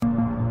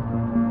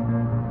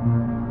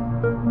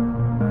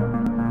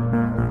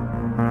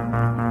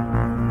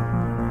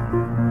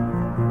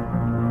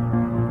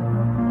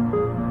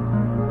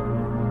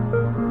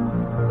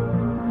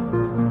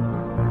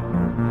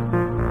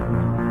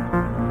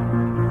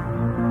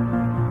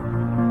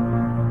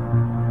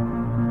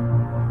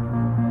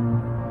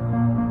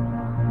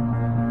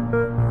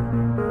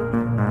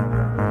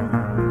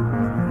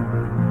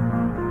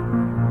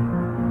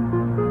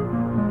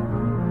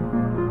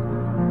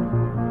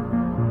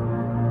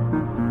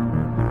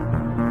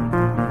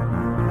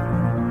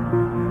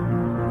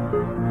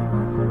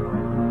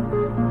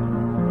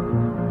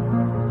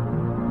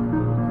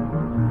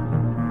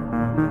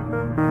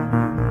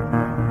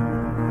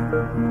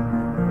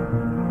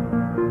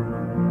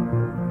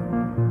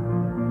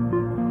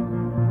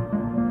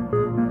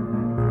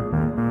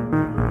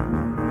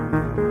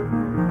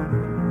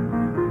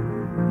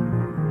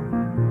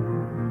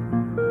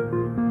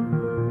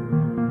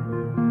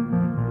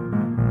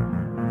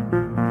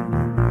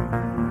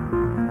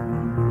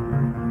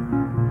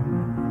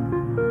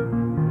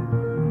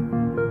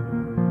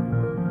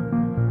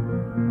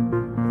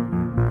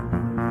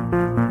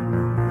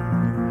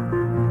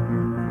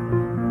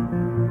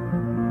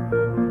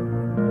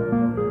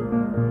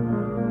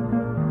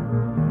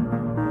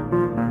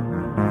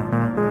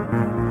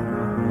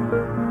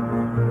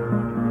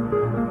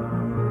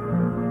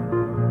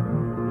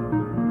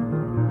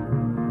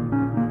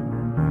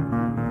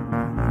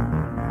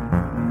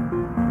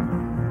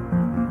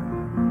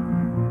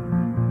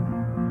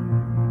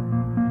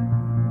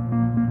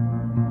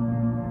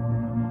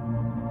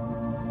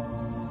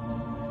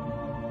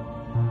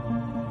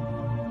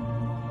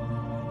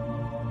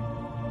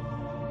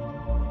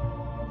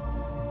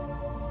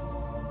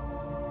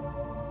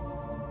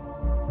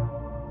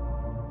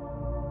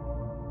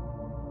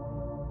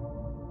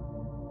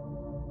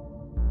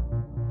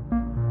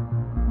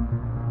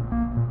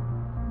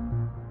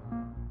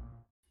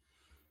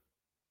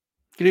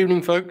Good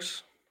evening,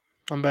 folks.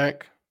 I'm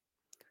back.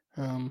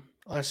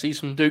 I see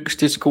some Duke's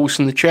discourse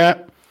in the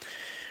chat.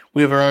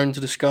 We have our own to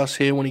discuss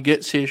here when he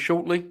gets here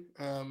shortly.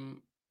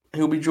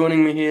 He'll be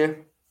joining me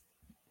here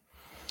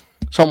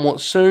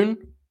somewhat soon.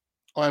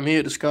 I'm here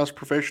to discuss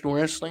professional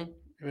wrestling,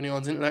 if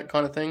anyone's into that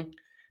kind of thing.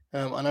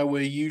 I know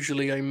we're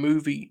usually a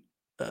movie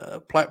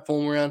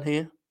platform around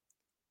here.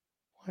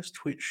 Why is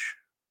Twitch?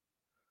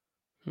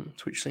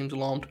 Twitch seems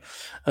alarmed.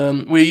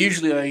 We're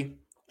usually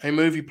a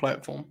movie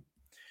platform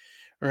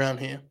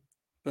around here.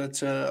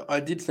 But I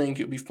did think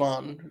it would be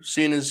fun,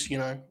 seeing as, we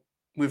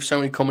have so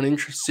many common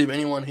interests, if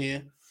anyone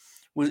here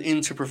was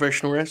into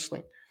professional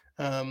wrestling.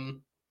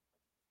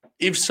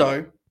 If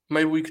so,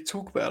 maybe we could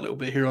talk about it a little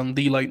bit here on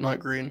The Late Night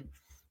Green,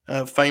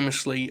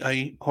 famously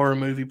a horror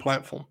movie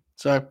platform.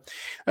 So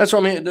that's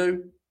what I'm here to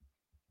do.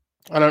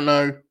 I don't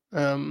know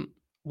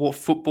what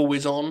football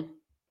is on,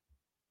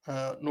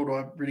 nor do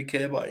I really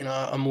care, but,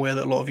 I'm aware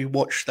that a lot of you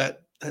watch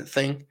that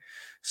thing.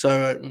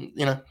 So,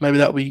 maybe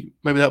that'll be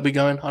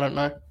going. I don't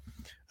know.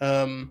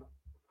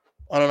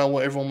 I don't know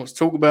what everyone wants to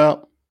talk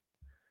about.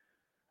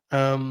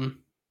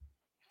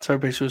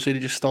 Toby City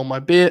just stole my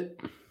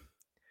bit.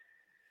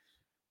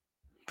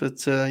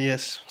 But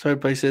yes,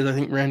 Toby says I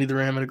think Randy the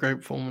Ram had a great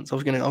performance. I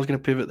was gonna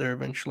pivot there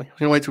eventually. I was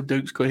gonna wait till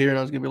Duke's got here and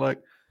I was gonna be like,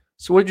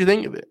 so what did you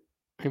think of it?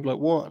 He'd be like,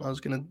 what? And I was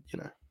gonna,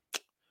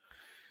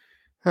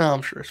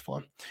 I'm sure it's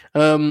fine.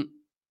 All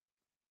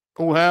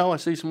how I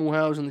see some all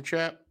hows in the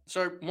chat.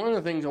 So one of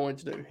the things I wanted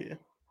to do here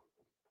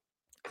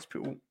is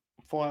people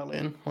file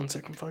in. 1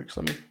 second, folks.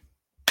 I've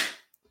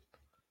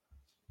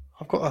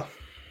got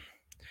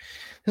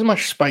there's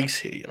much space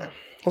here,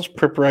 lots of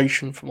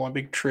preparation for my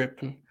big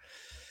trip, and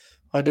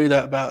I do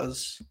that about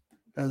as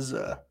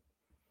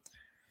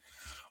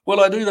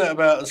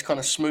kind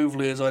of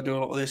smoothly as I do a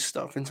lot of this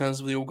stuff in terms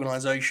of the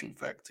organization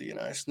factor.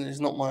 It's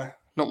not my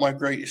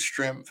greatest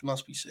strength, it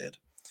must be said,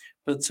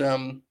 but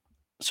so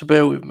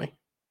bear with me.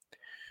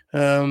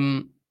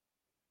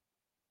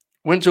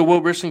 Went to a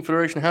World Wrestling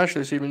Federation house show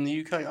this evening in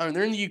the UK. Oh,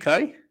 they're in the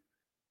UK.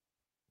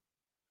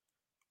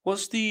 What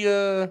was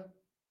the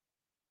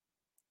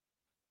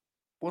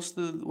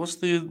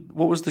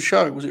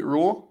show? Was it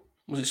Raw?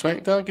 Was it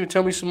SmackDown? Can you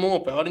tell me some more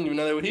about it? I didn't even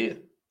know they were here.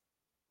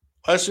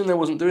 I assume they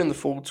wasn't doing the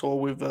full tour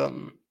with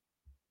the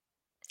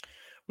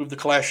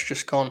Clash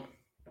just gone.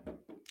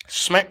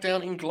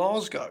 SmackDown in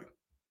Glasgow.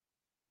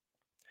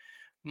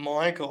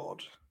 My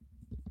God.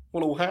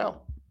 What all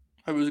how?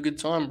 Hope it was a good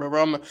time,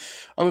 brother.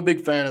 I'm a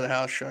big fan of the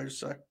house shows,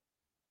 so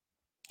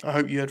I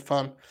hope you had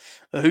fun.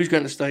 Who's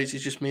going to the States?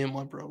 It's just me and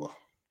my brother.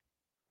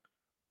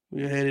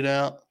 We are headed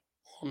out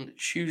on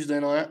Tuesday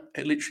night,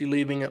 literally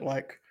leaving at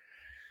like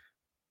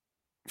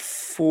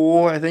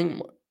 4, I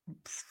think.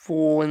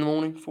 4 in the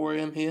morning, 4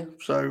 a.m. here.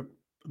 So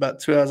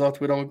about 2 hours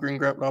after we're done with Green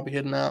Grapple, I'll be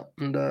heading out.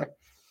 And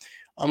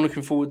I'm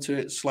looking forward to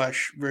it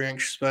 / very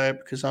anxious about it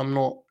because I'm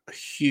not a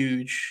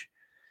huge,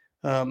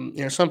 some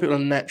people are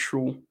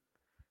natural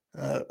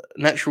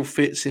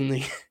fits in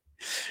the,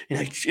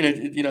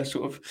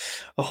 sort of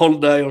a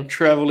holiday on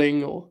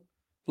traveling or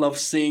love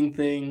seeing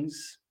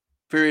things,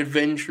 very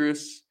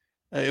adventurous.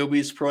 It'll be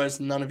a surprise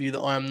to none of you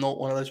that I am not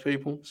one of those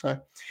people. So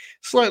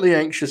slightly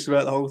anxious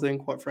about the whole thing,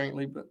 quite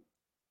frankly, but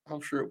I'm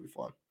sure it'll be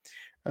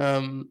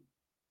fine.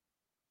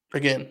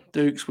 Again,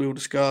 Dukes we'll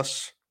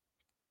discuss.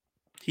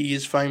 He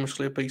is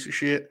famously a piece of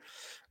shit.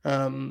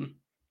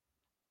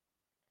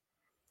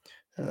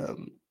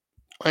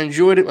 I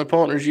enjoyed it. My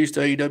partner is used to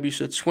AEW,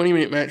 so a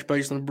 20-minute match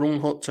based on a Braun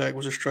hot tag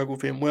was a struggle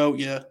for him. Well,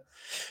 yeah.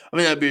 I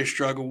mean, that'd be a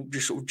struggle,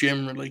 just sort of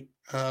generally.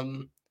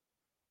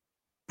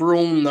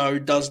 Braun, though,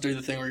 does do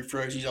the thing where he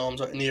throws his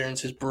arms up in the air and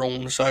says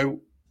Braun, so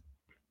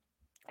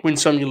win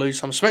some, you lose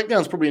some.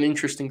 SmackDown's probably an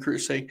interesting crew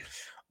to see.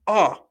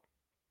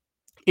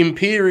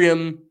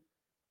 Imperium.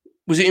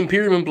 Was it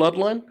Imperium and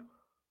Bloodline?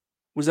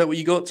 Was that what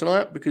you got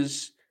tonight?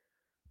 Because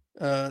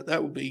that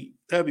would be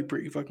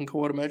pretty fucking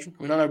cool, I'd imagine.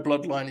 I mean, I know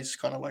Bloodline is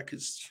kind of like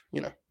his,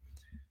 when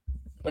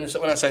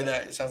I say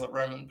that, it sounds like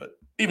Roman, but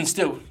even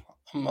still,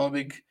 I'm a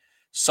big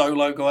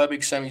Solo guy, a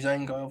big Sami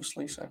Zayn guy,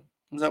 obviously. So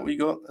is that what you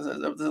got? That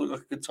look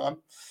like a good time.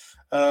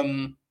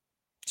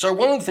 So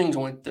one of the things I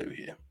wanted to do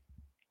here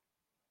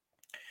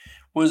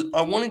was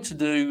I wanted to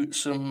do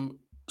some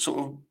sort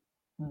of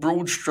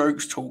broad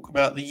strokes talk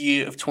about the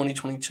year of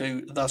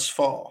 2022 thus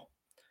far,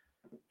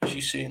 as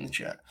you see in the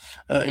chat.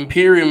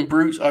 Imperium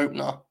Brute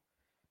opener.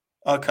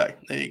 Okay,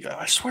 there you go.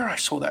 I swear I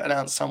saw that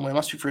announced somewhere. It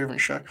must be for a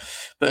different show.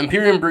 But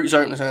Imperium Brute's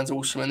opener sounds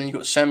awesome. And then you've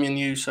got Sami and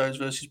Usos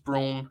versus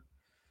Braun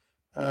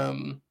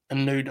and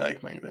New Day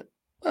main event.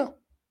 Well,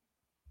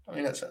 I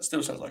mean, that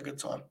still sounds like a good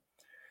time.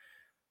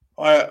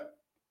 I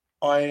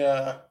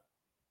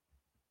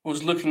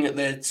was looking at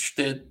their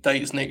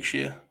dates next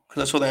year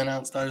because I saw they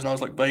announced those and I was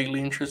like vaguely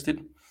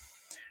interested.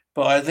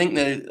 But I don't think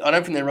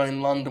they're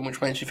running London, which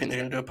makes you think they're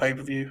going to do a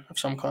pay-per-view of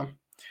some kind.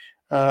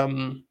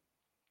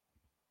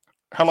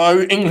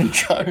 Hello, England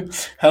Joe.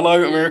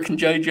 Hello, American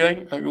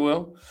JJ. Hope you're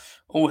well.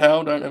 All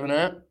hell, don't have an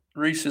app.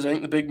 Reese says, I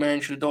think the big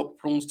man should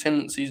adopt Braun's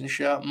tendencies and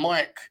shout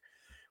Mike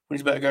when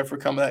he's about to go for a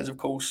comeback. That is, of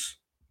course,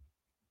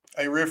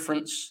 a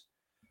reference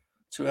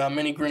to our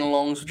mini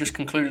grin-alongs. We just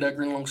concluded our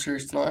grin-along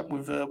series tonight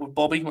with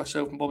Bobby,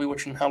 myself and Bobby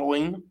watching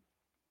Halloween,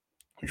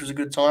 which was a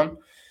good time.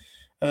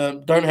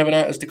 Don't Have an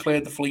Out has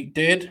declared the fleet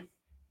dead.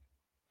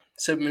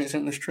 7 minutes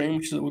into the stream,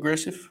 which is a little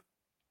aggressive.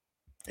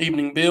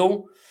 Evening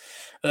Bill.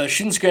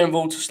 Shinsuke and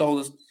Volta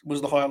style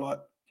was the highlight.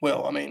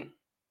 Well, I mean,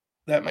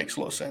 that makes a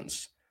lot of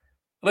sense.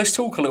 Let's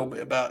talk a little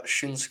bit about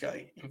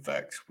Shinsuke, in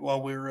fact,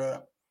 while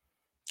we're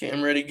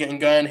getting ready, getting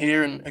going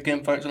here. And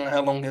again, folks, I don't know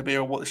how long they'll be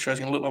or what this show's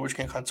going to look like. We're just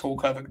going to kind of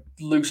talk over a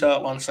loose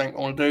outline of something I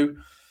want to do.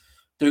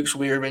 Dukes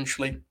will be here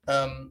eventually.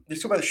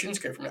 Let's talk about the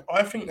Shinsuke for a minute.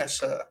 I think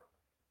that's a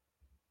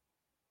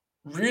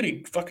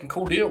really fucking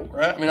cool deal,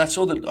 right? I mean, when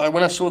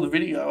I saw the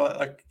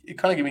video, it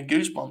kind of gave me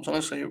goosebumps,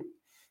 honestly.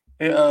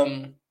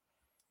 I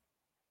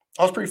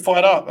was pretty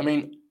fired up. I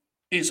mean,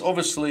 it's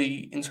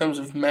obviously, in terms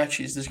of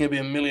matches, there's going to be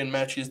a million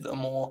matches that are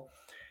more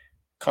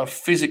kind of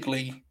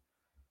physically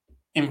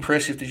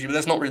impressive this year, but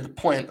that's not really the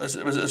point. As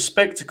a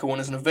spectacle and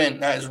as an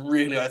event, that is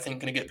really, I think,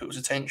 going to get people's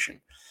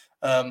attention.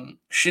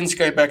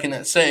 Shinsuke back in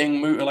that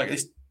setting, like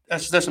this,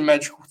 that's a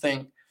magical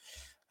thing.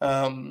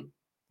 And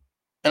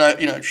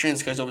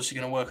Shinsuke's obviously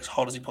going to work as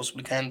hard as he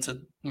possibly can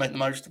to make the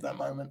most of that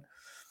moment.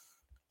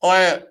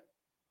 I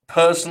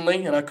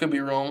personally, and I could be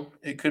wrong,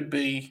 it could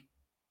be,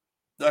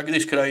 like,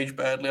 this could age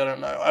badly, I don't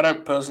know. I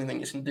don't personally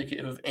think it's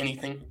indicative of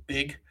anything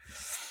big.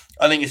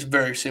 I think it's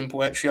very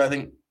simple, actually. I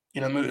think,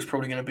 Muta's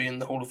probably going to be in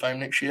the Hall of Fame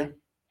next year,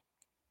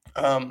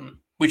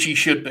 which he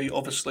should be,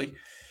 obviously.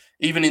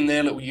 Even in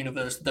their little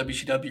universe, the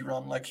WCW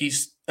run, like,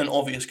 he's an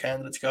obvious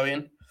candidate to go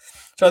in.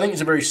 So I think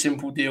it's a very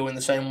simple deal in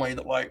the same way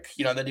that, like,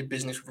 they did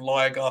business with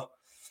Liger,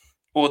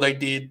 or they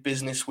did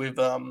business with,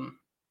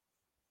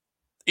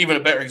 even a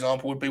better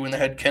example would be when they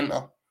had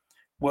Kenta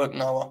work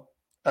Noah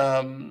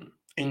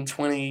in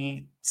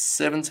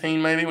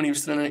 2017, maybe, when he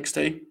was still in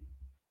NXT.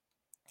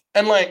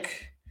 And,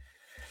 like,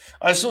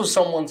 I saw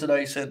someone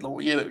today said,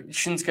 like, yeah,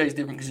 Shinsuke's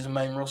different because he's a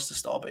main roster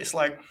star, but it's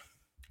like,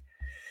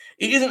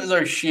 it isn't as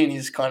though Shin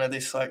is kind of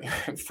this, like,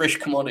 fresh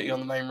commodity on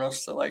the main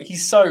roster. Like,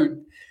 he's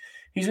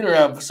been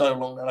around for so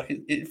long now. Like,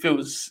 it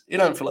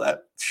don't feel like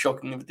that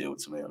shocking of a deal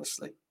to me,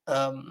 honestly.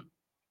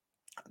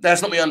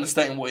 That's not me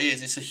understanding what it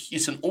is.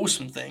 It's an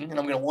awesome thing, and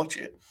I'm going to watch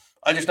it.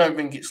 I just don't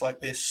think it's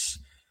like this,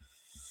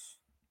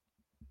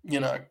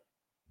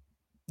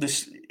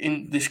 this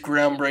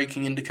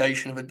groundbreaking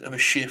indication of a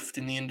shift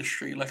in the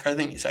industry. Like, I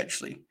think it's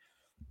actually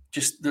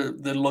just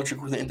the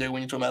logical thing to do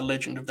when you're talking about a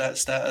legend of that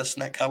status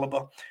and that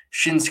caliber.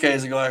 Shinsuke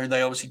is a guy who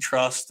they obviously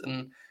trust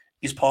and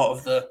is part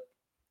of the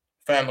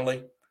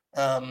family.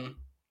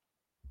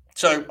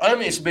 So I don't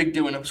think it's a big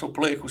deal in a sort of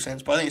political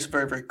sense, but I think it's a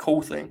very, very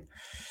cool thing.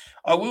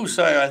 I will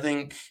say I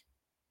think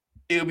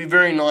it would be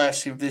very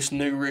nice if this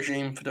new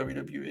regime for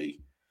WWE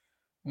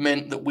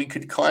meant that we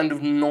could kind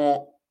of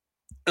not,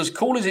 as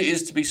cool as it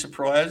is to be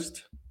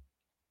surprised,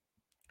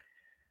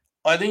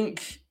 I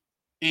think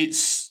it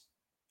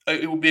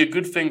would be a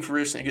good thing for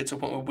wrestling to get to a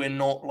point where we're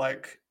not,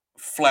 like,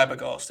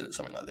 flabbergasted at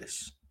something like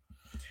this.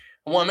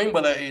 And what I mean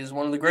by that is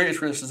one of the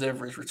greatest wrestlers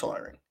ever is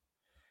retiring.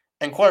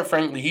 And quite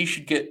frankly, he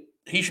should be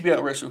able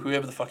to wrestle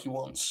whoever the fuck he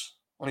wants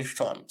on his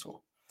retirement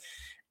tour.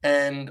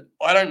 And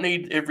I don't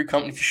need every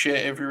company to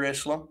share every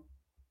wrestler.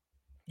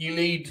 You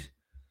need,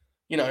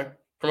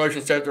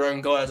 promotions to have their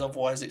own guys,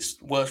 otherwise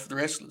it's worse for the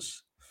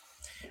wrestlers.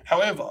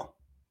 However,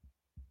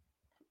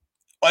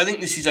 I think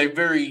this is a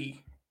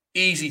very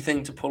easy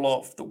thing to pull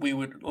off that we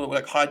would,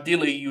 like,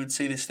 ideally you would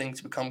see this thing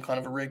to become kind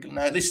of a regular.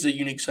 Now, this is a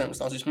unique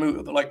circumstance, it's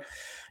Muta, but, like,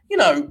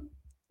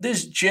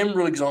 there's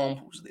general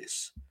examples of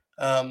this.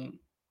 An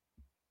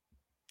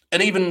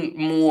even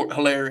more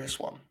hilarious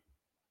one,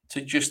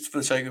 just for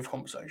the sake of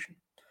conversation.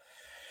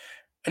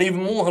 An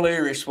even more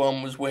hilarious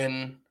one was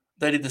when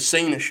they did the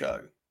Cena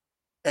show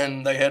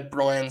and they had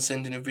Brian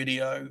send in a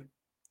video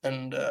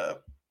and,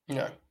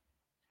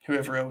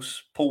 whoever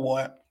else, Paul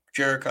White,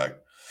 Jericho.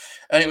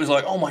 And it was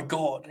like, oh my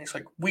God. And it's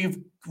like,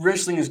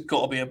 wrestling has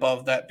got to be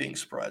above that being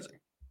surprising.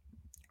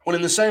 Well,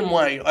 in the same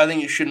way, I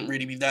think it shouldn't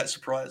really be that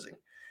surprising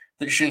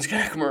that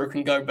Shinsuke Nakamura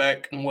can go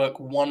back and work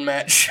one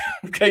match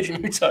with Keiji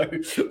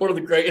Muto, one of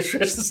the greatest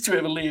wrestlers to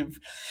ever live,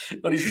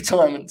 on his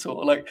retirement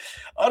tour. Like,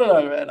 I don't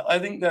know, man. I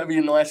think that'd be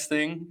a nice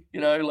thing,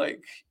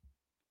 like,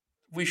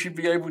 we should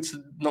be able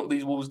to knock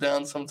these walls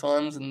down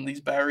sometimes and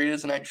these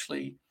barriers and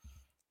actually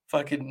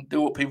fucking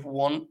do what people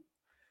want.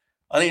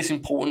 I think it's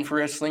important for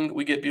wrestling that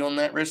we get beyond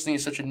that. Wrestling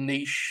is such a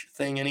niche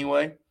thing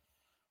anyway.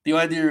 The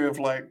idea of,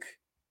 like,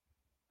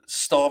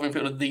 starving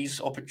people of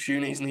these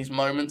opportunities and these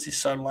moments is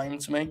so lame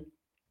to me.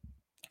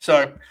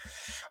 So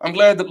I'm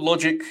glad that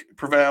logic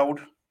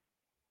prevailed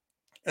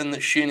and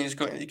that Shin is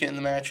going to get in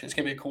the match. It's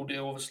going to be a cool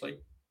deal, obviously.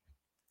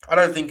 I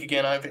don't think,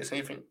 again, I think it's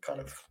anything kind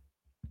of,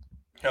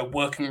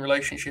 working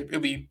relationship. It'll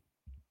be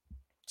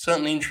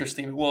certainly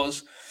interesting if it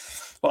was,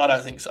 but I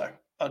don't think so.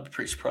 I'd be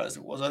pretty surprised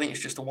if it was. I think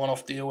it's just a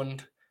one-off deal,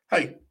 and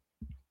hey,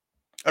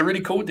 a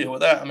really cool deal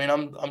with that. I mean,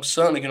 I'm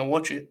certainly going to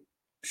watch it.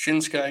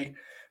 Shinsuke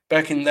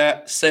back in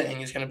that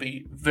setting is going to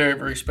be very,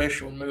 very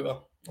special, and Muta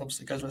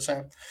obviously goes without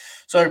saying.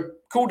 So,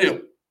 cool deal.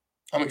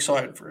 I'm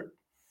excited for it.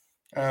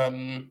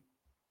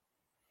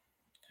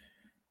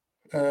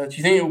 Do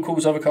you think it will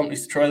cause other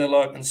companies to try their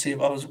luck and see if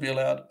others will be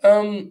allowed?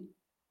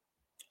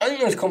 I think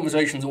those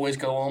conversations always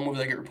go on, whether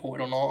they get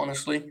reported or not,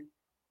 honestly.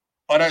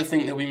 I don't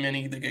think there'll be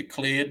many that get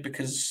cleared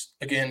because,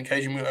 again,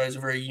 Keiji Muto is a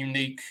very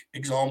unique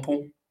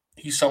example.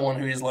 He's someone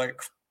who is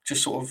like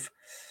just sort of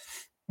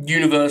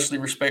universally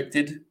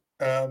respected,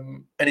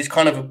 and he's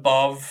kind of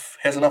above,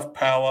 has enough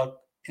power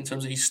in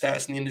terms of his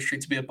stats in the industry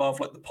to be above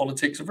like the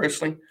politics of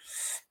wrestling.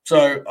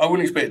 So I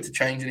wouldn't expect it to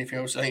change anything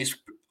else. I think it's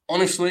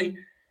honestly,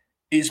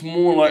 it's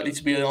more likely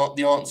to be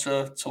the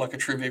answer to like a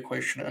trivia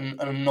question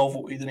and a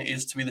novelty than it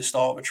is to be the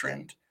start of a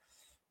trend.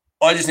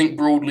 I just think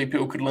broadly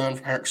people could learn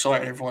from how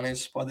excited everyone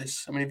is by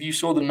this. I mean, if you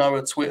saw the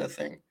Noah Twitter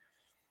thing,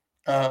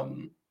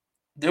 um,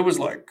 there was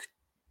like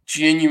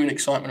genuine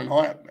excitement and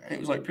hype, man.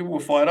 It was like people were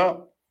fired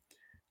up.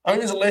 I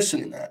think there's a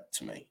lesson in that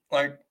to me.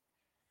 Like,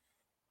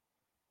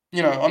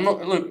 I'm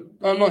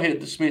not here to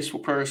dismiss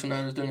what pro wrestling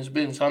owners doing as a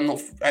business. I'm not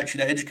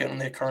actually that educated on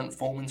their current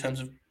form in terms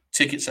of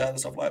ticket sales and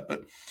stuff like that.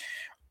 But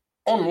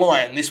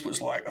online, this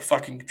was like a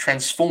fucking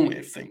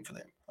transformative thing for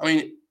them. I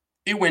mean,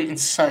 it went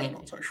insane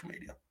on social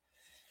media.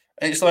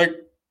 And it's like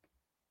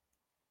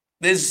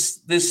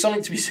there's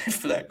something to be said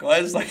for that,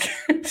 guys. Like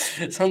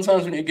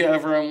sometimes we need to get out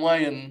of our own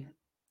way and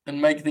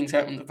make things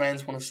happen that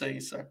fans want to see.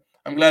 So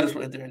I'm glad that's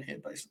what they're doing here,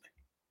 basically.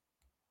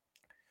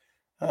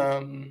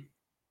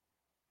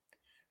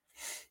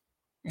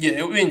 Yeah,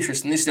 it'll be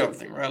interesting. This is the other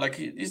thing, right? Like,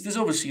 there's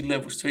obviously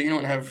levels to it. You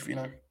don't have,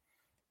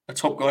 a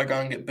top guy go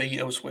and get beat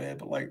elsewhere,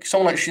 but like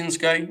someone like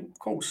Shinsuke, of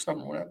course,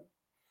 nothing wrong with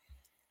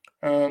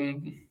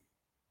that.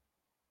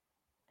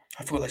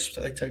 I forgot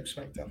they taped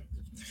SmackDown.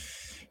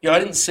 Yeah, I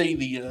didn't see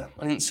the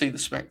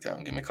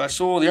SmackDown gimmick.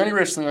 The only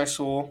wrestling I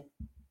saw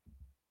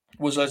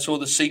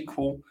the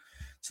sequel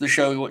to the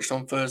show we watched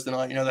on Thursday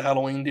night. The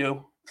Halloween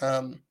deal.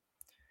 I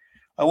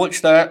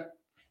watched that,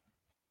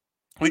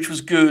 which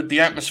was good. The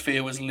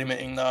atmosphere was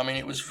limiting, though. I mean,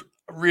 it was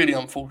really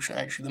unfortunate,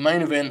 actually. The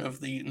main event of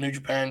the New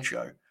Japan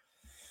show,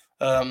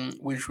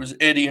 which was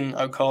Eddie and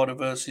Okada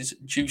versus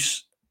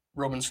Juice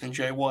Robinson and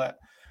Jay White,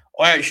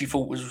 I actually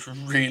thought was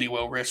really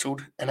well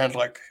wrestled and had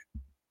like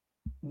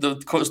the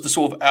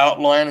sort of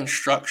outline and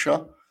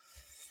structure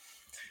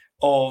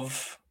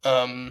of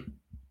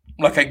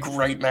like a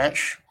great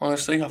match.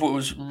 Honestly, I thought it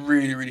was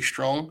really, really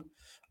strong.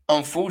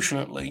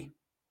 Unfortunately,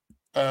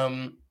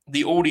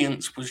 the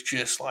audience was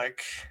just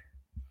like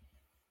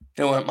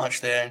there weren't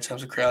much there in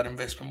terms of crowd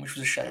investment, which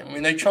was a shame. I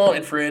mean, they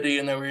chanted for Eddie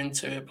and they were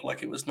into it, but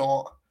like it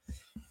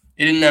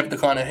didn't have the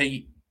kind of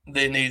heat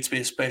there needed to be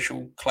a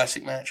special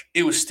classic match.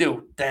 It was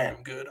still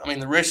damn good. I mean,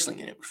 the wrestling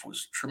in it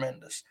was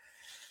tremendous.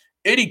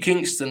 Eddie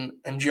Kingston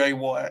and Jay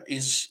White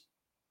is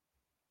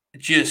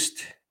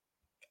just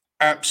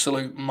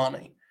absolute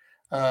money.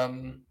 It's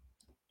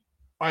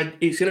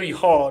going to be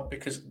hard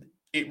because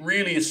it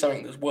really is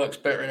something that works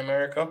better in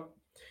America.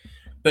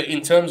 But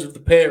in terms of the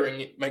pairing,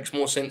 it makes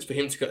more sense for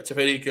him to go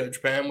to Eddie to go to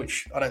Japan,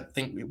 which I don't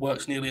think it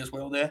works nearly as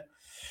well there.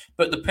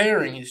 But the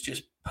pairing is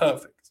just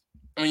perfect.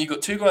 I mean, you've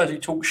got two guys who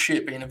talk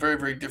shit, but in a very,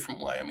 very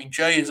different way. I mean,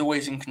 Jay is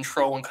always in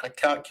control and kind of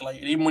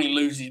calculated. Even when he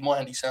loses his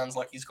mind, he sounds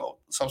like he's got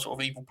some sort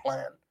of evil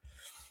plan.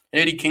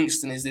 And Eddie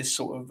Kingston is this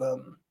sort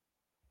of,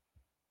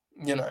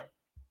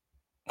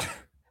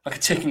 like a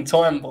ticking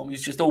time bomb.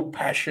 He's just all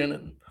passion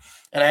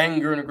and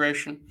anger and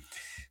aggression.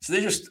 So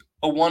they're just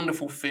a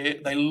wonderful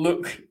fit. They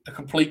look a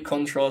complete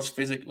contrast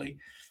physically.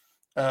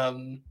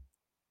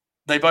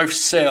 They both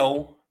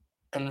sell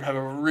and have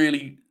a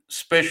really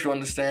special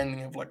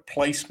understanding of like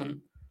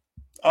placement.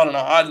 I don't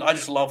know. I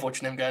just love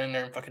watching them going in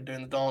there and fucking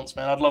doing the dance,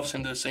 man. I'd love to see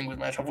them do a singles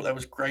match. I thought that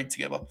was great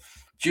together.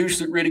 Juice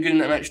looked really good in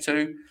that match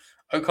too.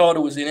 Okada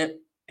was in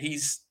it.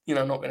 He's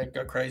not going to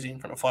go crazy in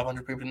front of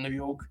 500 people in New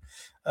York.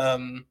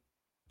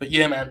 But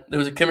yeah, man, there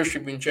was a chemistry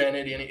between Jay and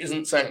Eddie, and it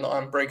isn't something that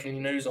I'm breaking any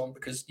news on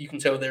because you can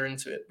tell they're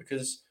into it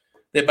because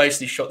they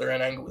basically shot their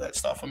own angle with that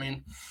stuff. I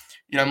mean,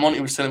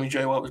 Monty was telling me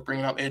Jay White was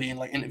bringing up Eddie in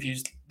like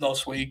interviews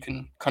last week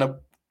and kind of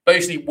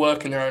basically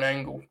working their own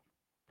angle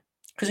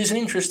because it's an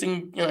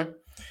interesting,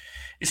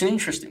 it's an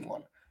interesting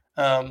one.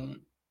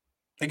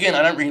 Again,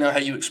 I don't really know how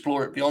you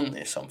explore it beyond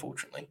this,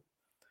 unfortunately,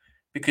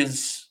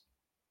 because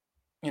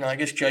I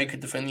guess Jay could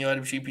defend the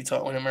IWGP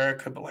title in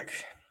America, but like,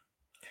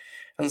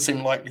 doesn't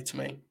seem likely to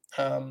me.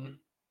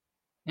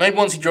 Maybe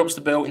once he drops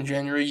the belt in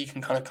January, you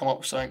can kind of come up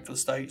with something for the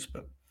States.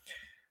 But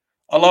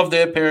I love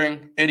their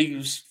pairing. Eddie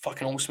was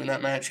fucking awesome in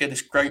that match. He had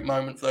this great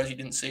moment for those who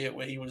didn't see it,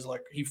 where he was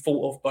like he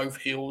fought off both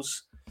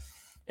heels,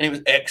 and it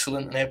was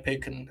excellent and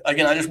epic. And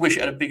again, I just wish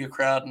it had a bigger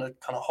crowd and a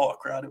kind of hotter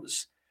crowd. It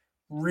was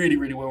really,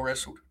 really well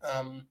wrestled.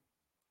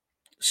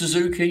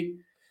 Suzuki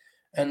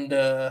and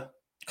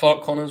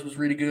Clark Connors was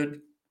really good.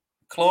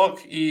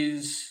 Clark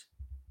is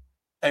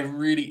a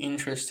really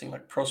interesting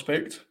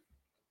prospect.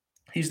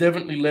 He's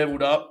definitely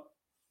leveled up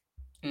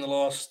in the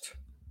last.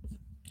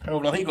 I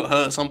think he got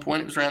hurt at some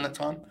point. It was around that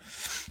time.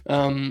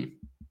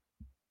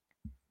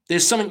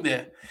 There's something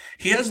there.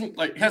 He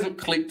hasn't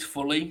clicked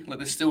fully. Like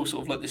there's still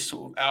sort of like this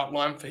sort of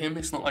outline for him.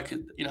 It's not like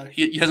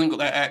he hasn't got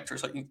that actor.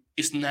 It's like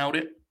he's nailed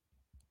it.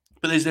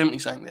 But there's definitely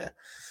something there.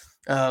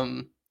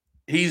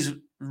 He's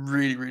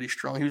really, really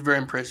strong. He was very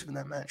impressive in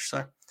that match.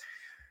 So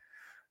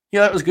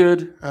Yeah, that was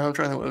good. I'm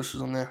trying to think what else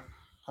was on there.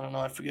 I don't know,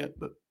 I forget,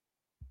 but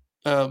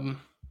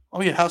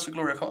oh yeah, House of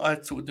Glory. I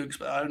thought of Dukes,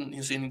 but I didn't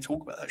even see any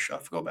talk about that shit. I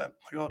forgot about it.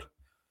 My God.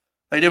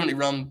 They definitely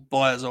run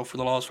buyers off for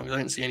the last one because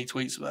I didn't see any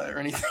tweets about it or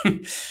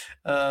anything.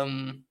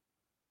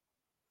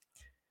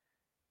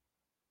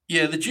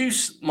 Yeah, the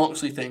Juice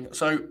Moxley thing.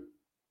 So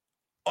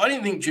I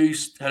didn't think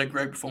Juice had a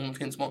great performance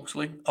against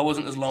Moxley. I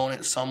wasn't as low on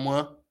it as some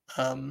were.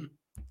 Um,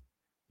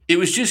 it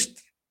was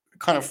just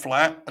kind of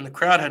flat, and the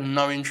crowd had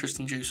no interest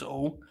in Juice at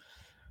all.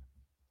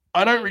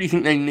 I don't really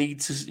think they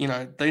need to,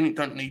 they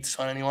don't need to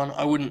sign anyone.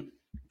 I wouldn't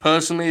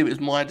personally, if it was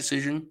my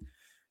decision,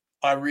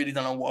 I really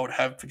don't know what I would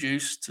have for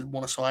Juice to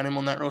want to sign him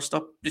on that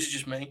roster. This is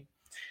just me.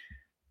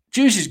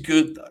 Juice is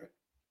good though.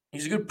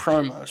 He's a good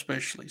promo,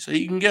 especially. So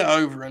he can get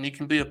over and he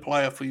can be a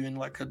player for you in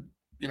like a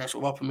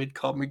sort of upper mid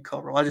card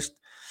role.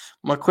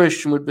 My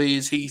question would be: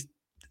 is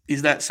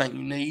that something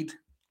you need?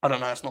 I don't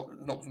know. It's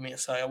not for me to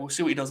say. I will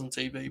see what he does on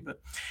TV, but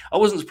I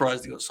wasn't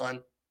surprised he got signed.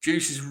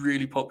 Juice is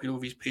really popular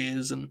with his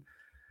peers, and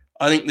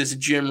I think there's a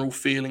general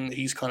feeling that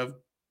he's kind of,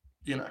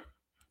 you know,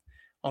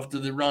 after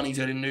the run he's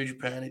had in New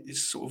Japan, it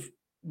is sort of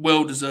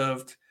well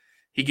deserved.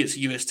 He gets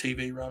a US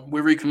TV run.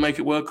 Whether he can make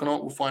it work or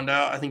not, we'll find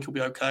out. I think he'll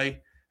be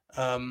okay.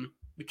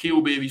 The key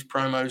will be if his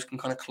promos can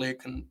kind of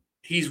click, and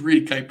he's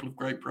really capable of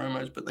great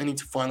promos, but they need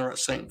to find the right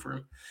setting for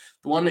him.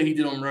 The one that he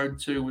did on Road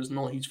 2 was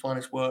not his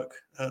finest work,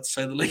 to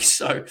say the least.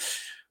 So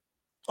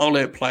I'll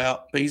let it play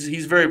out. But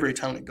he's a very, very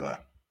talented guy.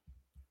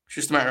 It's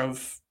just a matter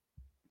of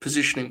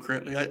positioning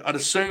correctly. I'd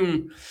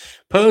assume,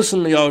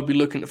 personally, I would be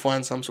looking to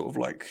find some sort of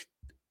like,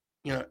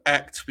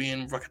 act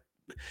being like.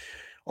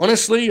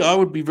 Honestly, I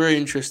would be very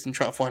interested in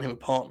trying to find him a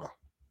partner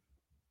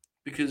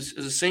because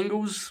as a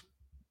singles,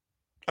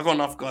 I've got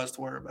enough guys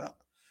to worry about.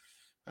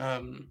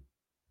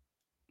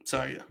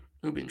 So yeah,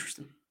 it'll be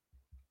interesting.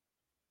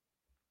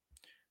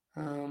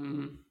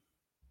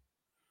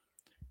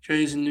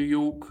 Jay's in New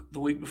York the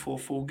week before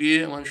Full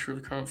Gear. I'm unsure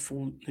of the current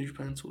full New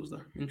Japan tours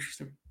though.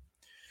 Interesting.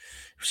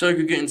 So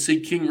good getting to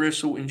see King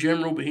wrestle in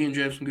general, but he and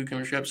Jay have some good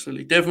chemistry.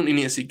 Absolutely, definitely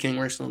need to see King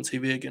wrestle on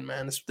TV again,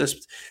 man. That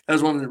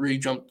was one that really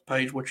jumped the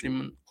page watching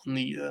him on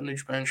the New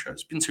Japan show.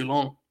 It's been too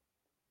long.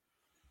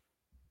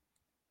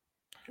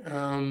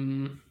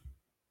 I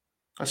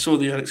saw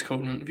the Alex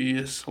Coleman interview,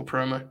 yes, or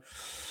promo.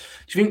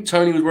 Do you think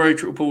Tony was worried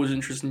Triple Paul was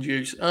interested in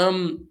Juice?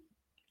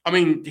 I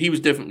mean, he was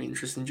definitely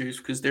interested in Juice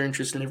because they're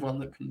interested in everyone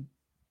that can,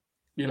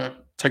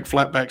 take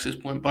flatbacks at this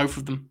point, both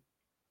of them.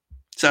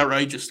 It's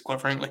outrageous,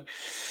 quite frankly.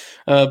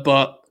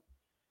 But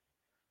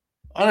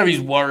I don't know if he's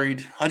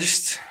worried. I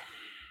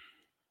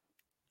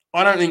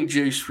don't think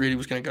Juice really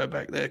was going to go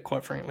back there,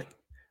 quite frankly.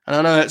 And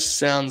I know that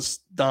sounds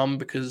dumb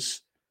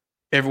because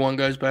everyone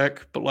goes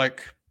back, but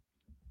like,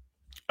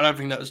 I don't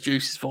think that was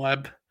Juice's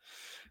vibe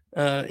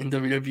in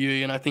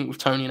WWE. And I think with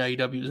Tony and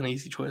AEW, it was an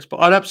easy choice.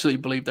 But I'd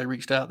absolutely believe they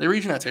reached out. They're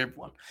reaching out to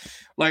everyone.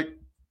 Like,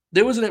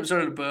 there was an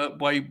episode of the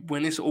Burt way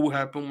when this all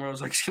happened where I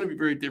was like, it's going to be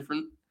very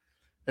different.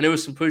 And there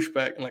was some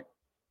pushback. And like,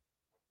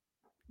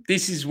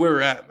 this is where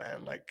we're at,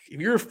 man. Like, if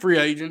you're a free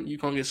agent, you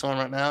can't get signed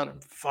right now, then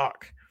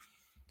fuck.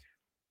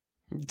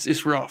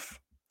 It's rough.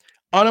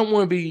 I don't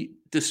want to be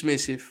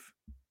dismissive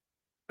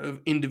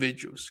of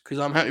individuals because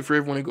I'm happy for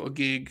everyone who got a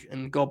gig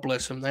and God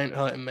bless them. They ain't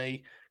hurting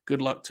me.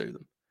 Good luck to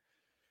them.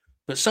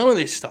 But some of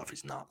this stuff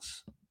is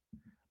nuts.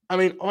 I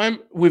mean, I'm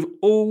with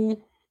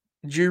all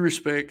due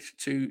respect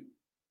to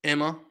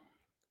Emma,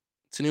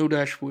 to Neil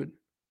Dashwood,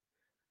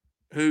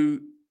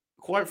 who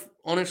quite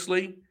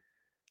honestly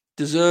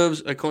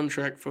deserves a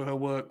contract for her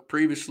work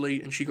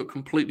previously, and she got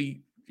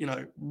completely,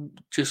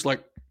 just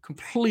like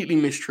completely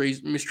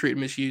mistreated,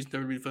 misused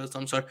the first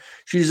time. So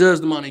she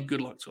deserves the money.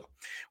 Good luck to her.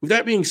 With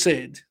that being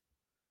said,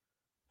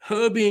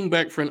 her being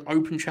back for an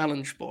open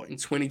challenge spot in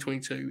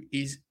 2022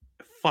 is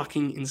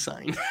fucking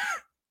insane.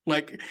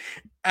 Like,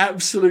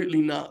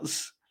 absolutely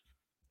nuts.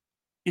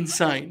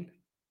 Insane.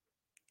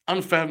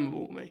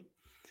 Unfathomable to me.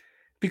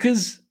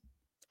 Because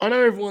I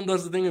know everyone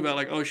does the thing about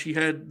like, oh, she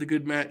had the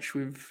good match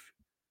with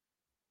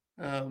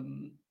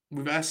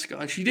Asuka.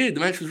 And she did.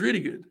 The match was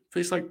really good. But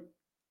it's like,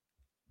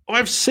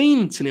 I've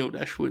seen Tenille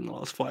Dashwood in the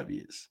last 5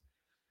 years.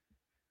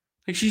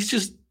 Like,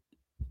 she's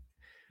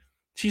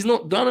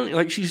not done anything.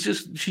 Like,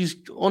 she's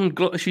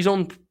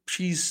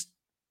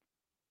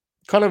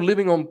kind of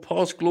living on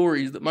past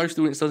glories that most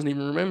audience doesn't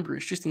even remember.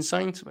 It's just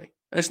insane to me.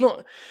 And it's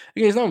not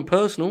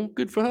personal.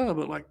 Good for her,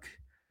 but like,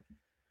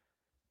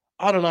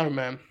 I don't know,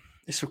 man.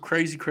 It's a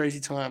crazy, crazy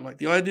time. Like,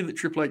 the idea that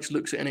Triple H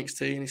looks at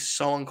NXT and is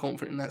so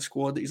unconfident in that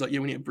squad that he's like, yeah,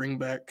 we need to bring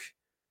back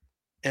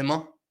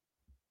Emma.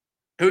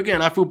 Who,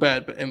 again, I feel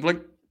bad, but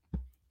like,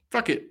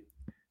 fuck it.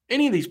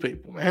 Any of these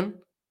people, man.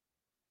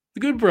 The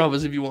Good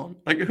Brothers, if you want.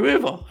 Like,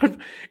 whoever.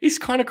 It's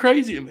kind of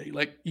crazy to me.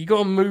 Like, you got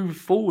to move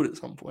forward at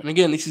some point. And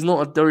again, this is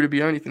not a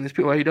WWE only thing. There's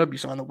people at AEW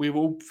sign that we've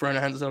all thrown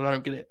our hands up. I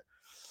don't get it.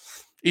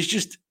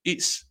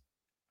 It's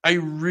a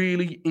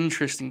really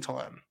interesting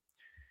time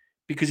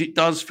because it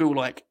does feel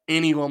like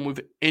anyone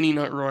with any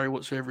notoriety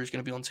whatsoever is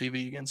going to be on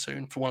TV again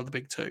soon for one of the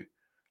big two.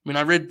 I mean,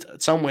 I read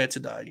somewhere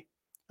today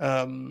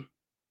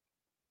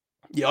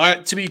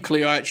Yeah, to be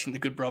clear, I actually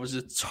think the Good Brothers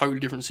is a totally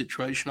different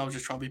situation. I was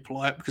just trying to be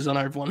polite because I know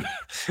everyone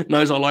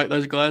knows I like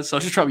those guys. So I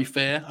was just trying to be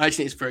fair. I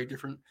actually think it's very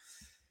different.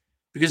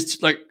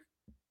 Because, like,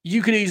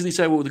 you could easily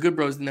say, well, the Good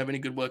Brothers didn't have any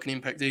good work and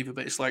impact either,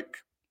 but it's like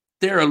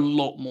they're a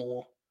lot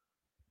more,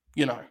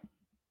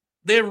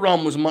 their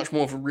run was much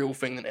more of a real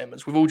thing than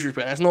Emma's. With all due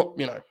respect, it's not,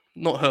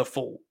 not her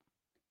fault.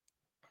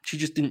 She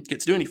just didn't get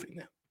to do anything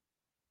there.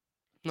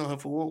 Not her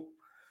fault.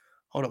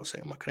 Hold on a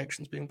second, my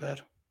connection's being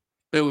bad.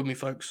 Bear with me,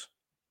 folks.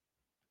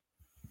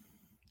 I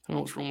don't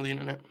know what's wrong with the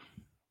internet.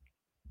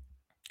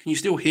 Can you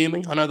still hear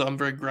me? I know that I'm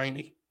very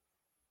grainy.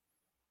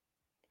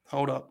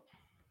 Hold up.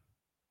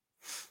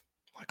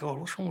 My God,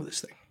 what's wrong with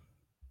this thing?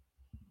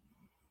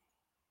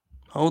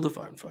 Hold the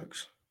phone,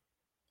 folks.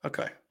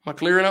 Okay, am I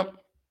clearing up?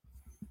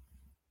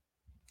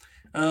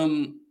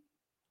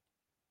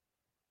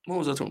 What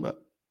was I talking about?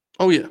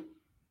 Oh yeah,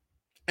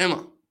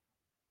 Emma.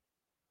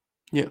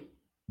 Yeah,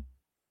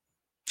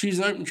 she's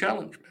an open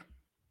challenge, man.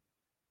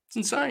 It's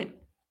insane.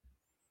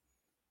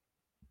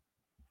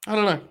 I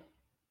don't know.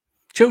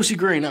 Chelsea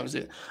Green, that was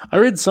it. I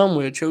read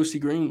somewhere Chelsea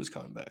Green was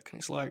coming back, and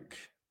it's like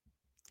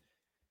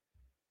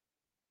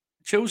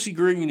Chelsea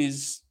Green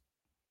is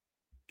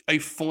a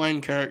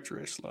fine character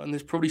wrestler, and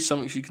there's probably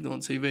something she can do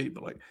on TV,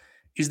 but like,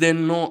 is there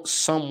not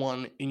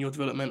someone in your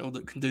developmental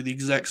that can do the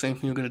exact same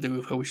thing you're going to do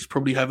with her, which is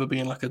probably have her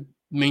being like a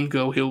Mean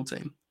Girl heel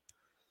team?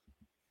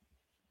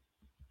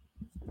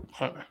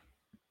 I don't know.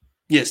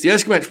 Yes, the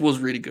Asuka match was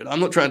really good. I'm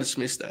not trying to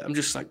dismiss that. I'm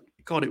just like,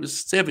 God, it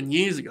was 7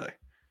 years ago.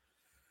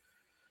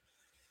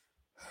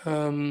 I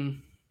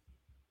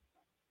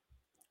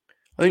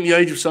think the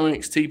age of some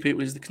NXT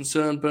people is the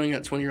concern. Burning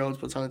out 20-year-olds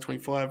by the time they're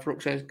 25.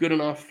 Roxanne is good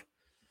enough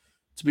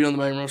to be on the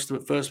main roster,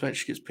 but first match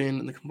she gets pinned,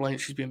 and the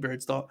complaint she's being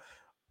buried start.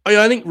 Oh,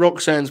 yeah, I think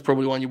Roxanne's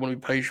probably one you want to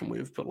be patient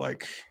with, but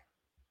like,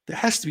 there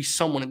has to be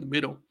someone in the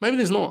middle. Maybe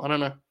there's not. I don't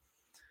know.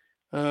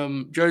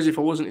 Josie, if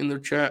I wasn't in the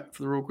chat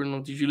for the Raw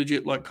Grin, did you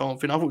legit like Carl and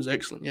Finn? I thought it was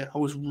excellent. Yeah, I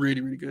was really,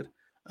 really good.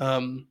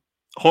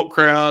 Hot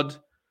crowd,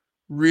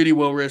 really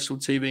well wrestled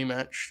TV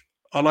match.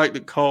 I like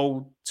that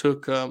Cole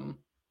took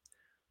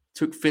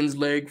Finn's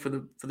leg for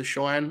the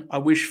shine. I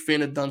wish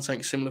Finn had done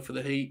something similar for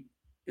the heat.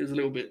 It was a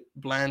little bit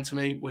bland to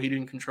me where he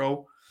didn't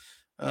control.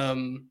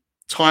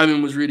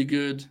 Timing was really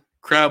good.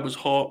 Crowd was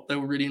hot. They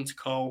were really into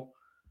Cole.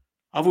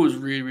 I thought it was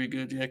really, really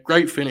good. Yeah,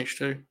 great finish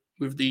too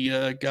with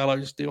the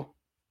Gallows deal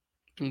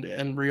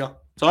and Rhea.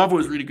 So I thought it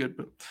was really good,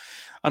 but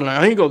I don't know.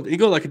 I think he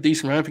got like a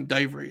decent round. I think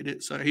Dave rated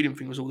it, so he didn't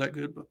think it was all that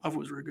good, but I thought it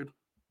was really good.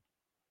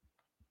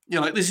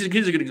 Yeah, like here's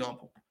a good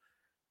example.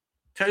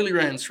 Kaylee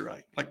Ray and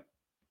Saray. Like,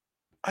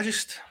 and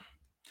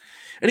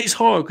it's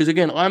hard because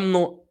again, I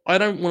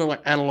don't want to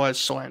like analyze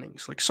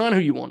signings. Like, sign who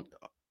you want.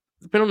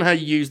 Depending on how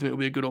you use them, it'll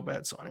be a good or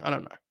bad signing. I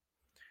don't know.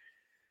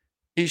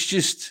 It's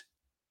just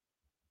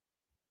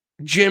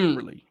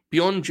generally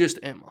beyond just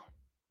Emma.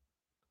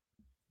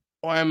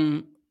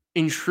 I'm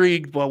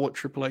intrigued by what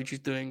Triple H is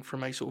doing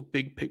from a sort of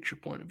big picture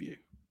point of view.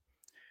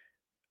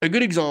 A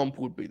good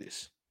example would be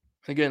this.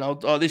 Again,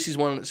 this is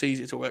one that's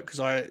easier to work because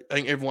I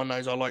think everyone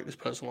knows I like this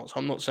person a lot, so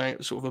I'm not saying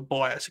it's sort of a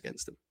bias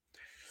against them.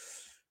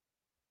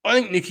 I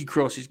think Nikki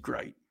Cross is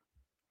great.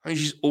 I think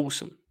she's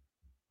awesome.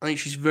 I think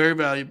she's very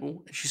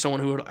valuable. She's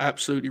someone who would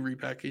absolutely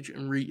repackage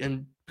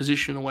and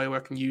position in a way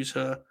where I can use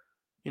her,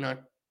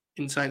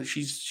 in saying that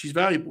she's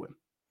valuable in.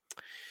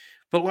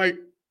 But like,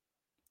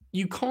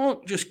 you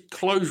can't just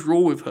close Raw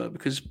with her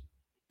because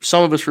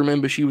some of us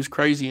remember she was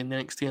crazy in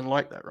NXT and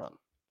liked that run.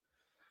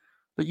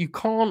 But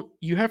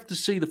you have to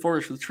see the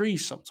forest for the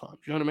trees sometimes.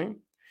 You know what I mean?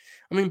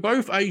 I mean,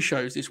 both A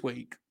shows this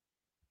week,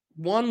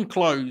 one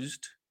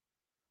closed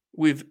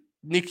with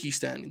Nikki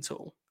standing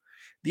tall.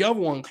 The other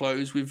one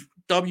closed with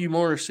W.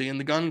 Morrissey and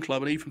the Gun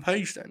Club and Ethan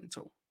Page standing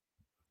tall.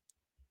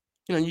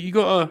 You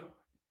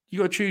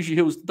gotta choose your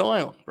hills to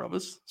die on,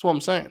 brothers. That's what I'm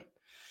saying.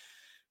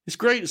 It's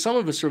great. Some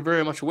of us are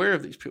very much aware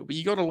of these people, but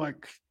you got to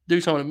like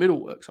do some of the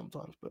middle work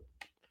sometimes. But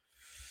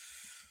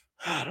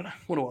I don't know.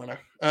 What do I know?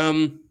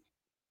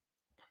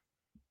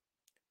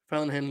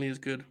 Fallon Henley is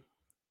good.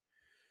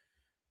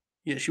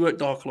 Yeah, she worked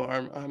Dark Law.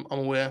 I'm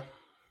aware.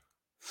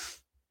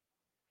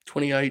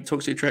 28,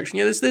 Toxic Attraction.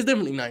 Yeah, there's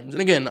definitely names.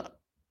 And again,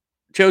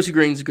 Chelsea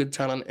Green's a good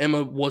talent.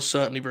 Emma was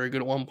certainly very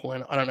good at one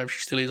point. I don't know if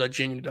she still is. I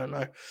genuinely don't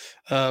know.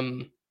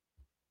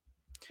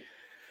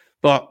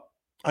 But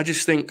I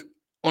just think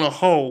on a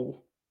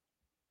whole,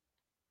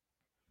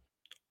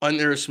 I think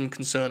there are some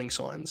concerning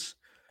signs.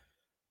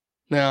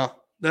 Now,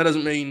 that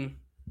doesn't mean,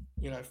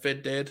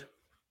 Fed dead.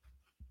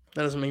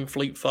 That doesn't mean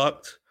Fleet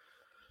fucked.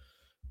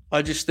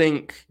 I just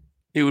think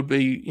it would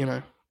be,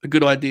 a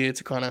good idea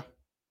to kind of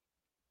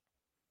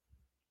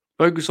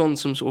focus on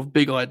some sort of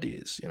big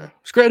ideas.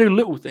 It's great to do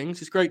little things.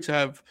 It's great to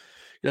have,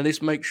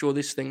 this make sure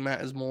this thing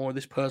matters more,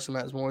 this person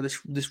matters more, this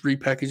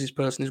repackage this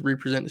person, this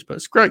represent this person.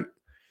 It's great.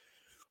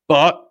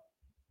 But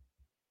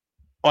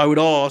I would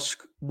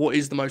ask, what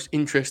is the most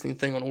interesting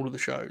thing on all of the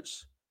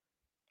shows?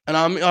 And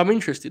I'm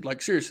interested,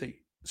 like, seriously.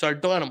 So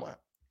Dynamite.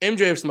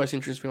 MJF's the most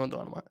interesting thing on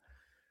Dynamite.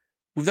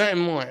 With that in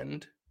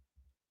mind,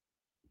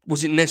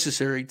 Was it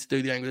necessary to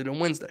do the angle they did on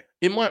Wednesday?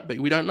 It might be.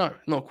 We don't know.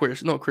 Not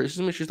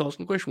criticism. It's just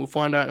asking a question. We'll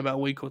find out in about a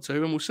week or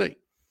two, and we'll see.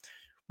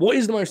 What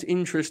is the most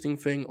interesting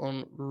thing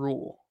on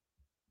Raw?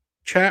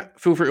 Chat,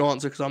 feel free to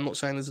answer, because I'm not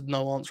saying there's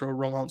no answer or a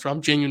wrong answer.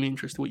 I'm genuinely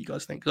interested in what you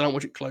guys think, because I don't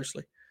watch it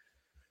closely.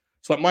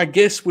 So my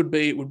guess would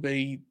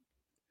be,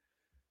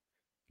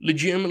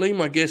 legitimately,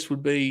 my guess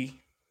would be,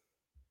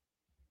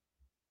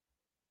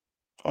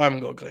 I haven't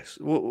got a guess.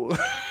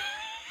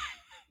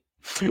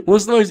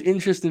 What's the most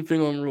interesting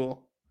thing on Raw,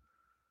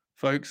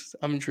 folks?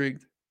 I'm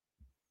intrigued.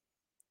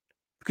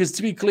 Because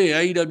to be clear,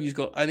 AEW's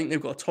got, I think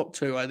they've got a top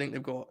two. I think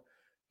they've got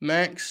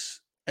Max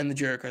and the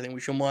Jericho thing,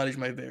 which your mileage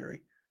may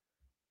vary.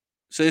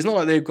 So it's not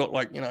like they've got,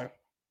 like,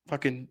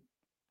 fucking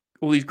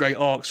all these great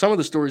arcs. Some of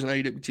the stories on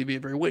AEW TV are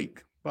very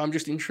weak. But I'm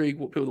just intrigued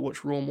what people that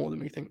watch Raw more than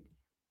me think.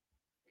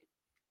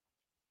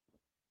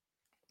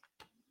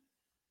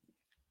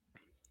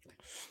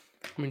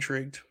 I'm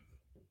intrigued.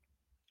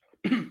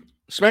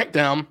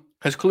 SmackDown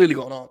has clearly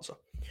got an answer.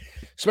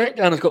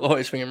 SmackDown has got the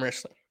hottest thing in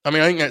wrestling. I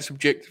mean, I think that's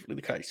objectively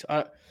the case.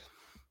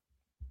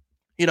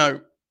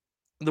 The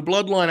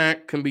Bloodline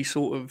act can be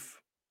sort of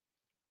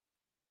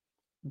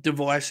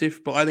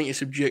divisive, but I think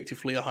it's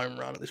objectively a home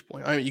run at this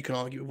point. I think you can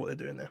argue with what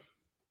they're doing there.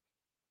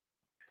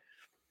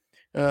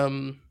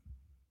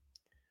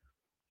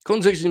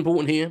 Context is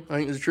important here. I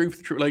think there's a truth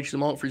that Triple H is a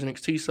mark for his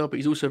NXT sub, but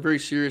he's also very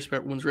serious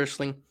about women's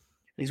wrestling. And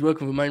he's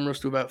working with a main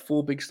roster of about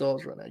 4 big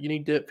stars right now. You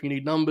need depth, you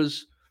need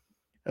numbers.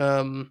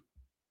 Crazy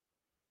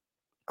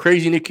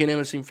Nikki and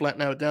Emma seem flat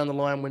now down the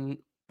line when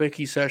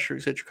Becky, Sasha,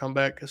 etc. come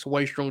back. That's a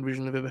way stronger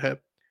division they've ever had.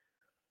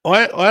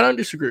 I don't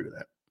disagree with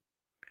that.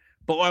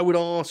 But I would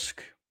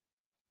ask,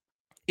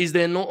 is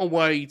there not a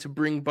way to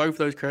bring both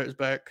those characters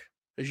back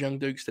as Young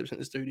Duke steps into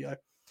the studio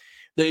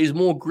that is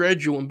more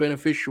gradual and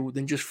beneficial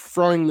than just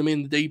throwing them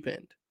in the deep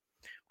end?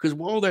 Because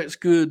while that's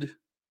good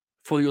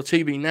for your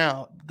TV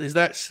now, does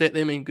that set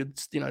them in good,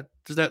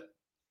 does that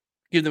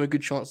give them a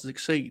good chance to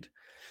succeed?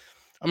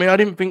 I mean, I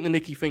didn't think the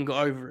Nikki thing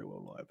got over it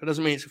well, but it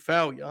doesn't mean it's a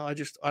failure.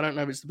 I don't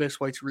know if it's the best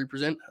way to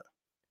represent her.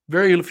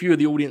 Very few of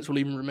the audience will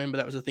even remember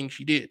that was a thing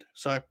she did.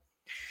 So,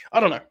 I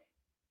don't know.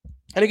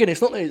 And again,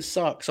 it's not that it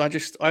sucks. I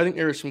think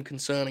there are some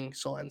concerning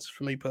signs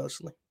for me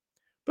personally.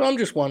 But I'm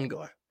just one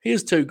guy.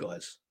 Here's 2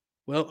 guys.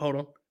 Well, hold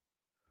on.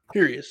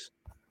 Here he is.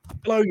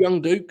 Hello,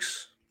 Young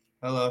Dukes.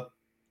 Hello. Have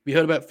you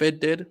heard about Fed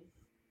Dead?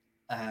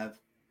 I have.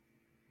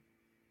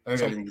 I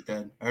heard everything's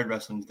dead. I heard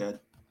wrestling's dead.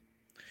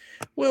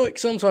 Well,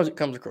 sometimes it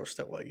comes across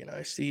that way.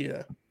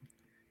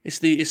 It's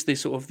the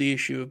sort of the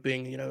issue of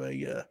being,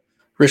 a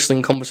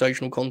wrestling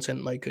conversational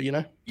content maker.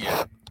 Yeah.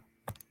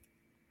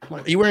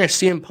 Are you wearing a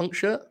CM Punk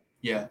shirt?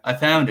 Yeah, I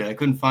found it. I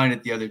couldn't find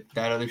it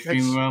that other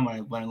stream around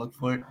when I looked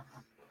for it.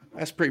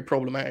 That's pretty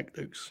problematic,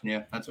 Dukes.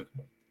 Yeah, that's okay.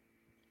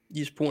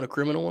 You supporting a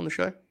criminal on the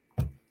show?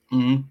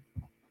 Mm-hmm.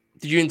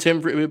 Did you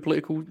intend for it to be a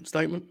political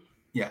statement?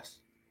 Yes.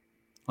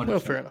 100%. Well,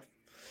 fair enough.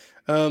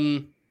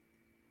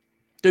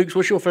 Dukes,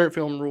 what's your favorite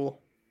film on Raw?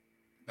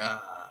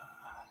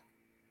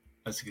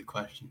 That's a good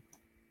question.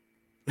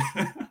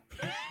 I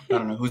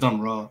don't know who's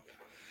on Raw.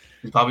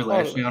 Is Bobby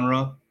Lashley on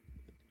Raw?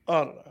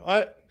 I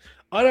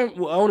don't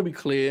know. I want to be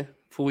clear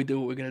before we do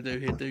what we're going to do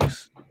here,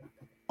 Dukes.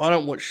 I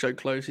don't watch so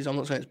closely. I'm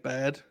not saying it's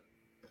bad.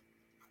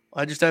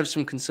 I just have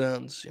some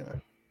concerns,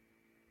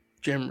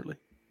 generally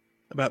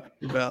about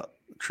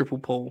Triple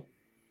Paul.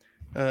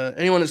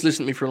 Anyone that's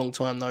listened to me for a long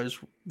time knows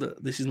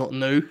that this is not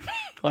new.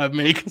 I have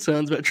many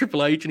concerns about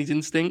Triple H and his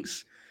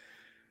instincts.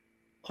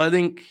 I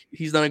think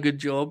he's done a good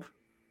job.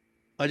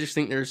 I just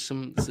think there's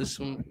some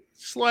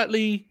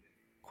slightly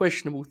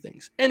questionable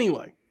things.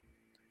 Anyway,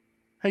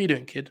 how you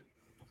doing, kid?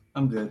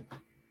 I'm good.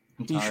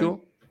 You sure?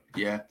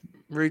 Yeah.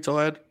 Very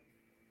tired.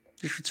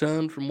 Just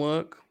returned from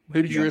work.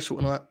 Who did you wrestle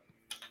tonight?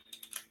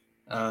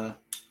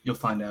 You'll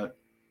find out.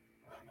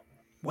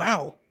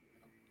 Wow.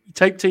 You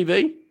tape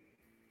TV?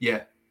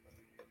 Yeah.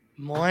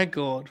 My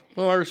God.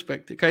 Well, I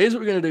respect it. Okay, here's what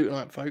we're going to do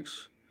tonight,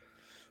 folks.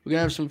 We're going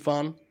to have some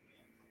fun.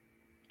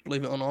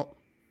 Believe it or not.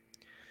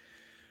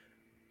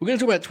 We're going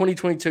to talk about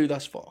 2022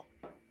 thus far.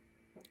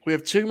 We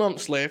have 2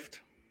 months left.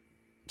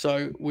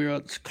 So we're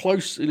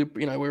close,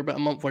 we're about a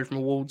month away from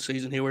award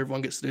season here where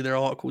everyone gets to do their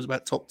articles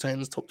about top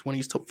 10s, top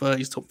 20s, top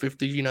 30s, top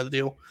 50s, you know the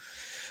deal.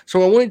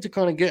 So I wanted to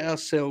kind of get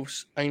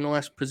ourselves a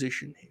nice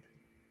position here.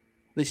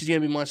 This is going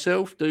to be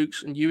myself,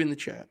 Dukes, and you in the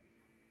chat.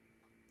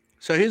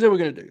 So here's how we're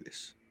going to do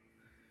this.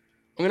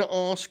 I'm going to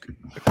ask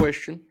a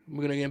question.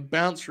 We're going to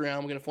bounce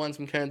around. We're going to find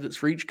some candidates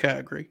for each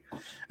category.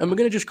 And we're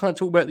going to just kind of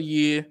talk about the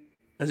year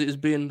as it has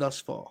been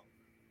thus far.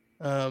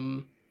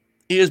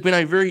 It has been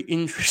a very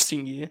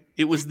interesting year.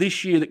 It was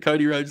this year that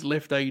Cody Rhodes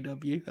left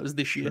AEW. That was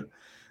this year.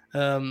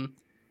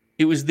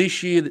 It was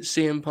this year that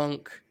CM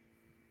Punk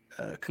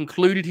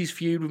concluded his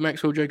feud with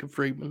Maxwell Jacob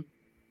Friedman,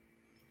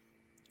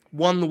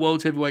 won the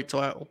World Heavyweight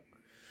title,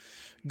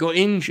 got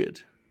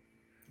injured,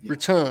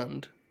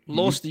 returned,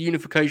 lost the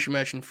unification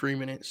match in 3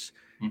 minutes,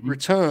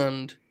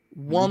 returned,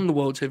 won the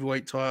World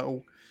Heavyweight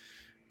title,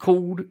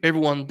 called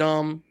everyone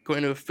dumb, got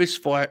into a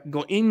fist fight,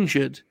 got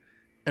injured,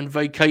 and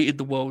vacated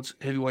the World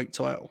Heavyweight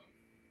title.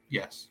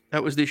 Yes.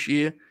 That was this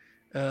year.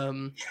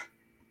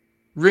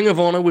 Ring of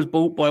Honor was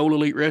bought by All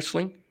Elite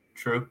Wrestling.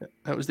 True.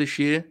 That was this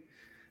year.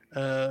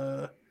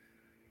 What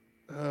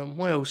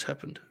else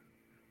happened?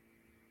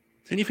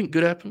 Did anything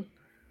good happen?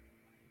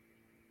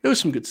 There was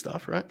some good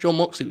stuff, right? John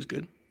Moxley was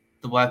good.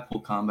 The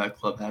Blackpool Combat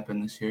Club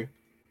happened this year.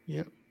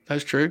 Yeah,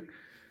 that's true.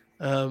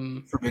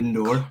 Forbidden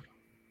Door.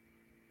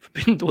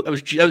 Forbidden Door. That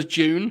was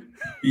June.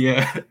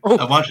 Yeah,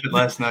 I watched it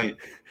last night.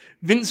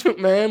 Vince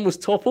McMahon was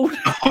toppled.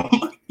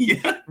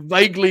 Yeah.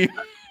 Vaguely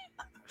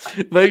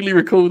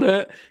recall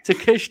that.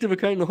 Takeshita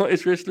became the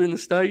hottest wrestler in the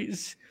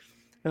States.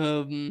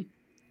 Claudio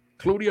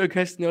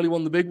Castagnoli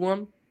won the big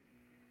one.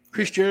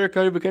 Chris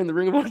Jericho became the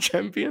Ring of Honor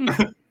champion.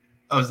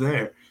 I was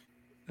there.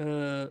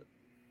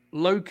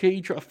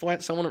 Low-key tried to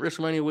fight someone at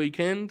WrestleMania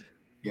weekend.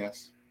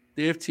 Yes.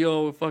 The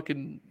FTR were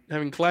fucking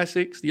having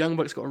classics. The Young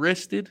Bucks got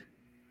arrested.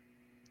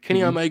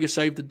 Kenny Omega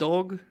saved the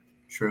dog.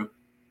 True.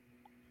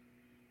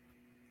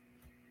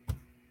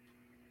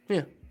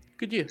 Yeah,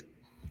 good year.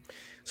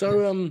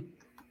 So,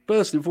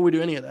 firstly, before we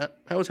do any of that,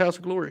 how was House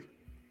of Glory?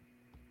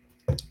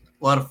 A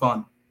lot of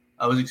fun.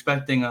 I was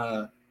expecting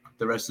the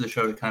rest of the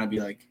show to kind of be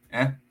like,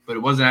 but it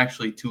wasn't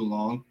actually too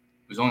long.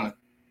 It was only like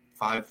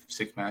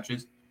 5-6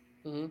 matches.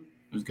 Mm-hmm.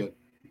 It was good.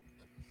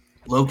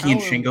 Loki and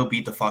Shingo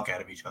beat the fuck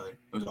out of each other. It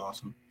was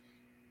awesome.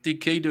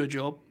 Did Key do a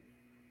job?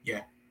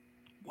 Yeah.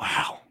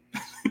 Wow.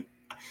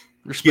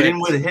 Respect. He didn't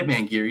wear the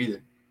Hitman gear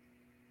either.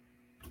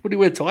 What did he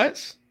wear,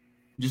 tights?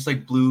 Just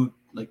like blue,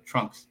 like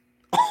trunks.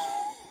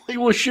 He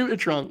wore shooter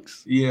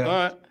trunks. Yeah.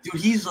 All right.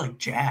 Dude, he's like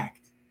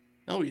jacked.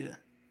 Oh, yeah.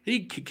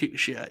 He could kick the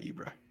shit out of you,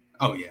 bro.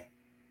 Oh, yeah.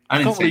 I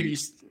didn't say you.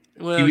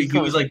 Well, he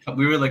was like,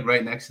 we were like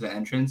right next to the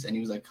entrance, and he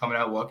was like coming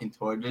out, walking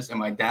towards us, and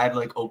my dad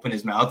like opened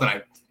his mouth, and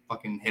I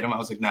fucking hit him. I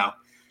was like, no.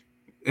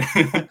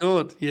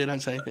 Good. Yeah, don't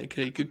say anything.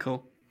 Okay, good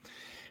call.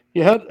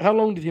 Yeah, how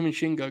long did him and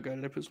Shingo go?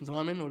 Did they put some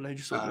time in, or did they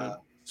just sort of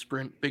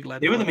sprint, big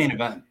lad? They were the main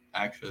event,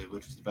 actually,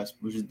 which is the best.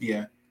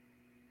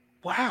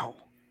 Wow.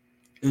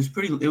 It was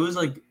pretty. It was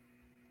like,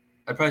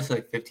 I'd probably say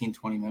like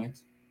 15-20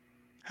 minutes.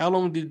 How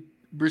long did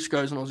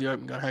Briscoes and Aussie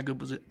Open go? How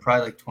good was it?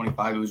 Probably like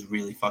 25. It was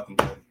really fucking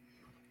good.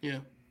 Yeah.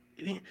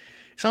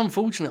 It's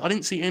unfortunate. I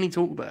didn't see any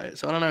talk about it,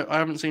 so I don't know. I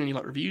haven't seen any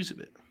like reviews of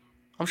it.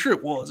 I'm sure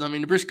it was. I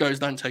mean, the Briscoes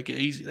don't take it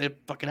easy. They're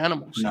fucking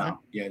animals. No. You know?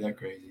 Yeah, they're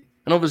crazy.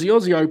 And obviously,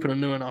 Aussie Open are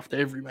new enough that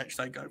every match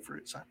they go for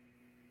it. So,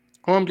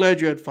 well, I'm glad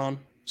you had fun.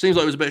 Seems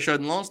like it was a better show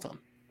than last time.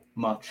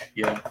 Much,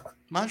 yeah.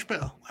 Much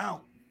better.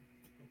 Wow.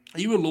 Are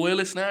you a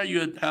loyalist now? Are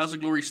you a House of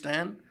Glory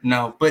stan?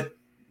 No, but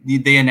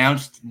they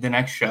announced the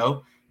next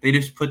show. They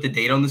just put the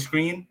date on the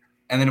screen,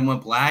 and then it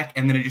went black,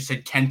 and then it just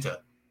said Kenta.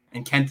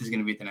 And Kenta's going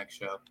to be at the next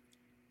show.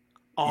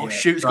 Oh, yeah.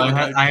 Shoot's got to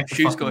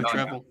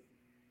travel.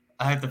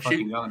 I have to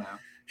fucking go now.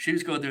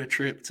 Shoot's got to do a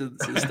trip to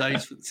the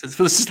States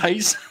for the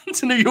States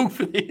to New York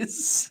for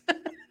this.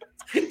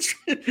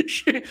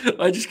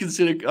 I just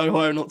consider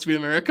Ohio not to be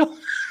America.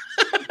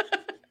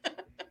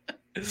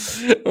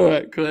 All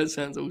right, cool. That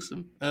sounds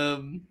awesome.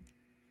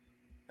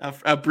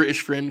 Our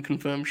British friend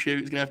confirmed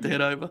Shoot is going to have to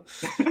head over.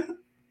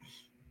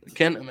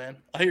 Kenta, man.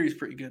 I hear he's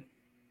pretty good.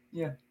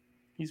 Yeah.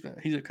 He's okay.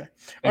 Have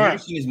you ever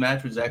seen his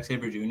match with Zack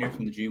Sabre Jr.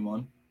 from the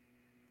G1?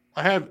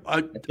 I have.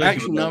 I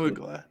actually know a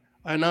guy.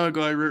 I know a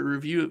guy who wrote a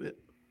review of it.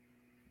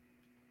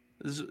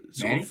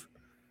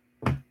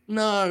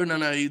 No.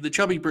 The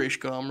chubby British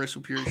guy on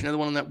Wrestle Purish. You know, the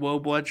one on that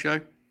worldwide show?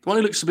 The one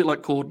who looks a bit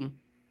like Corden.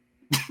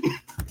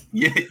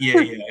 Yeah.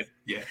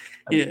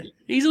 Yeah.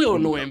 He's a little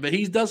annoying, but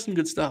he does some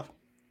good stuff.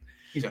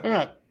 He's all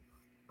right.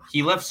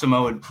 He left the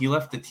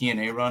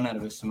TNA run out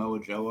of a Samoa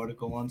Joe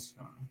article once.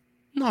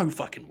 No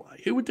fucking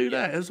way. Who would do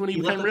that? That's when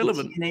he became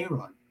relevant. The TNA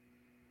run.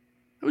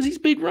 That was his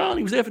big run.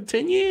 He was there for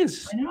 10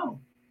 years. I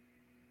know.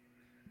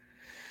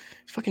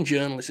 He's fucking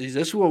journalist.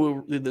 That's why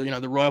we're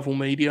the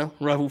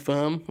rival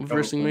firm of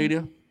wrestling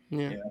media.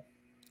 Yeah.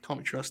 Can't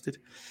be trusted.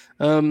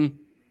 All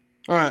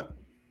right.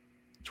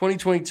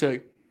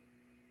 2022.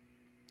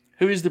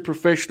 Who is the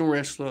professional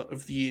wrestler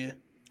of the year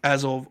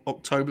as of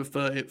October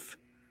 30th,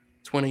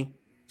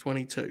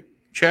 2022?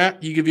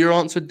 Chat, you give your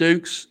answer,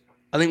 Dukes.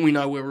 I think we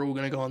know where we're all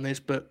going to go on this,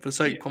 but for the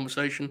sake of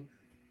conversation,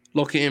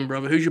 lock it in,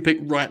 brother. Who's your pick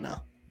right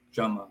now?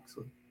 Jon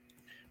Moxley.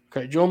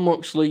 Okay, Jon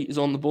Moxley is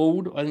on the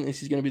board. I think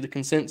this is going to be the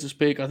consensus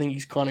pick. I think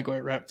he's kind of got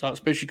it wrapped up,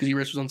 especially because he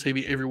wrestles on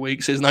TV every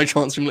week, so there's no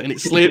chance of him letting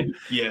it slip.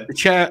 Yeah. The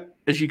chat,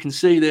 as you can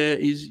see there,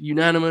 is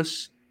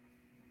unanimous.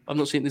 I'm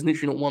not seeing there's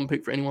literally not one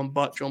pick for anyone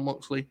but Jon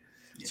Moxley.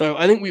 Yeah. So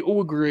I think we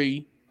all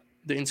agree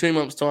that in 2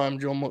 months' time,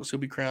 Jon Moxley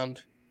will be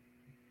crowned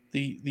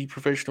the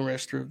professional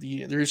wrestler of the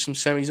year. There is some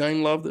Sami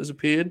Zayn love that has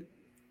appeared.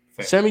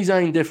 Fair. Sami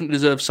Zayn definitely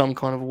deserves some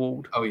kind of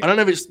award. Oh, yeah. I don't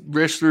know if it's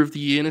wrestler of the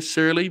year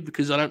necessarily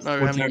because I don't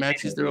know how many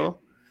matches there are.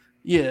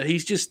 Yeah,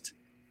 he's just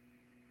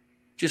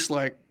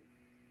like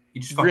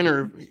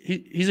grinner.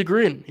 He's a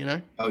grin, you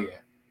know. Oh yeah.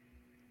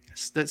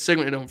 That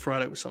segment on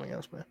Friday was something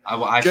else, man.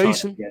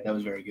 Jason, that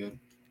was very good.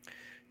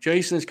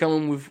 Jason is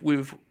coming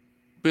with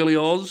Billy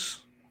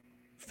Oz,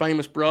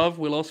 famous bruv,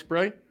 Will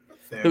Ospreay,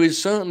 who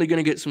is certainly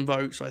going to get some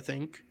votes, I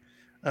think.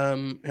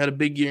 Had a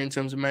big year in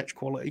terms of match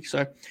quality.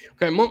 So,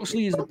 okay,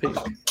 Moxley is the pick.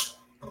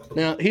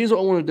 Now, here's what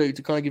I want to do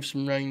to kind of give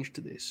some range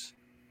to this.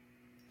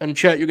 and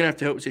chat, you're gonna have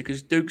to help us here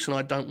because Dukes and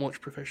I don't watch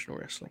professional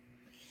wrestling.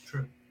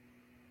 True.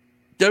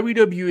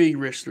 WWE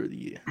Wrestler of the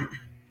Year,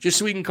 just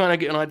so we can kind of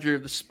get an idea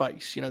of the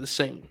space, the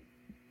scene.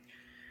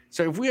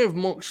 So if we have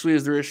Moxley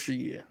as the Wrestler of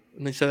the Year,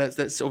 and they say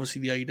that's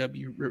obviously the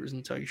AEW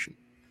representation.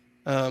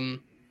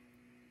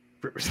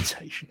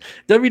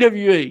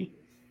 WWE,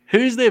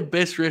 who's their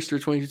best wrestler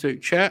of 2022?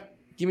 Chat,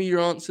 give me your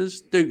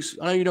answers. Dukes,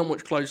 I know you don't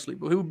watch closely,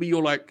 but who would be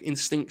your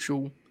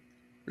instinctual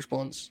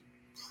response?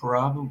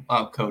 Probably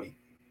Cody.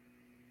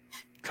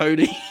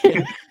 Cody.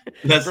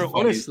 That's Bro,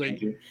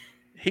 honestly,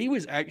 he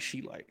was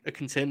actually a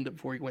contender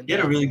before he went down.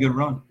 He had a really good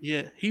run.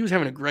 Yeah, he was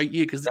having a great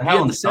year because he Hell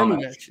had in the a Cell semi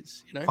match.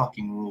 matches.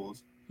 Fucking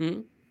rules.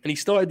 And he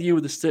started the year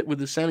with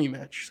the semi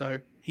match, so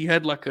he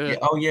had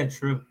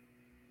true.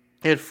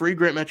 He had 3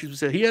 great matches.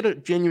 He had a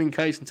genuine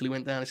case until he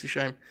went down. It's a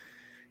shame.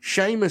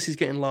 Sheamus is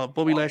getting love.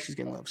 Bobby Lashley's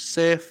getting love.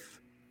 Seth,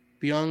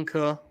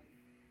 Bianca.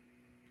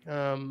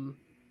 I'm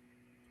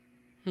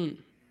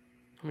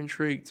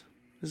intrigued.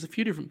 There's a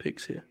few different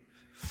picks here.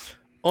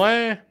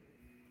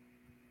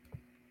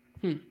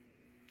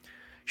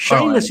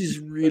 Sheamus is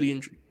really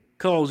interesting.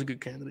 Carl's a good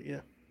candidate,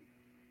 yeah.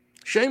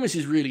 Sheamus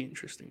is really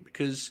interesting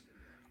because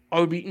I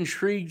would be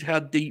intrigued how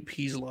deep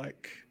his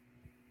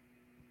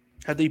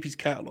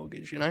catalog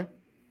is,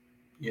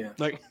 Yeah.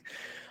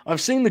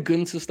 I've seen the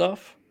Gunther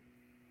stuff.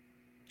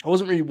 I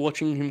wasn't really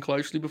watching him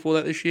closely before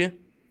that this year.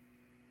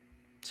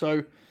 So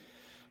let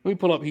me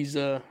pull up his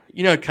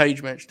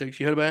cage match, Dukes.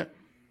 You heard about it?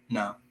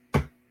 No.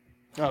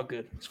 Oh,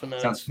 good. It's for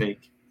nerds. Sounds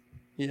fake.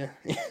 Yeah.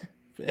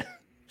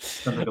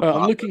 Sounds like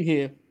I'm looking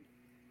here.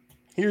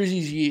 Here is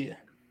his year.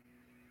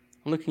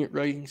 I'm looking at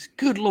ratings.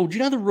 Good Lord. Do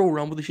you know the Royal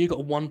Rumble this year got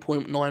a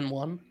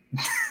 1.91?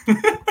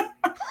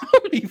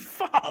 Holy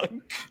fuck.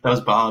 That was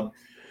Bob.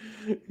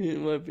 Yeah, it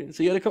might have been.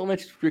 So he had a couple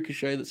matches with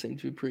Ricochet that seemed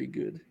to be pretty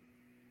good.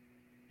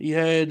 He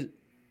had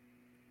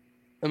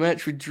a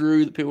match with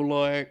Drew that people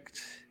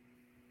liked,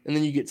 and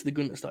then you get to the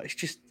Gunther stuff. It's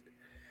just,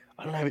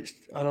 I don't know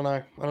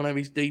if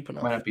he's deep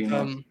enough. Might not be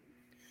enough.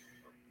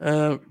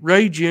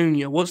 Ray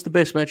Jr. What's the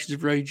best matches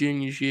of Ray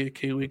Jr.'s year,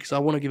 Kiwi? Because I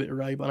want to give it to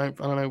Ray, but I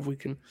don't know if we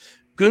can.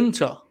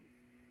 Gunther.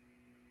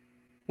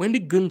 When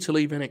did Gunther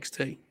leave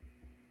NXT?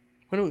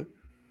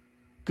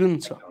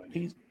 Gunther.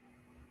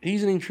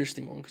 He's an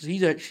interesting one because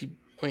he's actually.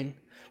 I mean,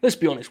 let's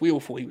be honest. We all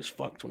thought he was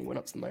fucked when he went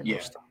up to the main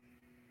roster.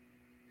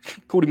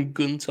 Called him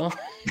Gunther.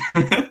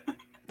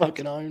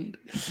 Fucking owned.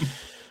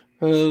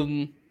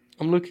 I'm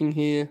looking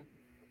here.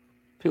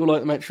 People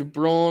like the match with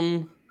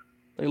Braun.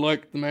 They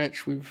like the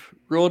match with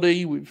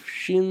Roddy, with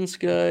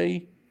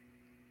Shinsuke.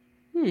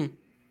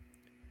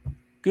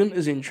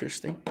 Gunther's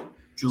interesting.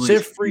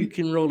 Seth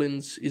freaking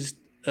Rollins is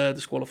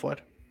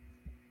disqualified.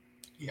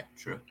 Yeah,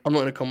 true. I'm not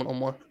going to comment on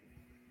why.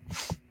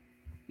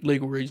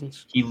 Legal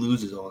reasons. He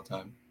loses all the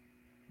time.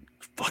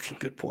 Fucking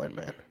good point,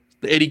 man.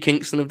 The Eddie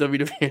Kingston of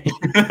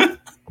WWE.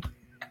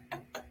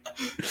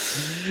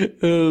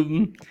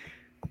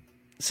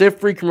 Seth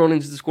freaking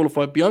Rollins is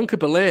disqualified. Bianca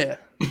Belair.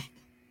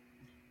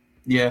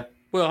 Yeah.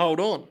 Well, hold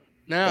on.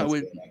 Now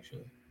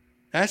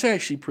that's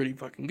actually pretty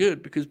fucking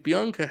good because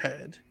Bianca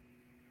had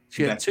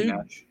two.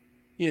 Match.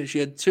 Yeah, she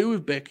had 2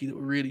 with Becky that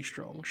were really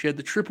strong. She had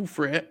the triple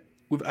threat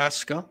with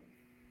Asuka.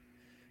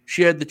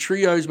 She had the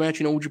trios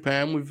match in All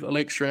Japan with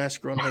Alexa and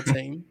Asuka on her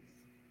team.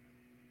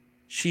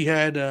 She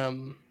had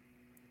the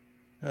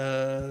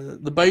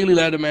Bayley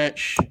ladder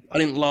match. I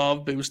didn't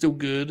love, but it was still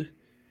good.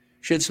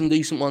 She had some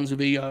decent ones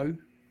with EO.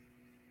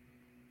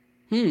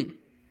 I'm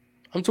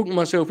talking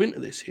myself into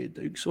this here,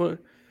 Duke. So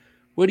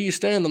where do you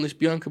stand on this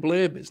Bianca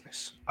Belair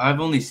business? I've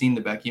only seen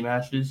the Becky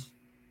matches,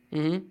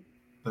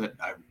 but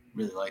I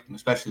really like them,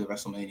 especially the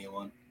WrestleMania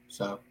one.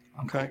 So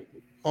okay.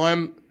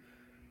 I'm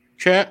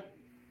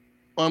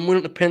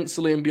willing to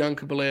pencil in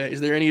Bianca Belair.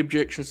 Is there any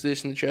objections to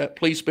this in the chat?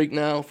 Please speak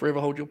now. Forever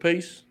hold your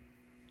peace.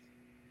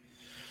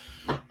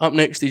 Up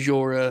next is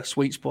your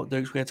sweet spot,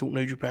 Dukes. We're going to talk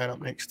New Japan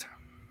up next.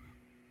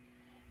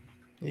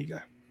 There you go.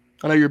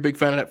 I know you're a big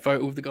fan of that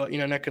photo of the guy,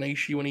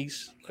 Nakanishi when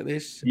he's like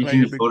this. Did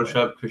you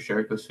Photoshop Chris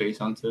Jericho's face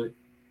onto it?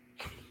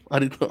 I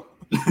did not.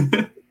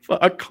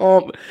 I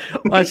can't.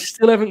 I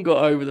still haven't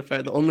got over the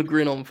fact that on the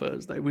Grin on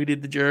Thursday, we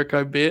did the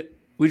Jericho bit,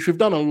 which we've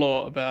done a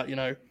lot about,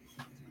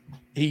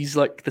 he's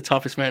like the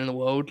toughest man in the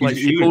world. Like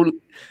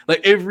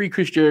every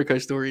Chris Jericho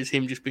story is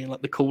him just being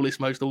like the coolest,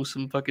 most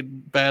awesome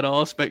fucking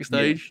badass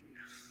backstage. Yeah.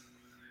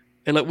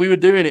 And we were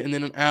doing it, and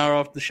then an hour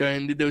after the show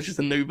ended, there was just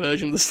a new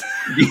version of the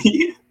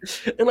story.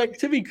 And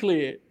to be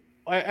clear,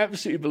 I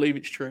absolutely believe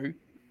it's true.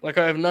 I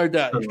have no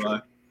doubt it's true.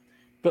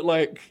 But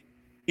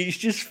it's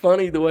just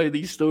funny the way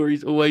these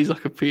stories always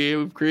appear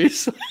with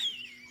Chris.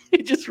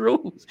 It just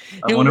rules.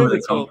 I wonder where they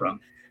come from.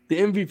 The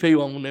MVP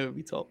one will never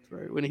be topped,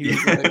 right? When he was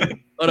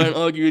I don't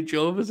argue with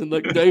jobbers, and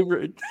Dave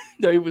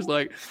was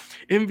like,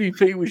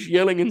 MVP was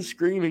yelling and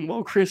screaming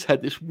while Chris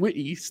had this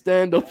witty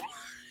stand-up.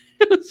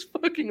 It was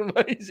fucking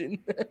amazing,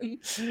 man.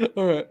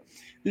 All right.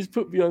 Let's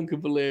put Bianca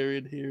Belair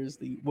in here as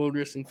the World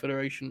Wrestling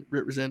Federation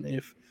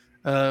representative.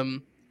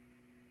 I'm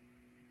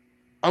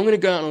going to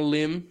go out on a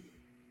limb,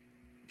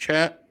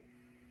 chat,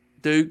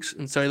 Dukes,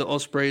 and say that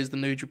Ospreay is the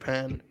New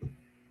Japan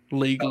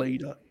league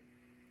leader.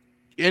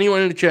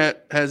 anyone in the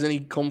chat has any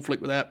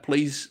conflict with that,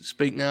 please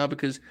speak now,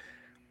 because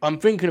I'm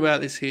thinking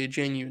about this here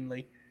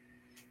genuinely.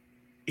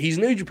 He's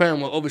New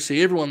Japan. Well,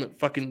 obviously, everyone that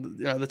fucking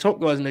the top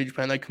guys in New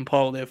Japan, they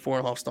compile their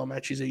 4.5-star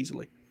matches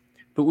easily.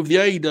 But with the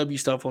AEW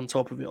stuff on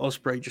top of it,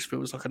 Ospreay just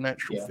feels like a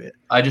natural fit.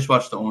 I just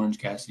watched the Orange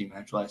Cassidy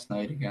match last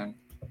night again.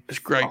 It's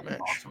a great match.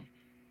 Awesome.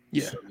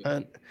 Yeah, so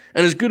and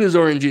as good as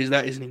Orange is,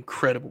 that is an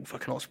incredible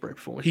fucking Ospreay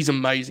performance. He's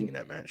amazing in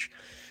that match.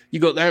 You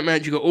got that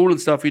match. You got all of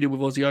the stuff he did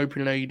with Aussie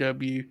Open and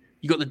AEW.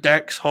 You got the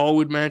Dax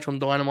Harwood match on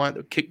Dynamite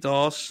that kicked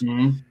ass.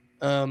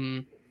 Mm-hmm.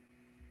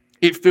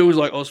 It feels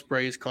like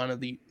Ospreay is kind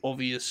of the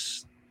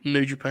obvious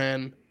New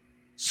Japan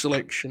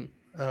selection.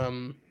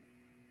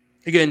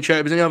 Again, chat,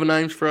 if there's any other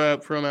names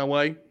from our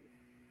way,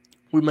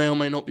 we may or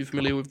may not be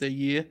familiar with their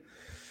year.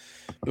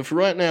 But for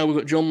right now, we've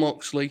got Jon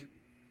Moxley.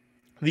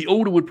 The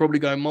order would probably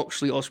go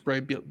Moxley,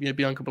 Ospreay,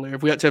 Bianca Belair,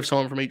 if we had to have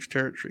someone from each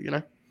territory, you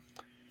know?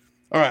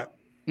 All right.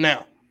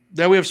 Now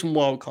we have some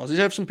wild cards.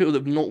 Let's have some people that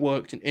have not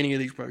worked in any of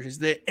these promotions. Is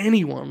there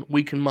anyone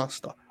we can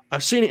muster?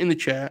 I've seen it in the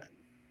chat.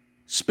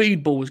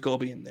 Speedball has got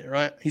to be in there,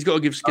 right? He's got to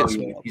get some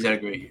love. He's had a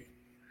great year.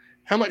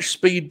 How much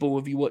Speedball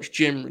have you watched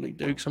generally,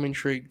 Dukes? I'm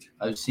intrigued.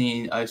 I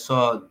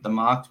saw the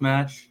Mox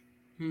match,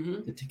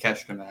 Mm-hmm. the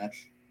Takeshita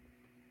match.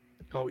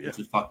 Oh, yeah. Which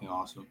was fucking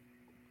awesome.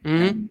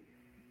 Mm-hmm.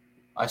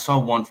 I saw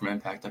one from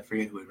Impact. I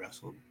forget who he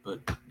wrestled,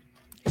 but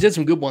he's had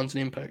some good ones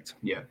in Impact.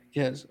 Yeah.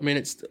 Yes. I mean,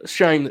 it's a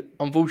shame that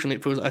unfortunately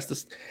it feels like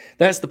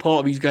that's the part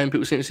of his game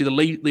people seem to see the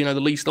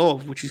least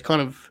of, which is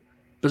kind of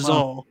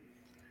bizarre.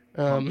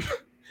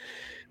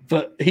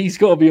 But he's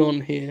got to be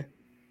on here.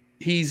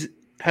 He's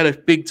had a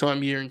big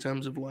time year in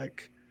terms of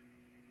like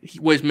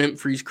what he's meant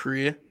for his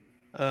career.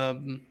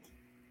 I'm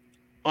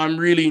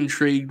really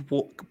intrigued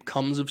what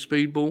comes of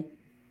Speedball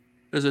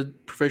as a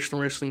professional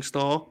wrestling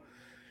star.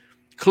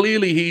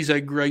 Clearly, he's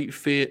a great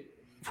fit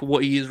for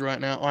what he is right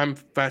now. I'm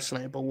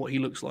fascinated by what he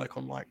looks like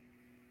on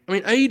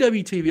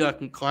AEW TV, I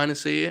can kind of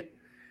see it.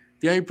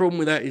 The only problem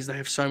with that is they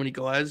have so many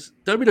guys.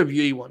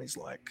 WWE one is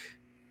like,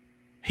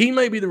 he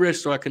may be the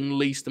wrestler I can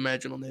least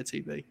imagine on their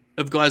TV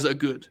of guys that are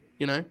good,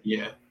 you know?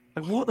 Yeah.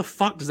 Like, what the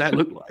fuck does that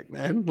look like,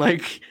 man?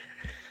 Like,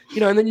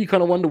 and then you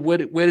kind of wonder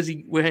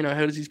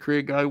how does his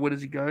career go? Where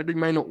does he go? He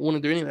may not want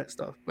to do any of that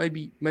stuff.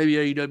 Maybe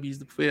AEW is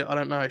the fit. I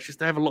don't know. It's just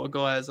they have a lot of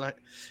guys.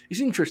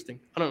 It's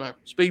interesting. I don't know.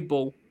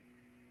 Speedball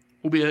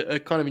will be a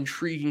kind of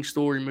intriguing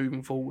story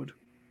moving forward.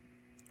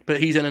 But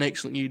he's had an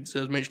excellent year,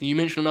 as mentioned. You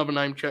mentioned another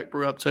name Chuck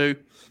brought up too.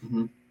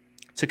 Mm-hmm.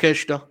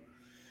 Takeshita.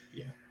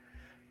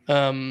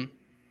 Yeah.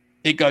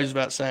 It goes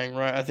without saying,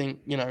 right? I think,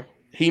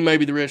 he may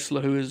be the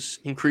wrestler who has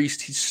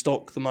increased his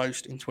stock the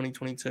most in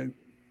 2022.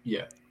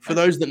 Yeah. For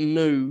those that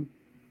knew,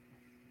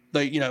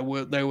 they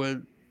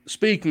were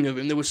speaking of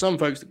him. There were some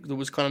folks that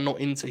was kind of not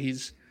into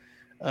his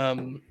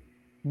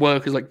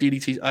work as like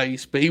DDT's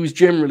ace, but he was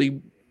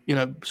generally,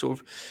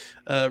 sort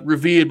of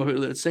revered by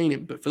people that had seen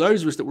him. But for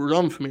those of us that were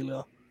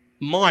unfamiliar,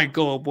 my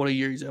God, what a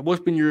year he's had.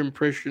 What's been your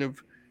impression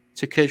of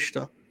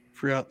Takeshita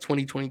throughout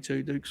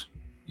 2022, Dukes?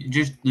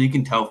 You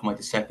can tell from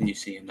the second you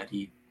see him that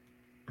he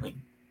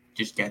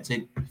just gets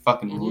it. He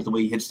fucking rules the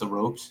way he hits the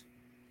ropes.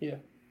 Yeah,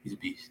 he's a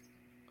beast.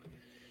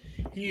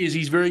 He is.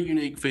 He's very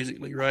unique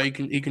physically, right?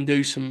 He can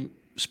do some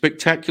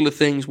spectacular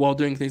things while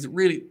doing things that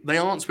really they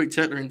aren't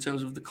spectacular in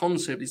terms of the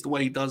concept. It's the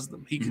way he does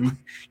them. He can.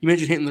 You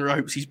mentioned hitting the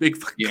ropes. He's big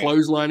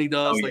clothesline. He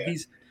does.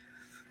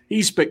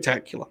 He's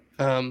spectacular.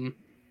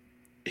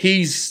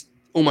 He's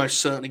almost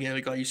certainly going to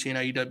be a guy you see in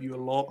AEW a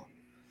lot.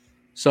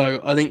 So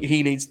I think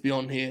he needs to be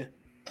on here.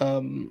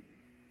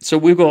 So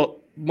we've got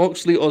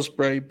Moxley,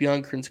 Ospreay,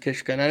 Bianca, and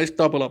Takeshita. Now let's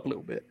double up a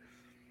little bit.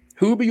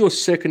 Who would be your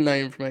second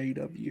name from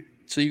AEW?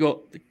 So you got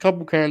a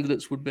couple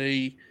candidates would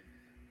be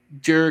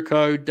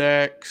Jericho,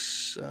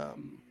 Dax.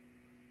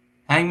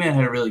 Hangman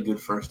had a really good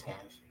first half.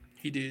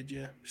 He did,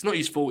 yeah. It's not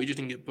his fault. He just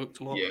didn't get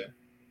booked a lot. Yeah.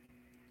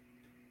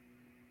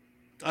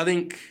 I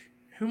think,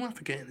 who am I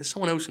forgetting? There's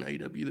someone else in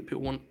AEW that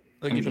people want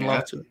giving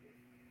love to.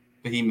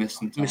 But he missed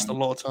some time. Missed a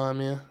lot of time,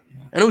 yeah.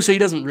 And also he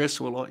doesn't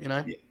wrestle a lot,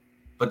 Yeah.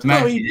 But the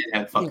match he did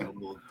have fucking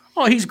ruled.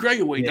 Oh, he's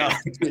great at what he does.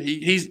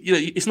 He's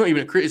it's not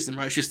even a criticism,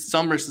 right? It's just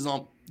some wrestlers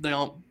aren't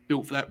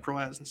built for that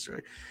prize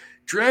necessarily.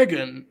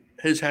 Dragon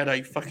has had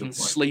a fucking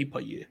sleeper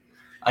year.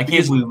 I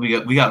can't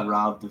believe we got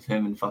robbed of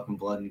him in fucking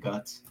Blood and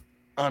Guts.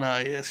 I know,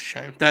 yeah, it's a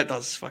shame. That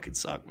does fucking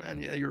suck,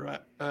 man. Yeah, you're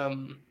right.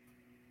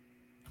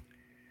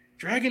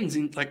 Dragon's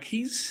in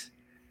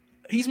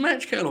his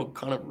match catalog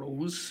kind of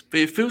rules,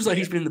 but it feels like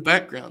he's been in the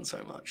background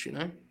so much,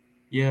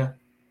 Yeah.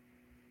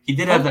 He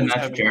did have that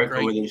match with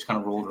Jericho where they just kind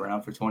of rolled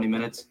around for 20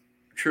 minutes.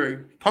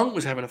 True. Punk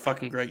was having a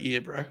fucking great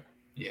year, bro.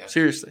 Yeah.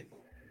 Seriously.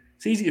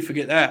 It's easy to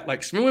forget that.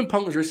 Remember when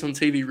Punk was wrestling on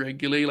TV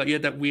regularly? He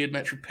had that weird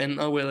match with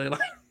Penta where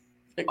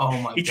they oh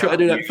my God. He tried to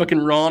do that fucking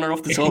Rana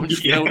off the top and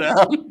just fell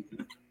down.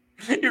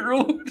 It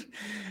ruled.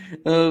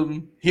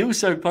 He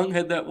also, Punk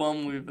had that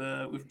one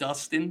with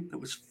Dustin that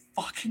was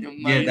fucking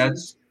amazing. Yeah,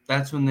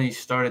 that's when they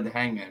started the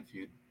Hangman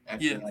feud.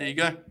 Yeah, there you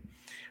go.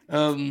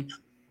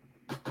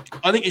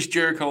 I think it's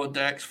Jericho or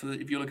Dax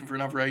if you're looking for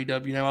another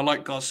AEW. I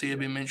like Garcia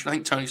being mentioned. I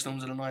think Tony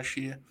Storm's had a nice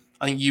year.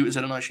 I think Utah's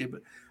had a nice year,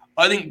 but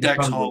I think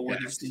Dax Probably Harwood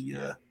Dax.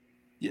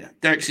 is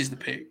Dax is the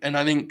pick. And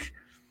I think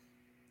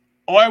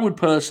I would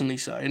personally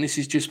say, and this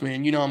is just me,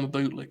 and you know I'm a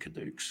bootlicker,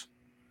 Dukes,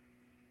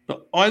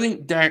 but I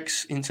think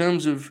Dax, in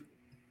terms of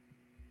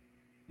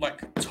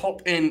like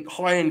top end,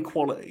 high end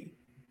quality,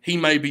 he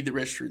may be the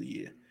rest of the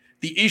year.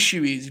 The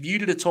issue is, if you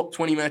did a top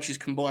 20 matches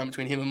combined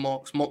between him and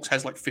Mox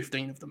has like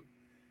 15 of them.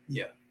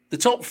 Yeah. The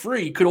top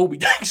 3 could all be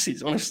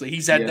Dax's, honestly.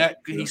 He's had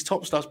his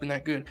top stuff's been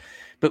that good.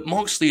 But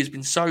Moxley has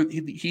been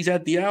he's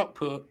had the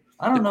output.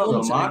 I don't know,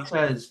 though. Mox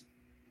has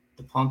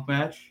the Punk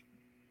match.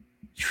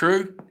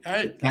 True.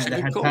 That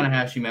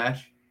Tanahashi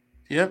match.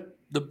 Yep.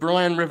 The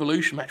Bryan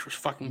Revolution match was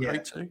fucking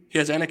great, too. He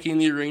has Anarchy in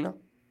the arena.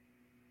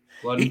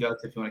 Blood and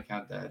guts, if you want to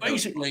count that.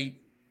 Basically,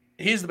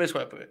 here's the best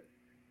way to put it.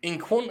 In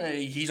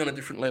quantity, he's on a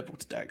different level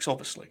to Dax,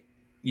 obviously.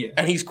 Yeah.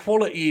 And his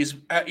quality is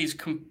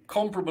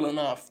comparable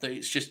enough that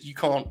it's just you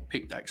can't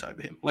pick Dax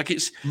over him. Like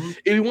it'd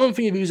be one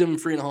thing if he was having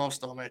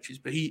 3.5-star matches,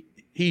 but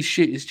his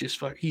shit is just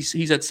fuck.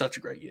 He's had such a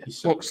great year.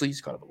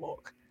 Moxley's kind of a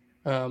lock.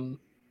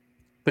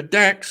 But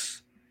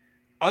Dax,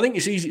 I think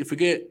it's easy to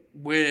forget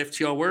where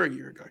FTR were a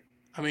year ago.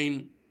 I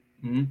mean,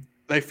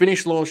 they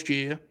finished last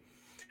year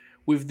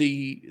with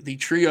the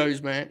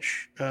trios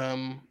match,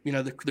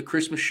 the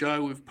Christmas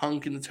show with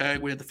Punk in the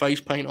tag. We had the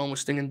face paint on with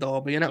Sting and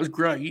Darby, and that was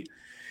great.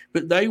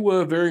 But they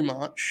were very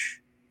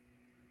much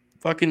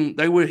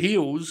they were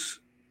heels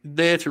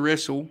there to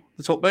wrestle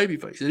the top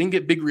babyface. They didn't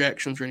get big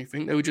reactions or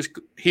anything. They were just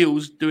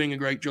heels doing a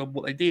great job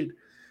what they did.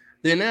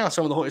 They're now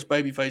some of the hottest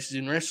babyfaces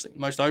in wrestling,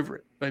 most over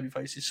it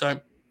babyfaces. So,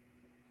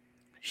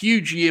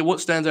 huge year. What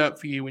stands out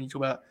for you when you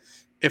talk about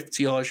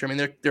FTR? I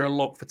mean, they're a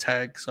lock for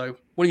tag. So,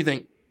 what do you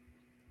think?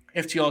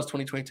 FTR's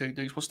 2022,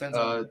 dudes. What stands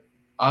out?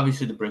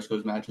 Obviously, the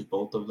Briscoes matches,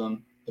 both of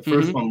them. The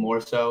first one more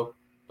so,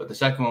 but the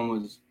second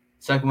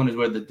one is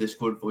where the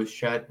Discord voice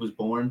chat was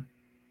born.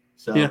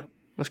 So yeah,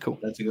 that's cool.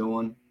 That's a good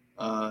one.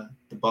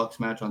 The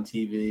Bucks match on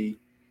TV,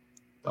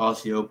 the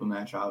Aussie Open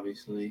match,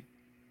 obviously.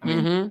 I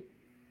mean,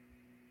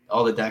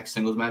 all the Dax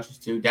singles matches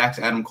too. Dax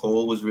Adam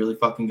Cole was really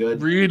fucking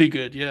good. Really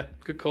good, yeah.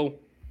 Good call.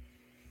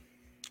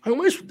 I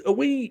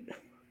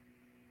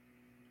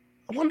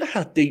wonder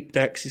how deep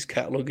Dax's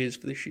catalog is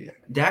for this year.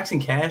 Dax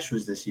and Cash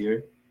was this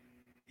year.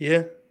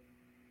 Yeah.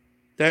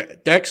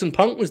 Dax and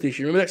Punk was this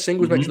year. Remember that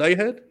singles match they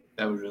had?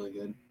 That was really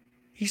good.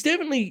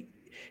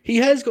 He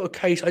has got a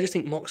case. I just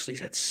think Moxley's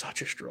had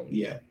such a strong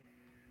year. Yeah.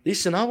 This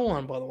is another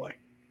one, by the way.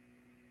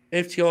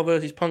 FTR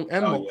versus Punk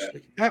and Moxley.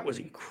 Yeah. That was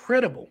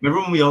incredible.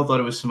 Remember when we all thought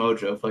it was Samoa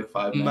Joe for like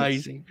 5 minutes?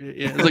 Amazing.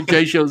 Yeah, it was like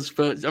Jay Shell's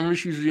first. I remember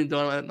she was doing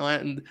Dynamite that night,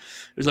 and it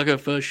was like her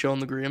first show on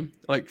the Grim.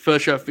 Like,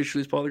 first show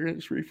officially as part of the Grim.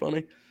 It's really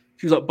funny.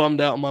 She was like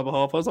bummed out on my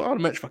behalf. I was like, oh, the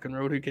match fucking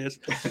rolled. Who cares?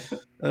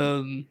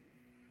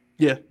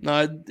 Yeah,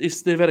 no,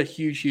 they've had a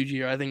huge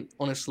year. I think,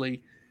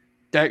 honestly,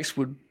 Dax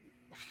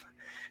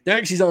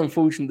is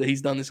unfortunate that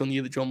he's done this on the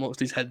year that John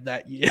Moxley's had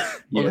that year,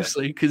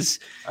 honestly, because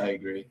I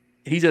agree.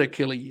 He's had a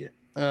killer year.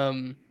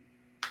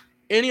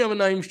 Any other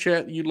names,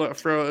 chat, that you'd like to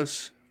throw at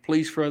us,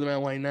 please throw them our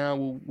way now.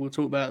 We'll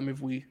talk about them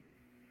if we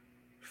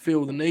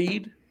feel the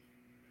need.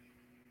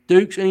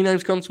 Dukes, any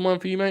names come to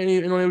mind for you, mate?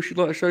 Anyone else you'd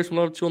like to show some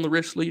love to on the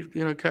wrestling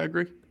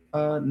category?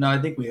 No, I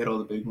think we hit all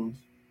the big ones.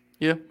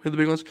 Yeah, hit the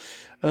big ones.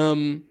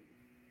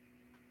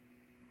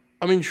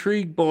 I'm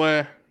intrigued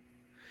by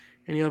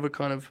any other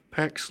kind of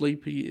Pac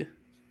sleeper year.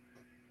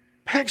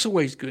 Pac's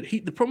always good.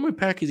 The problem with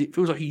Pac is it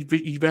feels like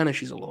he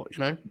vanishes a lot,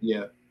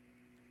 Yeah.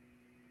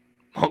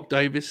 Mark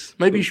Davis.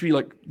 Maybe he should be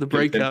like the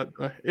breakout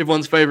guy.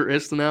 Everyone's favorite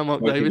wrestler now,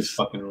 Mark Davis.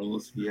 Fucking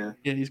rules, yeah.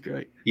 Yeah, he's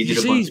great. He did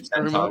a bunch of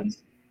 10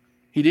 times.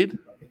 He did?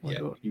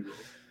 Yeah, he rules.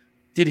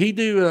 Did he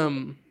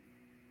do,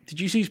 did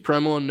you see his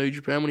promo on New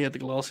Japan when he had the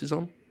glasses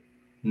on?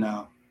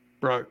 No.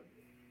 Bro.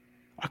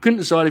 I couldn't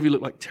decide if he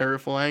looked like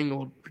terrifying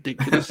or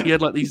ridiculous. He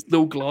had like these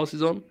little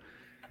glasses on.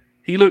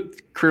 He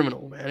looked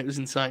criminal, man. It was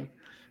insane.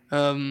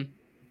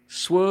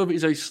 Swerve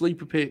is a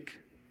sleeper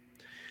pick.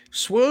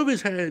 Swerve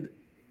has had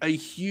a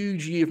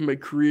huge year from a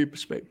career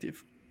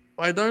perspective.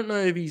 I don't know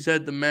if he's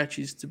had the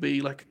matches to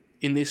be like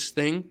in this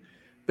thing,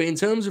 but in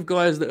terms of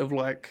guys that have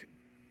like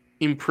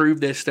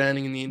improved their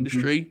standing in the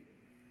industry,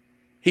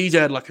 he's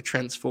had like a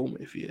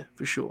transformative year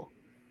for sure.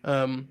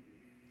 I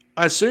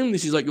assume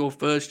this is like your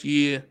first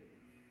year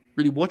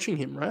really watching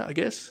him, right? I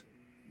guess.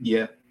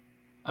 Yeah.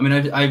 I mean,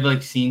 I've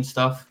like seen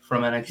stuff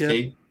from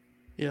NXT.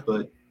 Yeah.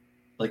 But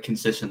like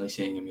consistently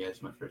seeing him,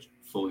 it's my first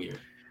full year.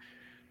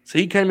 So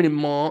he came in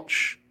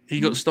March. He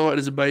got started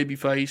as a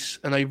babyface,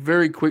 and they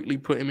very quickly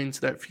put him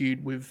into that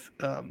feud with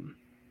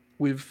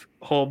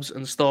Hobbs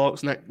and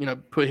Starks, and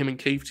that put him and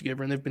Keith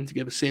together, and they've been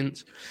together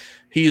since.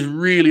 He's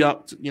really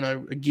upped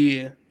a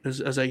gear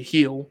as a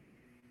heel,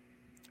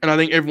 and I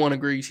think everyone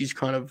agrees he's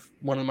kind of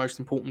one of the most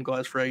important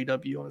guys for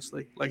AEW.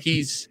 Honestly, like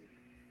he's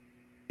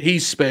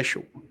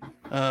special.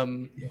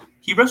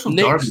 He wrestled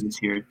Darby this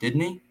year,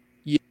 didn't he?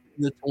 Yeah,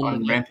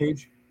 on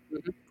Rampage.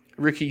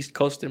 Ricky's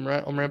cost him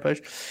right on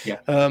Rampage. Yeah.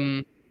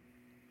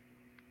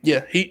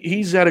 Yeah,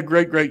 he's had a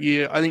great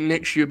year. I think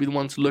next year will be the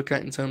one to look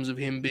at in terms of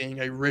him being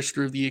a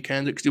wrestler of the year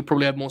candidate because he'll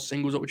probably have more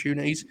singles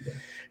opportunities. Yeah.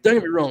 Don't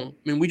get me wrong.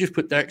 I mean, we just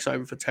put Dax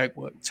over for tag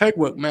work. Tag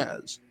work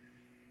matters,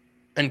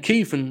 And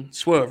Keith and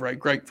Swerve are a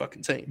great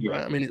fucking team, Yeah.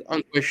 right? I mean, it's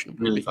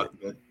unquestionable. Really fucking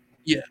good.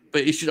 Yeah,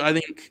 but it's just I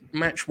think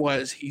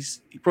match-wise,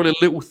 he's probably a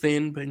little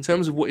thin, but in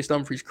terms of what he's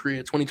done for his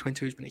career,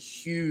 2022 has been a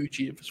huge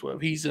year for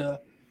Swerve. He's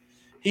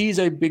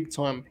a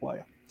big-time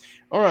player.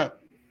 All right,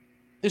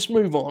 let's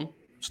move on.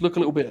 Let's look a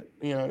little bit,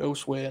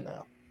 elsewhere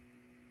now.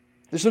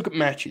 Let's look at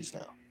matches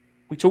now.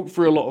 We talked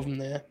through a lot of them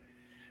there.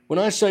 When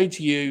I say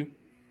to you,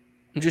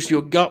 and just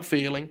your gut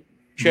feeling,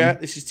 chat,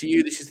 this is to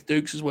you, this is to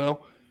Dukes as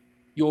well.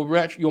 Your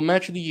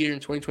match of the year in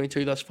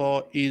 2022 thus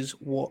far is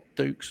what,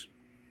 Dukes?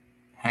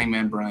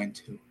 Hangman Bryan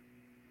 2.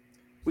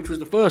 Which was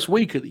the first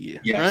week of the year,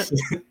 yes.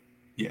 right?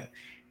 Yeah.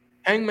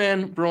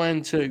 Hangman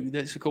Bryan 2.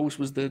 That, of course,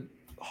 was the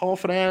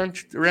half an hour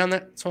around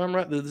that time,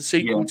 right? The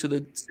sequel to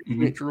the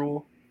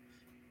Raw.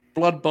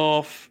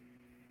 Bloodbath.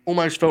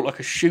 Almost felt like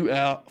a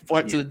shootout,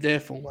 fight to the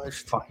death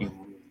almost. Fucking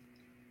weird.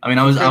 I mean,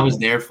 I was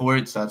there for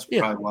it, so that's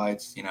probably why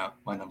it's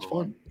my number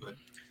one. But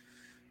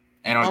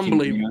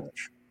unbelievable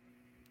match.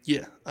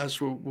 Yeah,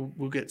 as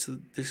we'll get to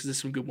this.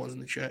 There's some good ones in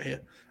the chat here.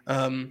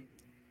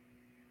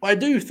 I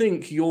do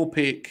think your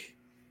pick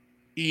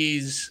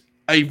is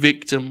a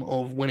victim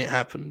of when it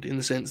happened, in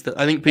the sense that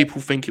I think people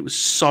think it was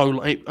so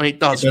late. I mean, it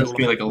does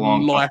feel like a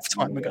long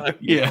lifetime ago.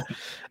 Yeah.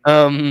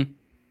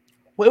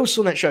 What else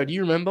on that show? Do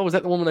you remember? Was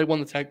that the one when they won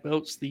the tag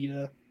belts?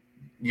 The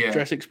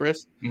Jurassic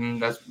Express?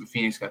 That's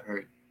Phoenix got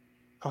hurt.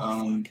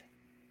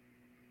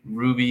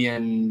 Ruby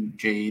and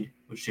Jade,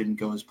 which didn't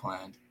go as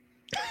planned.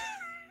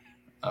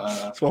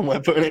 That's one way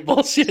of putting it,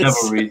 boss. Yes.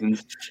 Several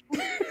reasons.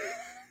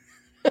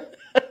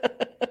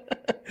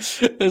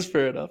 That's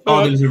fair enough.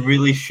 There was a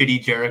really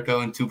shitty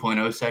Jericho in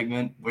 2.0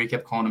 segment where he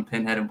kept calling him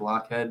Pinhead and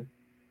Blockhead.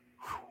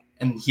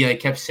 And he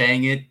kept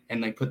saying it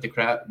and put the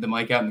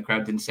mic out and the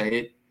crowd didn't say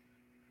it.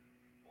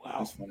 Wow.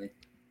 That's funny.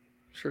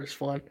 Sure, it's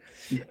fine.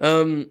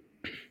 Yeah.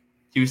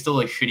 He was still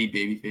shitty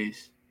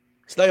babyface.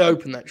 So they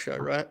opened that show,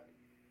 right?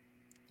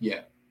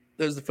 Yeah.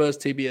 That was the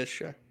first TBS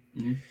show.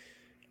 Mm-hmm.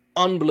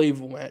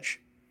 Unbelievable match.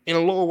 In a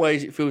lot of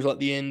ways, it feels like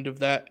the end of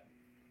that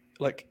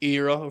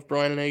era of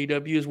Bryan and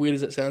AEW. As weird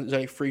as it sounds, it was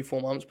only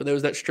 3-4 months, but there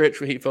was that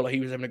stretch where he felt like he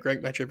was having a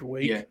great match every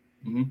week. Yeah.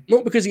 Mm-hmm.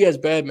 Not because he has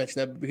bad matches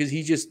now, but because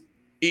it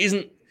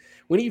isn't.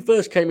 When he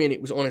first came in,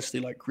 it was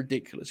honestly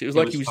ridiculous. It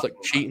was he was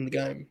cheating the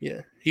game.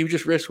 Yeah, he would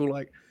just wrestle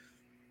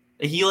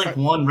he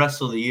won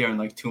Wrestle of the Year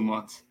in 2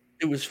 months.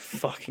 It was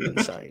fucking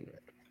insane. Man.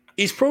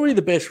 It's probably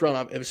the best run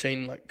I've ever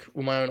seen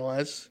with my own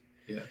eyes.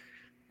 Yeah,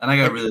 and I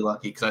got really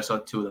lucky because I saw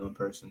 2 of them in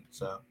person.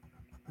 So,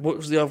 what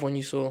was the other one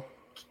you saw?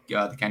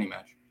 The Kenny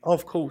match. Oh,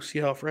 of course,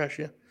 yeah, fresh,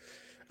 yeah.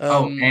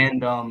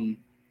 And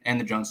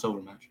the John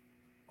Silver match.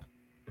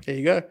 There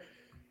you go.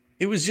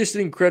 It was just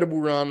an incredible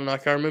run, and I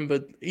remember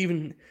he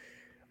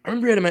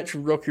had a match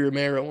with Rocky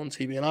Romero on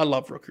TV, and I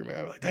love Rocky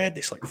Romero. They had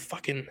this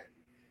fucking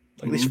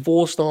this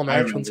 4-star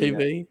match on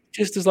TV,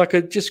 just as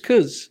just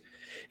because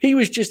he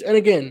was just. And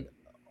again,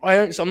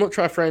 I'm not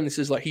trying to frame this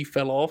as he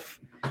fell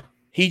off.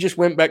 He just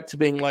went back to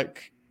being a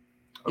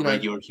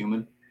regular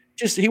human.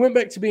 He went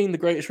back to being the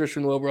greatest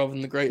wrestler in the world rather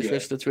than the greatest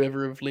wrestler to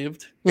ever have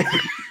lived.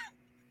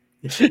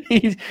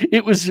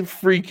 It was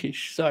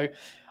freakish. So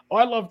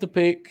I love the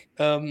pick.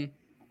 Kind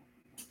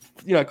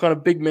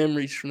of big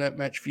memories from that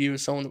match for you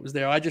as someone that was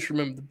there. I just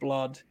remember the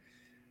blood.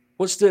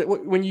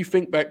 When you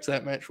think back to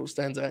that match, what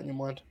stands out in your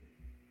mind?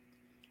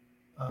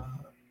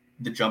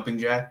 The jumping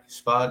jack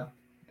spot,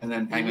 and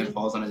then Hangman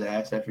falls on his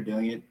ass after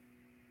doing it.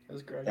 That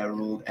was great. That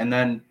ruled. And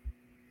then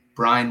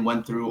Bryan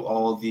went through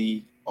all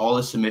the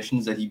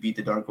submissions that he beat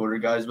the Dark Order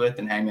guys with,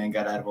 and Hangman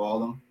got out of all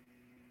of them.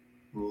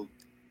 Ruled.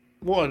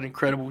 What an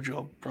incredible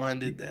job Bryan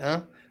did there,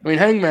 huh? I mean,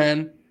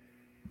 Hangman,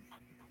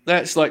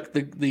 that's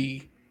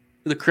the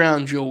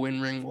crown jewel in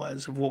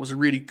ring-wise of what was a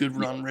really good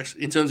run.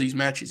 In terms of his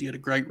matches, he had a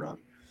great run.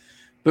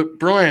 But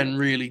Bryan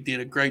really did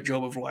a great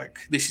job of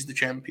this is the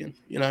champion,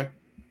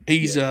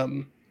 He's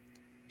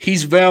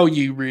his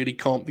value really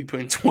can't be put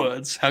into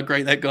words, how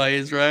great that guy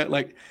is, right?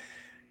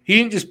 He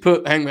didn't just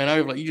put Hangman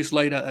over, he just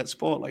laid out that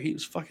spot. He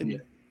was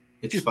fucking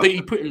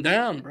he put him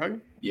down, bro.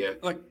 Yeah.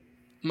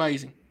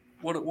 Amazing.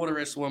 What a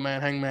wrestler,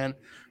 man. Hangman,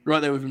 right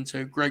there with him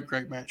too.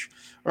 Great match.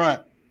 All right.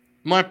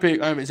 My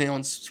pick, I don't think it's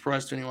anyone's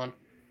surprise to anyone.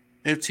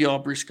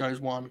 FTR Briscoes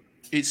won.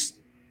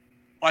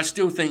 I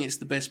still think it's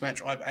the best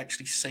match I've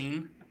actually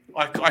seen.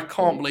 I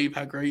can't believe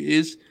how great it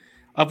is.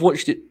 I've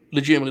watched it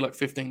legitimately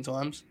 15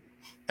 times.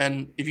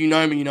 And if you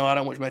know me, I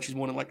don't watch matches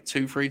more than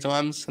 2-3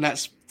 times. And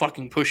that's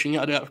fucking pushing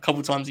it. I do it a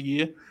couple times a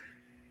year.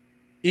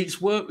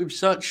 It's worked with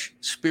such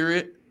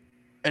spirit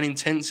and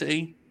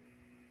intensity.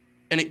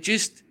 And it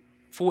just,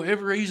 for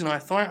whatever reason, I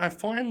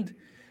find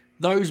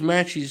those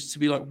matches to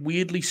be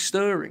weirdly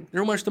stirring.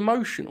 They're almost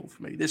emotional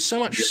for me. There's so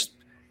much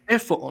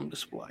effort on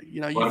display.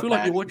 You feel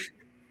like you're watching.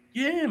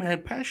 Yeah,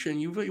 man, passion.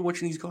 You feel like you're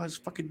watching these guys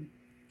fucking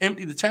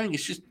empty the tank.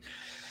 It's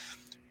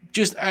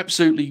just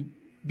absolutely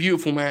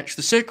beautiful match.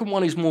 The second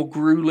one is more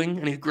grueling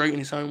and it's great in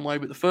its own way,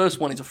 but the first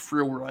one is a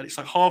thrill ride. It's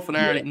half an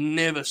hour and it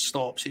never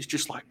stops. It's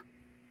just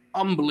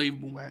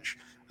unbelievable match.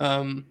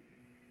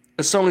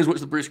 As someone who's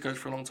watched the Briscoes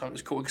for a long time,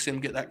 it's cool to see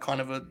them get that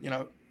kind of a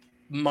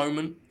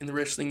moment in the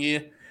wrestling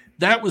year.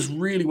 that was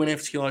really when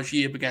FTR's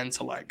year began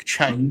to like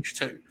change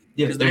too.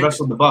 Yeah, they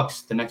wrestled the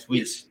Bucks the next week.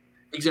 Yes,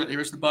 exactly. They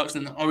wrestled the Bucks,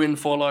 and then Owen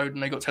followed,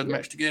 and they got to have the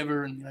match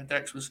together. And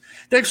Dax was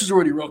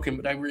already rocking,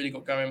 but they really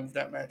got going with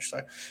that match.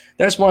 So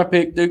that's my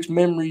pick. Duke's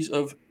memories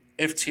of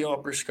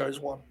FTR Briscoes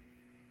 1.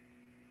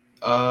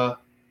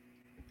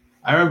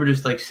 I remember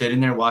just like sitting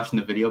there watching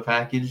the video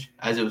package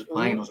as it was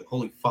playing, and I was like,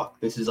 "Holy fuck,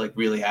 this is like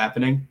really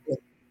happening!" Yeah.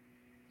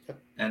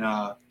 And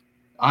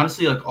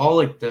honestly, like all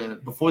like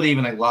before they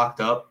even like locked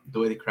up, the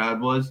way the crowd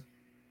was,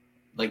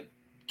 like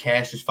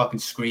Cash just fucking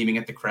screaming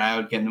at the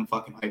crowd, getting them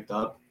fucking hyped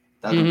up.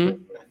 That was really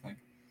good, I think.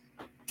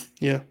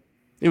 Yeah,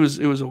 it was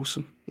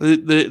awesome.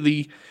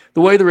 The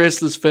way the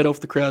wrestlers fed off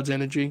the crowd's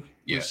energy.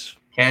 Yes,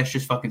 Cash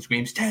just fucking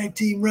screams tag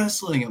team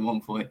wrestling at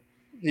one point.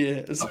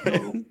 Yeah,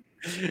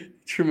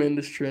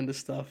 tremendous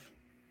stuff.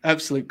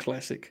 Absolute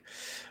classic.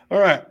 All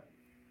right,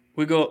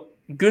 we got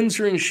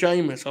Gunther and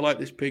Sheamus. I like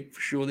this pick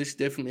for sure. This is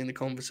definitely in the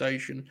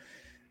conversation.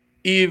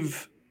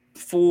 If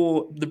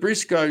for the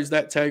Briscoes,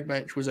 that tag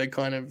match was a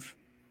kind of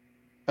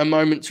a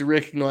moment to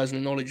recognize and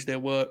acknowledge their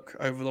work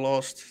over the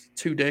last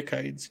 2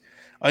 decades,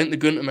 I think the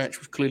Gunther match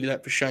was clearly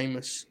that for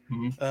Sheamus.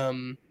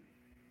 Mm-hmm.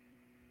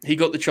 He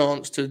got the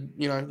chance to,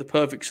 the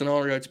perfect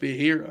scenario to be a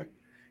hero,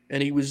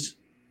 and he was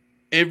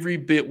every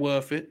bit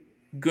worth it.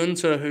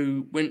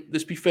 Gunther,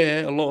 let's be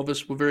fair, a lot of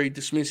us were very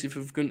dismissive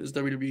of Gunther's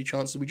WWE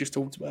chances we just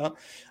talked about.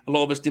 A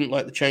lot of us didn't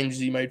like the changes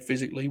he made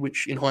physically,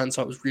 which in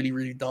hindsight was really,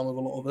 really dumb of a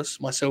lot of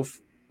us.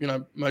 Myself,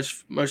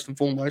 first and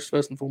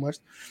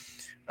foremost.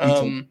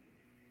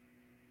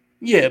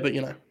 Yeah, but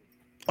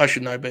I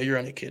should know better. You're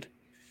only a kid.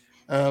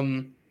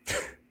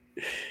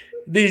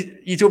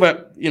 You talk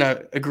about,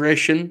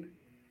 aggression.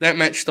 That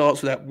match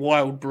starts with that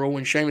wild brawl,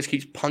 and Sheamus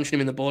keeps punching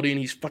him in the body,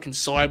 and his fucking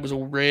side was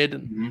all red,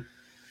 and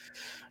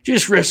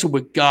just wrestled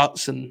with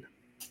guts. And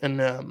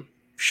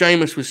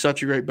Sheamus was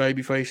such a great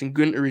babyface, and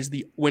Gunther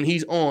when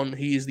he's on,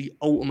 he is the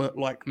ultimate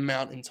like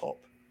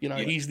mountaintop.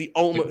 He's the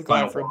ultimate like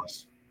guy final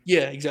boss.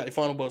 Yeah, exactly,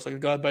 final boss, like a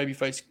guy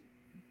babyface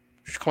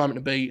just climbing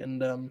the beat,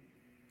 and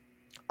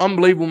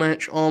unbelievable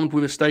match, armed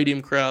with a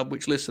stadium crowd.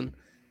 Which, listen,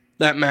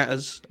 that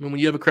matters. I mean, when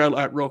you have a crowd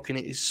like that rocking,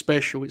 it is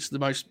special. It's the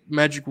most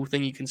magical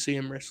thing you can see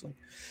in wrestling.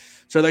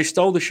 So they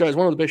stole the show. It's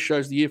one of the best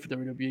shows of the year for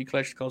WWE.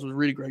 Clash of the Castle was a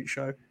really great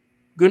show.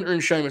 Gunther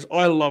and Sheamus,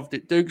 I loved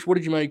it. Dukes, what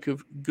did you make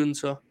of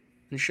Gunther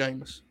and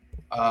Sheamus?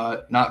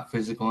 Not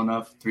physical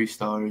enough. 3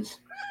 stars.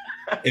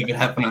 If it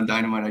happened on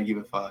Dynamite, I'd give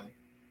it 5.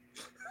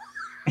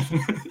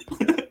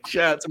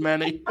 Shout out to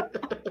Manny.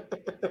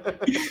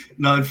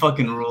 No, it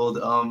fucking ruled.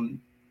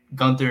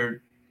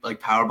 Gunther like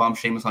powerbombed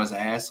Sheamus on his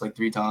ass like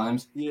 3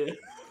 times. Yeah.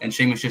 And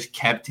Sheamus just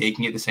kept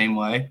taking it the same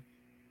way.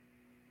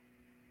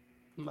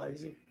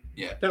 Amazing.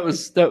 Yeah. That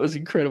was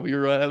incredible.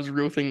 You're right. That was a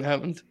real thing that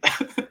happened.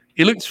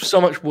 He looked so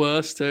much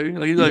worse too.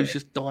 Like he was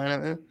just dying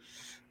out there.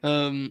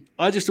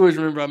 I just always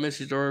remember I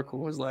messaged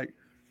Oracle. I was like,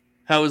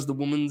 "How was the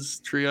women's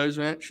trios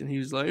match?" And he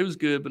was like, "It was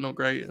good, but not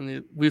great."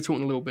 And we were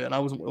talking a little bit, and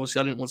I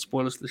didn't want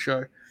spoilers for the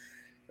show.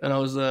 And I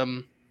was I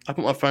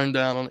put my phone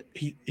down on it.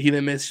 He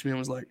then messaged me and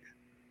was like,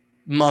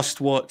 "Must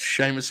watch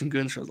Sheamus and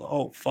Gunther." I was like,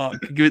 "Oh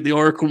fuck!" Give it the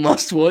Oracle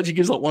must watch. He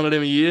gives like one of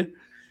them a year.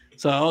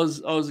 So I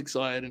was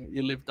excited, and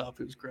it lived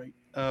up. It was great.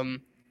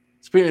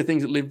 Speaking of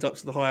things that lived up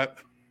to the hype,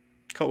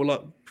 a couple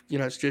of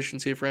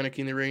suggestions here for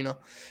Anarchy in the Arena.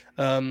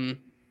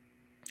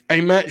 A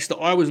match that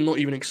I was not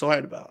even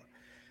excited about.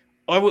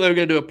 I thought they were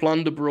going to do a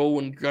plunder brawl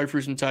and go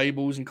through some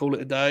tables and call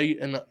it a day.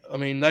 And I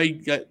mean,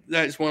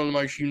 that's one of the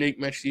most unique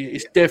matches of the year.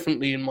 It's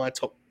definitely in my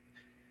top.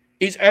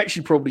 It's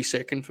actually probably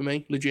second for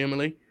me,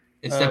 legitimately.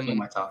 It's definitely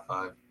my top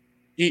 5.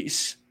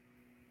 It's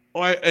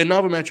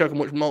another match I can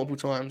watch multiple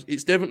times.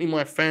 It's definitely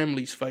my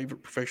family's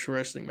favorite professional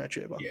wrestling match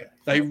ever. Yeah.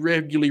 They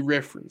regularly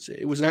reference it.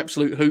 It was an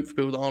absolute hoot for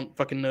people that aren't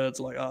fucking nerds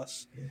like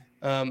us.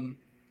 Yeah.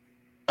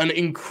 An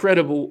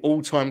incredible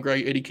all-time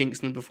great Eddie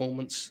Kingston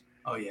performance.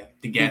 Oh yeah,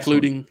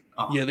 including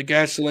the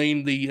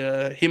gasoline,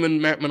 the him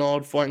and Matt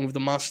Menard fighting with the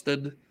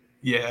mustard.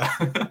 Yeah.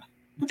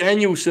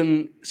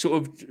 Danielson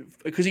sort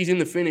of, because he's in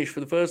the finish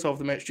for the first half of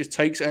the match, just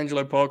takes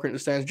Angelo Parker into the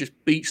stands, just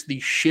beats the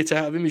shit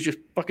out of him. He's just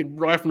fucking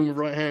rifling him with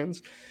right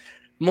hands.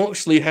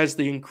 Moxley has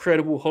the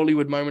incredible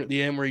Hollywood moment at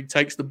the end where he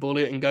takes the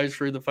bullet and goes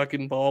through the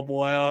fucking barbed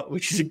wire,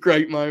 which is a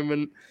great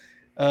moment.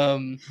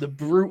 The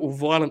brutal,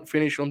 violent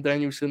finish on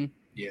Danielson.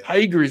 Yeah.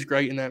 Hager is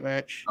great in that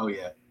match. Oh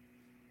yeah.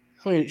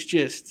 I mean, it's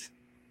just,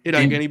 it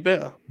don't get any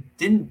better.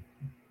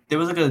 There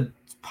was like a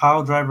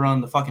pile driver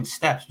on the fucking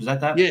steps? Was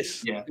that?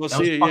 Yes. Yeah.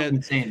 Garcia, that was fucking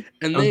insane.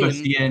 And that then was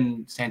Garcia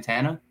and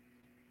Santana.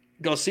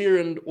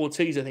 Garcia and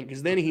Ortiz, I think,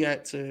 because then he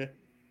had to.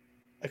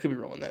 I could be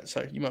wrong on that,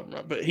 so you might be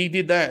right. But he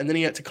did that, and then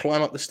he had to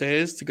climb up the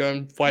stairs to go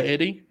and fight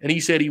Eddie. And he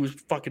said he was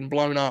fucking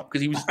blown up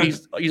because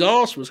his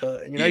ass was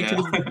hurting.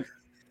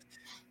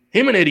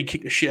 Him and Eddie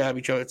kicked the shit out of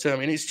each other too. I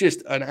mean, it's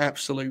just an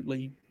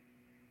absolutely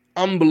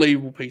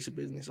unbelievable piece of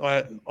business.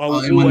 I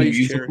will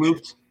always cherish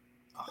it.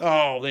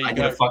 Oh, there you go. I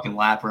did a fucking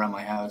lap around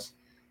my house.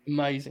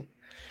 Amazing.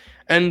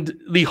 And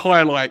the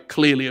highlight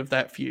clearly of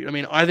that feud. I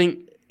mean, I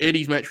think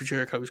Eddie's match with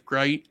Jericho was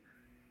great.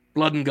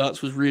 Blood and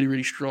Guts was really,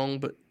 really strong,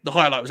 but the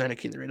highlight was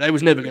Anarchy in the Ring. They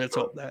was never going to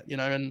top that,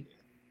 and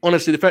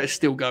honestly, the fact it's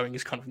still going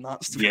is kind of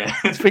nuts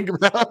to think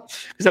about,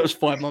 because that was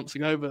 5 months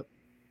ago, but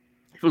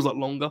it feels like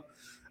longer.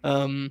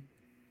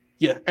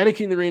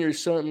 Anarchy in the Arena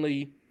is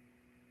certainly,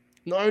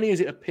 not only is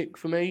it a pick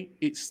for me,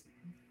 it's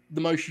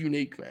the most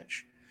unique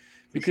match.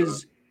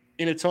 Because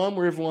in a time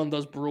where everyone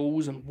does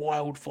brawls and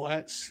wild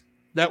fights,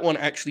 that one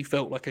actually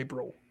felt like a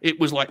brawl. It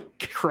was like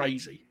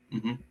crazy.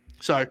 Mm-hmm.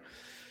 So,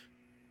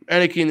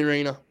 Anarchy in the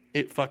Arena,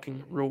 it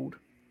fucking ruled.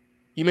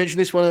 You mentioned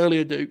this one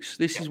earlier, Dukes.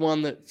 This is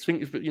one that,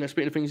 speaking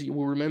of things that you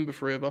will remember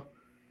forever,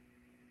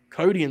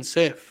 Cody and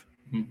Seth.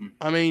 Mm-hmm.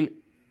 I mean,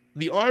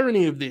 the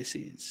irony of this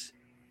is,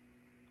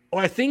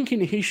 I think in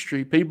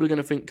history, people are going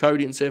to think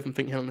Cody and Seth and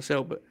think Hell in a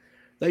Cell, but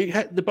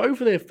both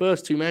of their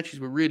first 2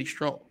 matches were really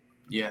strong.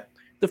 Yeah.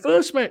 The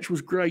first match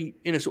was great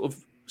in a sort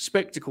of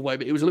spectacle way,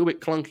 but it was a little bit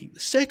clunky. The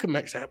second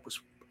match that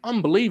was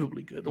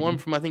unbelievably good. The one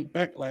from, I think,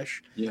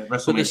 Backlash. Yeah,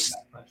 WrestleMania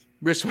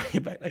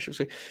Backlash, I'll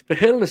say. But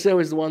Hell in a Cell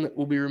is the one that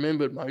will be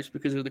remembered most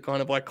because of the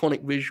kind of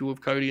iconic visual of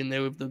Cody in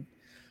there with the,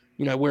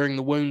 wearing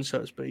the wound, so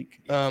to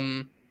speak.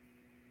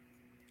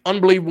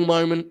 Unbelievable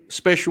moment,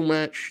 special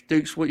match.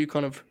 Dukes, what are your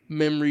kind of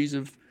memories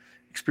of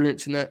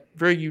experiencing that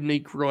very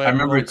unique riot? I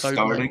remember it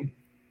starting.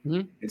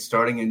 Mm-hmm. It's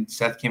starting, and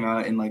Seth came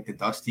out in like the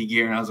Dusty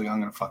gear, and I was like, I'm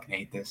gonna fucking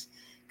hate this,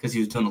 because he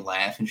was doing the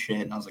laugh and shit,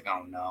 and I was like,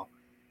 oh no.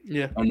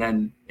 Yeah. And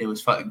then it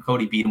was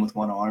Cody beat him with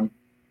one arm.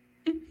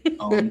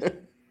 The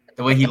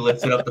way he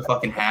lifted up the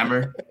fucking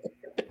hammer,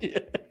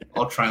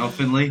 all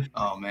triumphantly.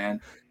 Oh man,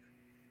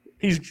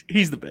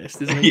 he's the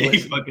best, isn't he? Yeah, he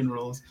fucking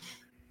rules.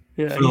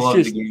 Yeah, for the love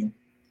of the game.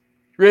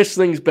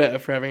 Wrestling's better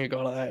for having a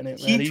guy like that in it.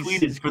 He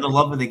tweeted for the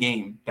love of the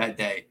game that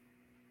day.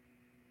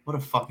 What a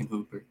fucking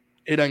hooper!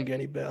 It don't get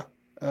any better.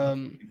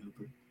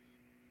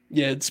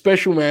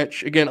 Special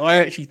match. Again, I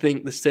actually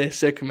think the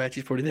second match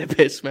is probably their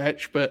best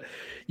match, but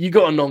you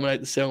got to nominate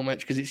the Cell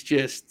match because it's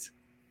just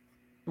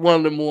one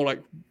of the more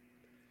like,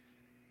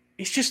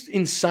 it's just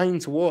insane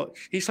to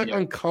watch. It's like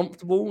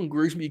uncomfortable and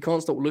gruesome, but you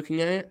can't stop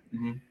looking at it.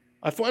 Mm-hmm.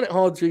 I find it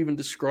hard to even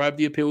describe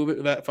the appeal of it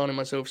without finding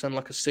myself sounding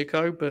like a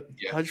sicko, but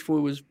I just thought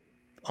it was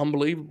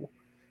unbelievable.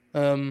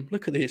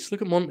 Look at this.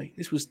 Look at Monty.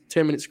 This was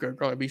 10 minutes ago,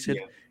 right?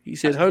 He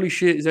said, holy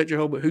shit, is that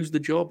your but who's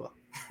the jobber?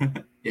 Yeah,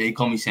 he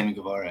called me Sammy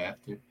Guevara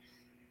after.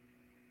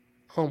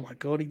 Oh my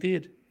God, he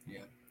did.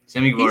 Yeah.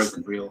 Sammy Guevara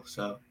isn't real,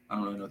 so I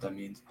don't really know what that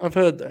means. I've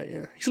heard that,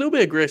 yeah. He's a little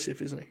bit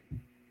aggressive, isn't he?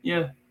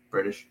 Yeah,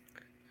 British.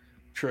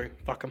 True.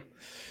 Fuck him.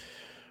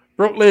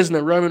 Brock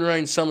Lesnar, Roman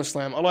Reigns,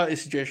 SummerSlam. I like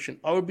this suggestion.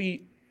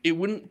 It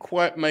wouldn't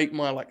quite make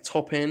my like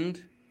top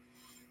end,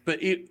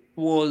 but it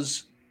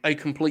was a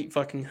complete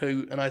fucking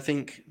hoot. And I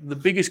think the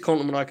biggest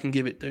compliment I can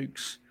give it,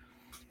 Dukes,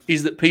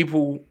 is that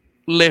people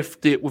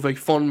left it with a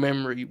fond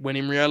memory when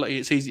in reality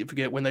it's easy to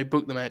forget. When they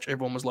booked the match,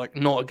 everyone was like,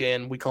 not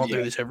again, we can't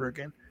do this ever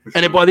again. Sure.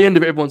 And then by the end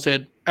of it, everyone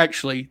said,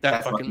 actually,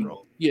 that fucking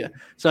rolled. Yeah.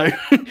 So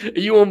are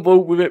you on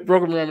board with it,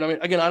 Brock and Roman? I mean,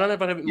 again, I don't know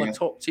if I'd have it in my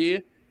top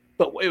tier,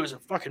 but it was a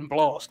fucking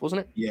blast,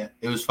 wasn't it? Yeah,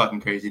 it was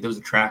fucking crazy. There was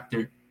a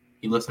tractor.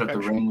 He lifted up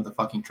the ring with a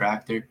fucking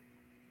tractor.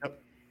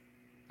 Yep.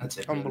 That's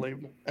it.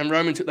 Unbelievable. Really. And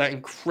Roman took that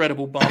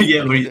incredible bump. They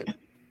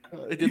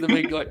did the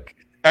big like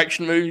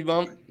action movie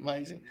bump.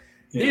 Amazing.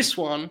 Yeah. This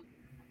one,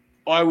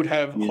 I would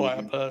have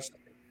higher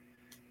personally.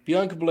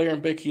 Bianca Belair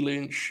and Becky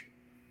Lynch.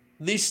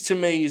 This to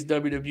me is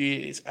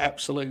WWE's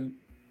absolute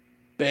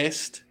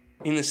best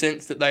in the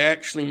sense that they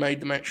actually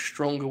made the match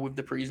stronger with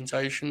the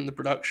presentation and the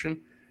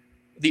production.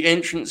 The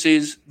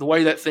entrances, the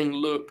way that thing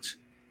looked,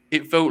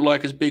 it felt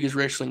like as big as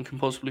wrestling can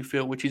possibly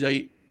feel, which is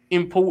a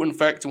important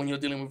factor when you're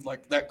dealing with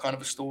like that kind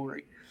of a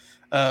story.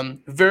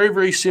 Very,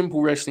 very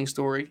simple wrestling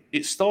story.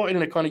 It started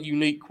in a kind of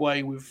unique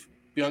way with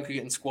Bianca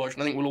getting squashed,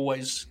 and I think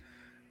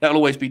that'll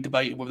always be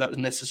debated whether that was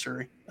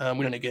necessary. We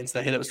don't get into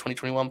that here. That was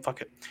 2021.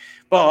 Fuck it.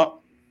 But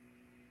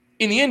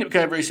in the end, it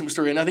became a very simple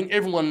story, and I think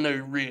everyone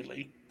knew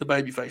really the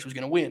babyface was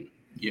going to win.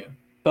 Yeah.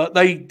 But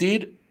they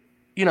did,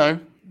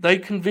 they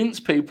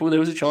convinced people there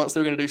was a chance they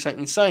were going to do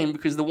something insane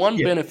because the one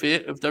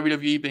benefit of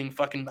WWE being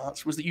fucking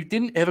nuts was that you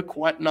didn't ever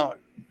quite know,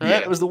 right? Yeah.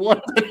 It was the one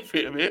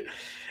benefit of it.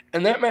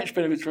 And that match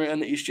benefits from it,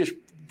 and it's just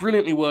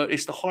brilliantly worked.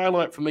 It's the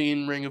highlight for me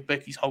in ring of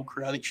Becky's whole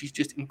career. I think she's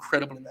just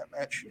incredible in that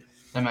match. Yeah.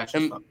 That match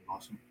is fucking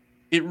awesome.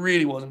 It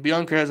really was. And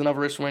Bianca has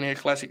another WrestleMania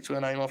classic to her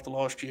name after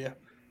last year.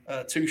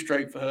 2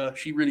 straight for her.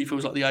 She really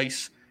feels like the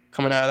ace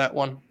coming out of that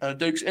one.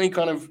 Dukes, any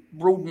kind of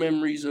broad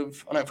memories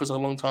of, I know it feels like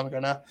a long time ago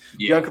now,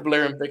 Bianca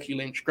Belair and Becky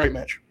Lynch. Great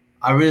match.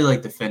 I really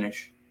like the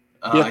finish.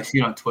 I see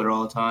it on Twitter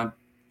all the time.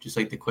 Just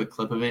like the quick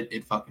clip of it.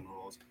 It fucking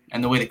rules.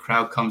 And the way the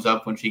crowd comes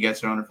up when she gets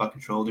her on her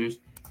fucking shoulders.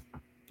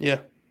 Yeah.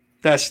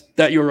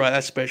 You're right.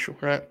 That's special,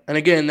 right? And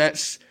again,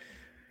 that's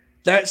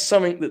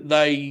something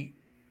that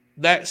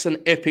that's an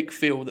epic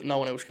feel that no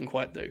one else can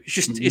quite do. It's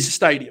just, it's a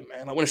stadium,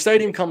 man. Like when a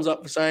stadium comes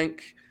up for something,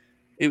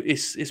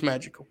 it's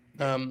magical.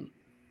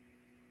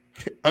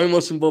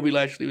 Omos and Bobby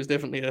Lashley was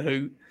definitely a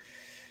hoot.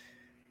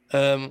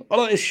 I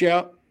like this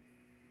shout.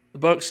 The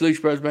Bucks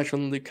Lucha Bros match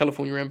on the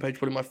California Rampage,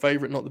 probably my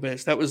favorite, not the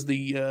best. That was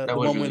the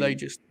one where they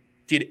just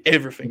did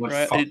everything,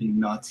 right? Fucking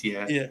nuts,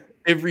 yeah. Yeah,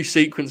 every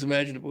sequence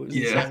imaginable. It was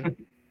insane.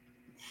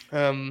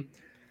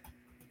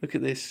 Look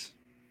at this.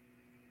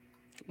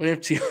 When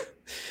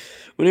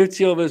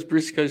FTR versus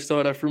Briscoe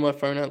started, I threw my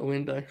phone out the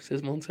window,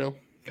 says Montel.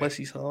 Bless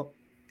his heart.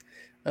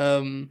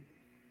 I'm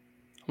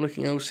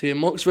looking else here.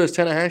 Mox versus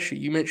Tanahashi.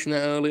 You mentioned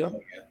that earlier.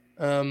 Oh,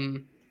 yeah.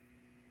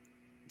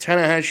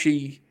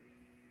 Tanahashi,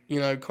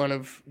 kind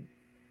of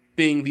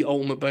being the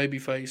ultimate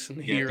babyface and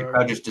the hero. The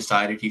crowd just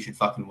decided he should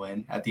fucking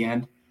win at the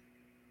end.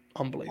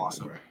 Unbelievable,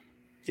 Awesome. bro.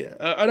 Yeah,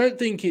 I don't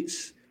think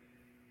it's...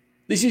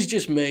 This is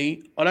just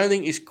me. I don't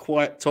think it's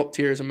quite top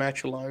tier as a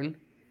match alone.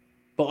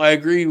 But I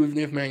agree with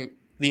Niv, man.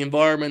 The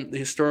environment, the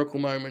historical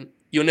moment,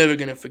 you're never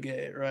going to forget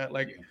it, right?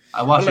 Like,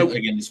 I watched it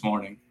again this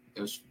morning.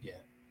 It was,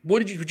 What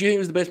did you think it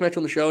was the best match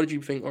on the show? Or did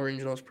you think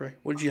Orange and Ospreay?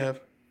 What did you have?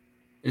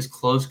 It's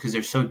close because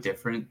they're so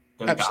different.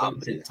 They're the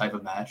opposite type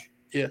of match.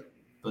 Yeah.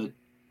 But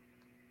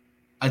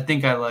I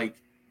think I like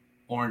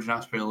Orange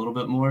and Ospreay a little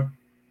bit more.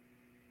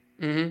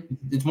 Mm-hmm.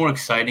 It's more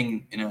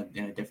exciting in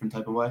a different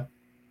type of way.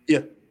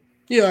 Yeah.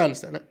 Yeah, I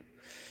understand that.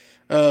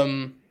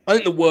 I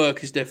think the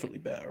work is definitely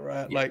better,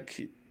 right? Yeah.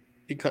 Like,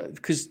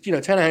 because,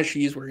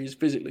 Tanahashi is where he is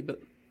physically,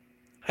 but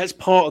that's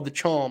part of the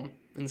charm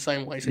in the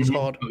same way. So it's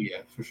hard. Oh,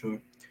 yeah, for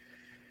sure.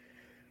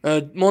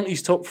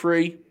 Monty's top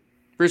three: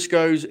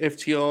 Briscoes,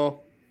 FTR,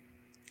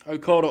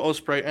 Okada,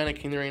 Ospreay,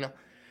 Anakin in the Arena.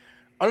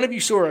 I don't know if you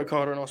saw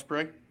Okada and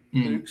Ospreay,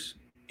 Dukes.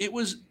 It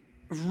was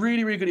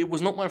really, really good. It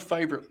was not my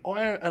favorite.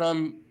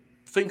 I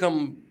think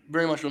I'm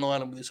very much on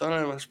island with this. I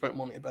don't know if I spoke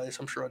Monty about this.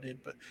 I'm sure I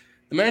did, but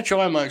the match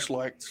I most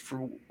liked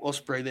for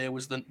Ospreay there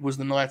was the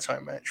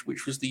Naito match,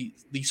 which was the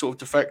sort of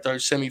de facto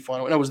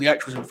semi-final. That was the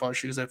actual semi-final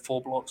because they had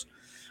 4 blocks,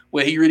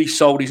 where he really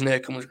sold his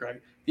neck and was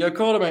great. The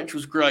Okada match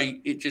was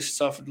great. It just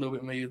suffered a little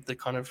bit of me. The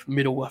kind of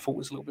middle I thought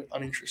was a little bit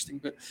uninteresting.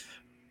 But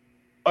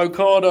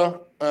Okada,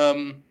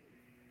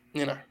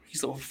 he's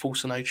sort of a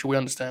force of nature. We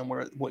understand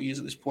what he is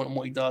at this point and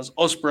what he does.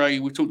 Ospreay,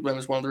 we talked about him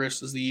as one of the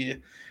wrestlers of the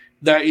year.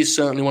 That is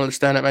certainly one of the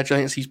standout matches. I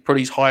think he's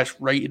probably his highest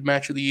rated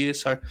match of the year.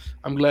 So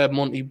I'm glad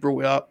Monty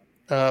brought it up.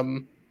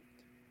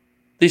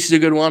 This is a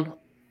good one.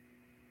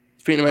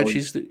 Speaking of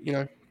matches,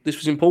 that this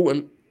was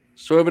important.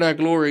 Swerve and Our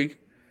Glory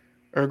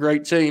are a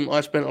great team.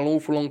 I spent an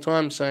awful long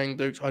time saying,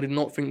 Dukes, I did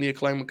not think the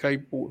Acclaim were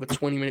capable of a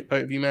 20-minute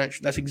pay-per-view match.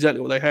 That's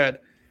exactly what they had.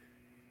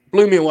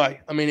 Blew me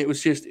away. I mean, it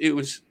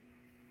was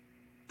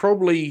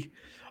probably,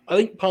 I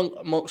think Punk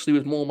Moxley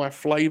was more my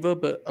flavor,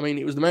 but I mean,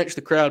 it was the match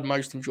the crowd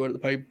most enjoyed at the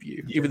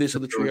pay-per-view, either this or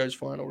the Trios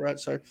final, right?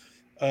 So,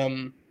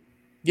 Acclaim,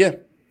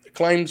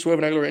 Swerve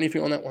and Our Glory,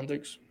 anything on that one,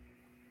 Dukes?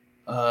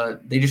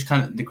 They just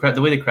kind of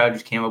the way the crowd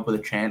just came up with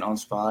a chant on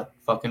spot,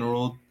 fucking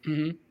ruled.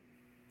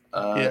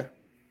 Mm-hmm.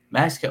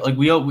 Max, like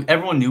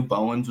everyone knew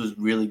Bowens was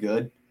really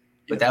good,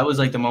 but that was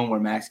like the moment where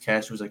Max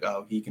Caster was like,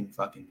 oh, he can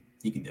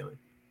do it.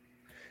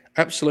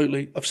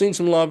 Absolutely. I've seen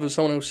some love of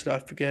someone else that I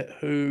forget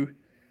who.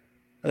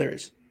 Oh, there it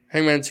is.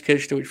 Hangman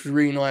Takeshita, which was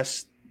really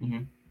nice.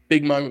 Mm-hmm.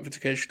 Big moment for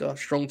Takeshita.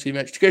 Strong team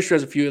match. Takeshita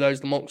has a few of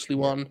those. The Moxley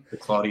one. The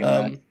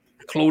Claudio match.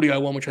 The Claudio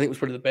one, which I think was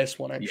probably the best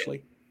one, actually.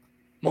 Yeah.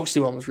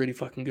 Moxley one was really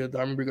fucking good. I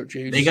remember he got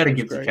juice. They got to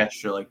give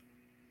Takeshita,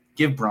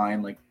 give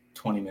Brian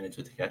 20 minutes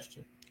with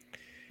Takeshita.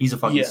 He's a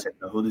fucking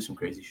sicko. He'll do some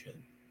crazy shit.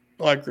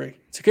 I agree.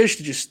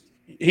 Takeshita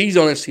he's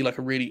honestly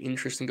a really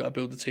interesting guy to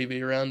build the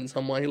TV around in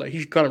some way. He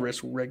should kind of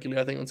wrestle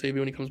regularly, I think, on TV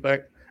when he comes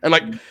back.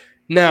 And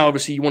now,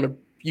 obviously,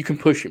 you can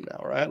push him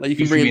now, right? You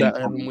can bring him back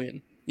and have him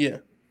win. Yeah.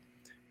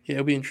 Yeah,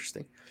 it'll be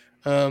interesting.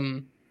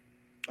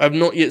 I've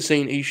not yet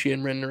seen Ishii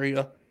and Ren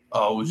Narita.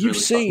 Oh, it was really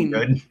fucking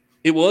good.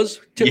 It was?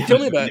 Tell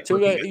me about it. Tell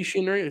me about Ishii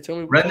and Narita. Tell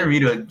me. Ren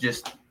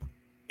Narita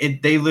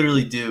they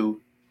literally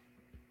do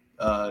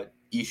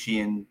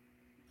Ishii and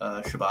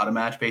Shibata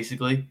match,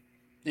 basically.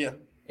 Yeah.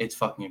 It's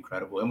fucking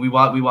incredible. And we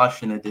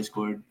watched in the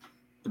Discord.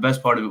 The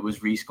best part of it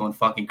was Reese going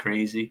fucking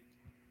crazy.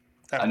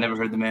 I never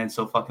heard the man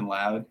so fucking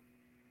loud.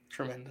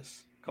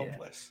 Tremendous. God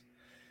bless.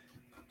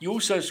 You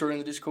also saw in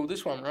the Discord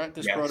this one, right?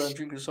 Desperado and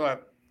Drink Aside.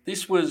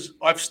 This was,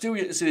 I've still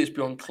yet to see this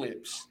beyond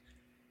clips.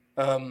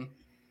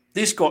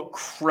 This got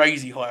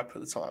crazy hype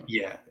at the time.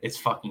 Yeah, it's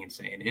fucking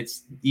insane.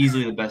 It's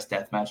easily the best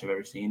death match I've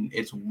ever seen.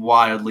 It's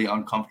wildly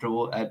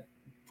uncomfortable at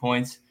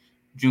points.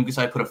 Jun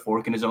Kasai put a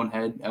fork in his own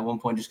head at one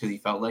point just because he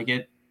felt like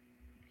it.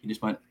 He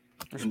just went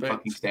and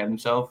fucking stabbed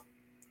himself.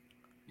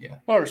 Yeah.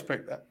 I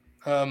respect that.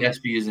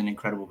 SB is an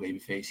incredible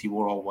babyface. He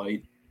wore all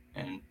white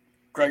and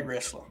great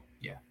wrestler.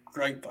 Yeah.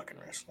 Great fucking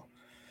wrestler.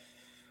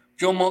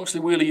 John Moxley,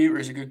 Wheeler Yuta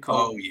is a good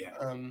call.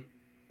 Oh,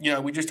 yeah.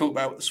 We just talked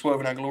about the Swerve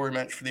and Our Glory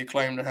match for the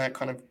Acclaimed and how it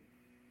kind of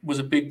was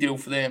a big deal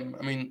for them.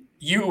 I mean,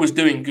 Yuta was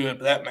doing good,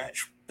 but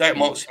that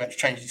Moxley match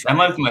changed his career.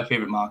 That might be my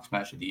favorite Mox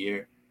match of the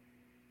year.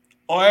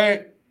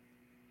 I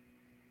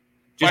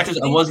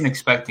wasn't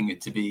expecting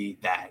it to be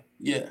that.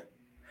 Yeah.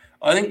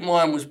 I think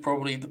mine was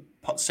probably the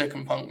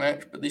second Punk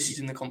match, but this is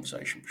in the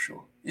conversation for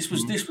sure. This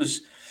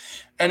was,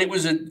 and it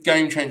was a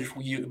game changer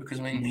for Yuta because,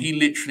 he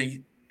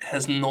literally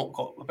has not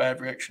got a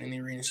bad reaction in the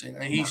arena scene.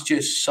 And he's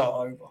just so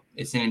over.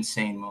 It's an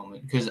insane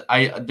moment because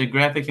the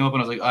graphic came up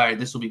and I was like, all right,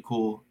 this will be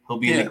cool. He'll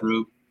be in the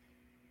group.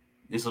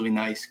 This will be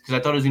nice because I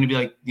thought it was going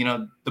to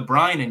be the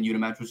Bryan and Yuta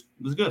match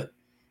was good.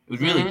 It was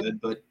really good,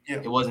 but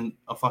it wasn't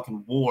a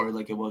fucking war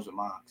like it was with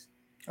Mox.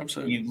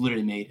 Absolutely. You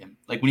literally made him.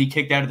 Like, when he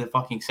kicked out of the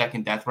fucking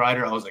second Death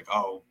Rider, I was like,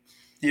 oh,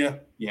 Yeah.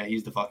 yeah,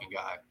 he's the fucking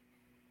guy.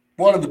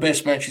 One of the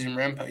best matches in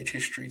Rampage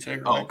history,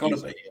 too, right? Gotta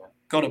easily, be. yeah.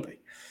 Gotta be.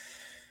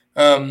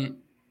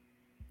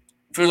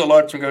 Feels like I'd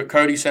like to go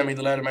Cody, Sammy,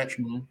 the ladder match.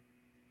 Mhm.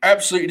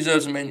 Absolutely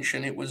deserves a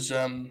mention. It was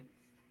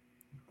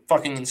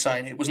fucking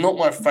insane. It was not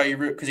my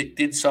favorite because it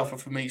did suffer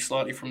for me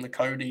slightly from the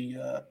Cody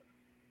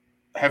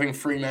having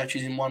 3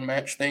 matches in one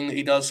match thing that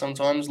he does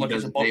sometimes, like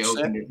as a They box set.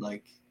 opened it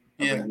like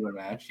a Yeah. regular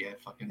match. Yeah,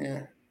 fucking.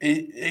 Yeah,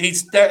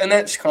 he's that, and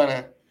that's kind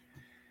of.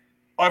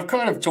 I've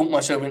kind of talked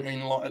myself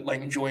into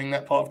like enjoying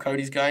that part of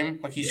Cody's game.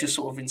 Like he's just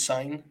sort of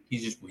insane.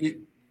 He's just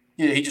weird.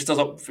 He just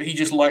does. He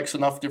just likes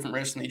enough different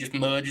wrestling. He just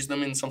merges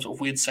them in some sort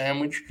of weird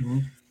sandwich.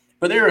 Mhm.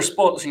 But there are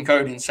spots in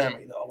Cody and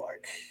Sammy that are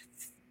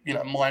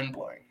like, mind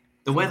blowing.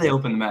 The way they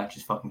open the match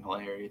is fucking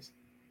hilarious.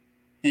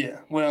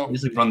 Yeah, well, They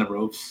just like run the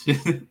ropes.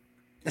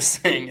 the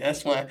thing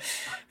that's why.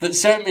 But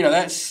Sam,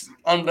 that's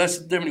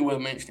definitely worth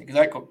mentioning because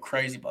that got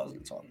crazy buzz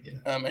at the time.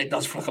 Yeah. It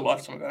does feel like a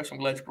lifetime ago, so I'm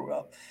glad you brought it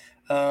up.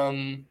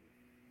 I'm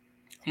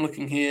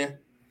looking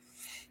here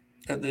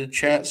at the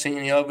chat, seeing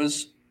any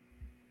others.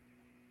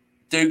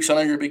 Dukes, I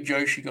know you're a big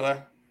Joshi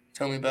guy.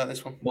 Tell me about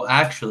this one. Well,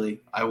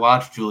 actually, I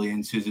watched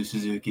Julian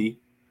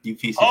Suzuki, you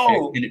piece of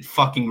shit, and it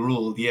fucking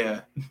ruled.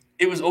 Yeah,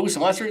 it was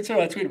awesome. I saw it too.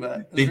 I tweeted about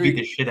it. They beat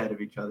the shit out of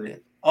each other. Yeah.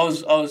 I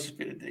was a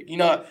bit of a dick.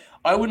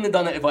 I wouldn't have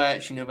done it if I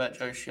actually knew about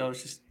Joshi.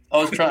 I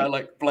was trying to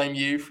like blame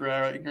you for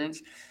our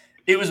ignorance.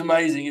 It was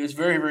amazing. It was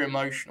very, very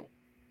emotional.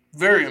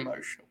 Very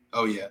emotional.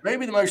 Oh yeah.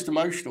 Maybe the most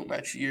emotional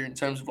match of the year in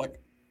terms of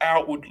like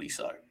outwardly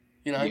so.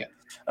 Yeah.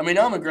 I mean,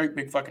 I'm a great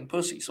big fucking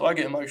pussy, so I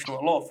get emotional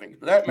on a lot of things.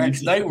 But that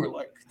match, they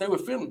were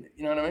feeling it.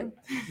 You know what I mean?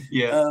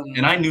 Yeah.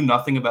 And I knew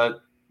nothing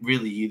about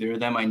really either of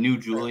them. I knew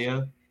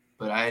Julia,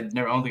 but I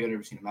don't think I'd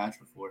ever seen a match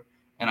before,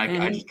 and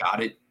I just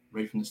got it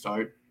right from the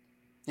start.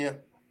 Yeah.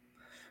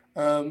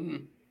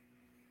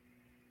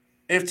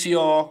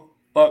 FTR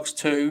Bucks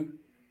 2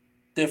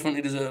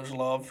 definitely deserves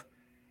love.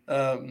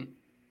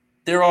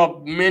 There are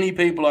many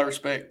people I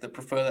respect that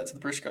prefer that to the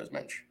Briscoes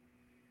match,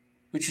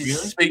 which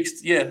is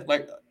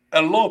like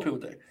a lot of people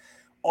do.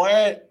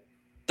 I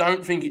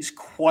don't think it's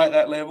quite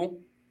that level.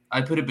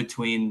 I put it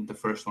between the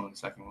first one and the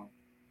second one.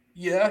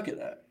 Yeah, I get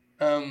that.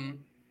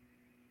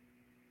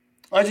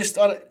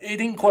 It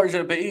didn't quite reach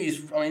that, but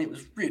it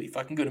was really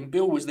fucking good, and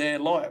Bill was there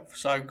live,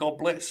 so God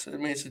bless. I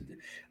mean, it's an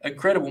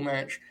incredible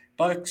match.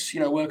 Bucks,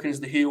 working as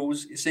the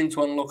heels, it seemed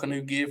to unlock a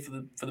new gear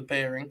for the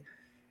pairing.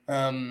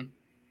 I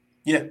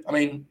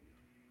mean,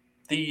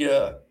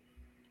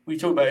 we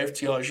talked about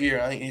FTR's year,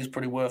 and I think it is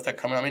pretty worth that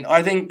coming. I mean,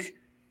 I think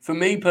for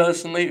me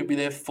personally, it would be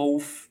their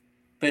 4th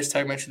best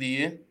tag match of the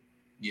year.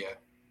 Yeah,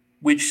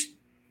 which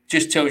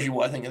just tells you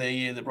what I think of their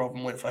year rather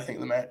than what I think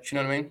of the match. You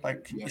know what I mean?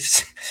 Like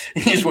it's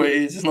what it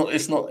is.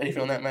 It's not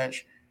anything on that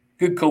match.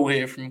 Good call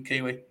here from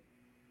Kiwi.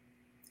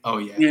 Oh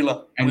yeah.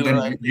 Wheeler.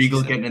 Then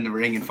Regal getting in the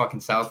ring and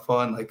fucking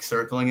southpaw and like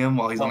circling him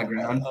while he's on the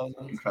ground.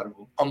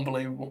 Incredible.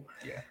 Unbelievable.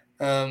 Yeah.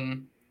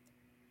 I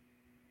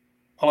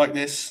like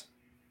this.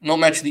 Not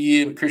match of the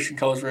year, but Christian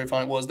Cole's very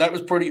fun. That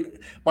was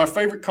my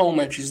favorite Cole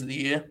matches of the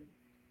year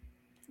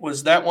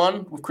was that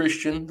one with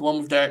Christian, the one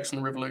with Dax, and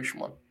the Revolution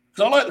one.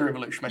 Because I like the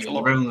Revolution match a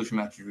lot. The Revolution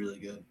match is really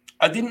good.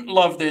 I didn't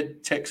love their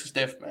Texas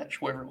Death match,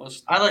 whatever it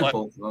was. I like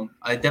both of them.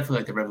 I definitely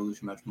like the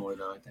Revolution match more,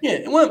 though, I think. Yeah,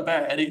 it weren't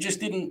bad. It just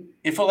didn't...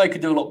 It felt like they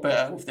could do a lot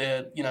better with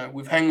their...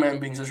 with Hangman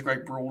being such a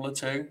great brawler,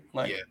 too.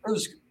 It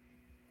was...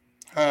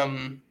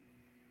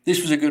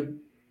 This was a good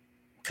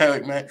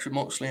chaotic match with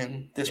Moxley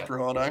and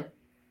Desperado. Yeah.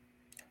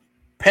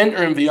 Penta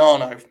and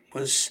Viano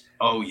was...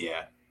 Oh,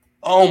 yeah.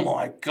 Oh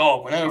my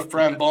God! When they were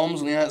throwing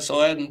bombs on the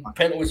outside and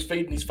Penta was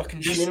feeding his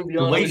fucking chin.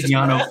 The way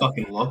Viano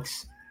fucking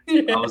looks,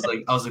 I was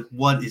like,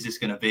 what is this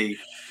gonna be?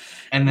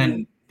 And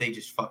then they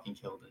just fucking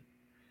killed it.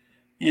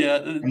 Yeah,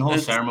 and the whole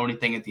ceremony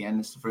thing at the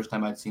end is the first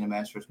time I'd seen a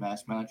mask versus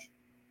mask match.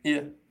 Yeah.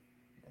 It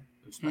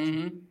was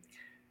special.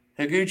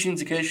 Higuchi and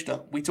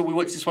Takeshita. We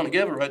watched this one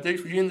together, right,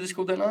 Dave? Were you in the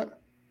Discord that night?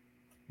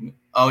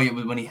 Oh yeah,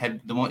 when he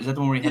had the one. Is that the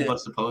one where he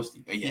headbutts the post?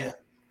 Yeah.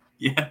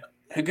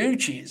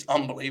 Higuchi is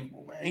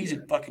unbelievable, man. He's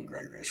a fucking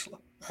great wrestler.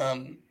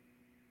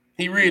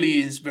 He really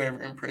is very,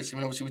 very impressive.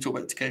 And obviously, we talk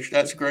about Takeshita.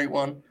 That's a great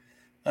one.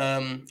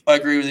 I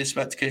agree with this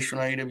about Takeshita on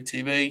AEW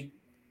TV,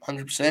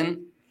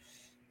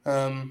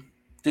 100%.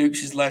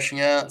 Dukes is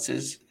lashing out.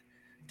 Says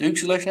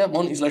Dukes is lashing out.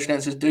 Monty's lashing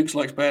out. Says Dukes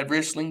likes bad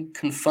wrestling.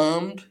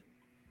 Confirmed.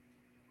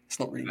 It's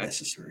not really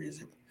necessary,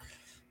 is it?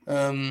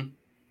 That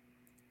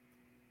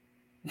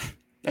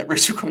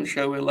WrestleCon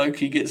show where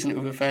Loki gets into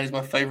it with a fan is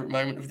my favorite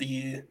moment of the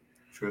year.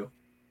 True.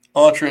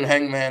 Archer and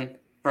Hangman,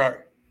 bro.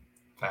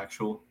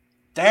 Factual.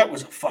 That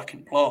was a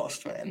fucking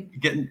blast, man.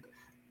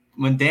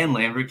 When Dan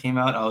Lambert came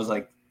out, I was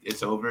like,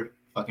 it's over.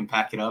 Fucking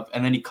pack it up.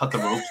 And then he cut the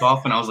ropes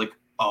off, and I was like,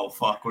 oh,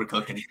 fuck, we're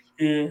cooking.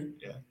 Yeah.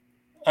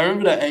 I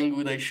remember that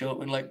angle they shot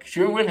when, do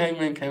you remember when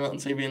Hangman came out on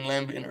TV and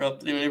Lambert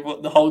interrupted him?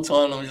 And the whole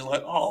time I was just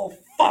like, oh,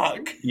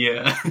 fuck.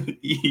 Yeah.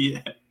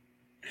 Yeah.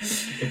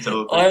 It's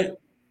over.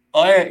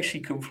 I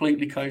actually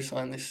completely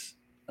co-signed this.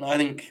 And I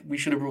think we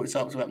should have brought this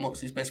up about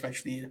Moxley's best match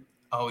of the year.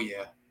 Oh,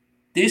 yeah.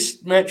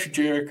 This match with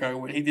Jericho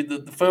when he did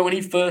when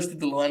he first did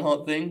the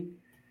Lionheart thing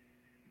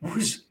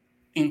was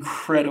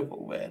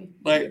incredible, man.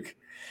 Like,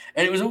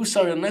 and it was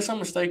also, unless I'm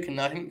mistaken,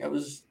 I think that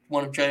was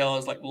one of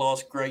JR's like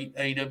last great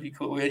AEW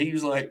call where he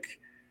was like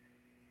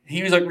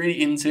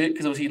really into it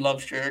because obviously he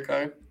loves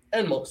Jericho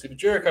and Moxley. But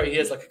Jericho, he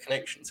has like a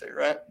connection to,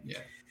 right? Yeah.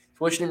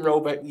 Watching him roll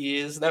back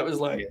years, that was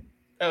like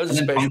that was And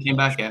a then special. Punk came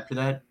back after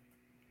that.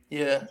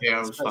 Yeah,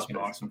 JR was fucking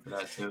awesome for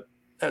that too.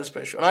 That was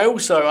special. And I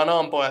know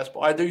I'm biased,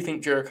 but I do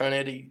think Jericho and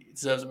Eddie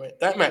deserves a match.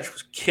 That match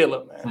was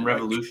killer, man. From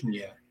Revolution,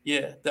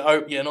 Yeah,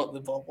 not the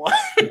Bob one.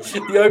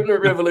 The opener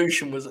at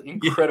Revolution was an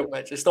incredible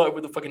match. It started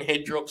with a fucking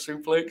head drop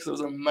suplex. It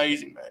was an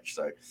amazing match.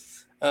 So,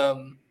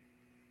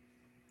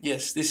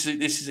 yes, this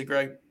is a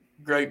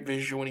great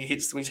visual when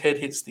his head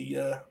hits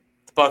the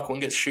buckle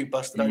and gets shoot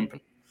busted open.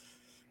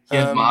 He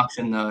had Mox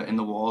in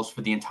the walls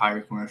for the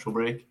entire commercial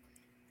break.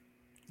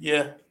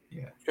 Yeah.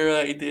 You're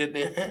right, he did.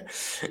 Yeah.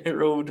 It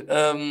ruled.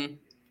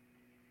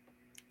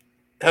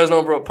 How's no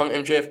one brought Punk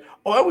MJF?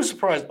 Oh, I was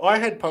surprised. I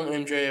had Punk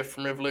MJF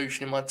from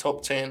Revolution in my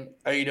top 10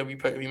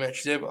 AEW pay-per-view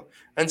matches ever.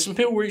 And some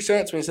people reached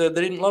out to me and said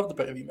they didn't love the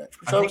pay-per-view match.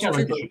 I think I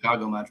like the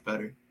Chicago match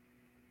better.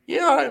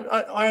 Yeah,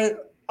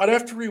 I'd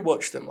have to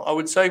rewatch them. I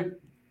would say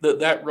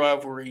that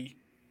rivalry,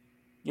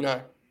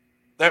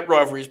 that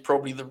rivalry is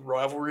probably the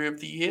rivalry of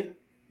the year,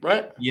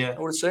 right? Yeah. I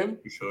would assume.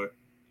 For sure.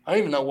 I don't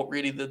even know what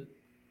really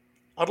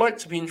I'd like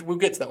to be. We'll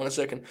get to that one in a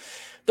second.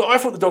 I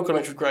thought the Dog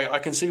match was great. I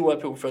can see why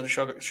people prefer the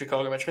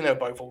Chicago match. I think they're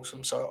both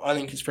awesome. So I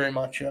think it's very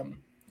much, I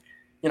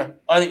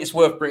think it's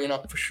worth bringing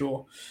up for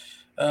sure.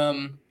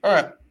 All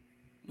right,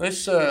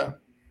 let's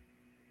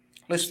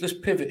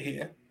pivot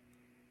here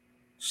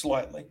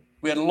slightly.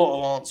 We had a lot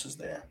of answers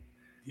there.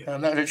 Yeah.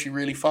 That was actually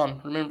really fun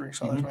remembering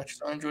some of those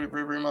matches. I enjoyed it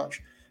very, very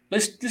much.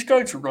 Let's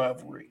go to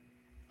rivalry.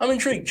 I'm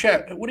intrigued,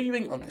 chat. What do you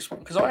think on this one?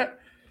 Because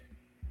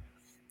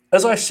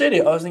as I said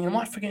it, I was thinking, am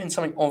I forgetting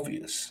something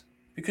obvious?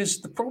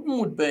 Because the problem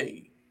would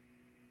be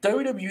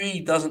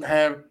WWE doesn't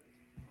have,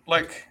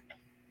 it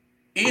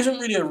isn't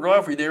really a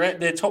rivalry.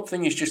 Their top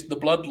thing is just the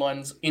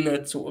bloodlines in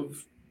a sort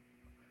of,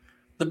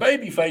 the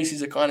baby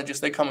faces are kind of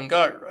just, they come and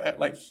go, right?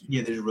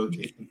 There's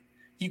rotation.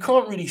 You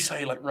can't really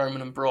say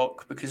Roman and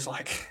Brock because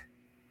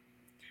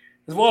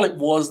while it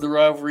was the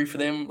rivalry for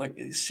them,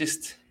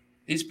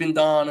 it's been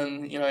done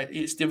and,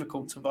 it's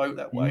difficult to vote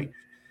that way.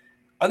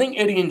 I think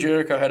Eddie and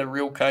Jericho had a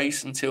real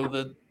case until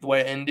the way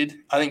it ended.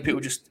 I think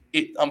people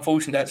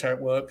unfortunately, that's how it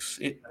works.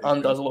 It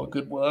undoes a lot of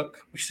good work,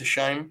 which is a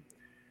shame.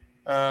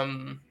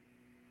 I'm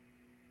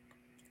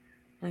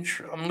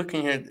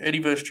looking at Eddie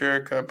versus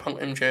Jericho, Punk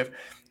MJF.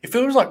 It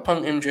feels like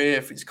Punk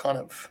MJF is kind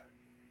of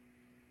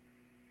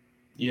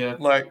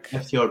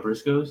FTR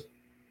Briscoes.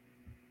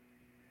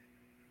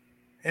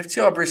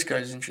 FTR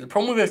Briscoes is interesting. The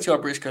problem with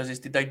FTR Briscoes is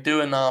did they do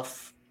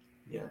enough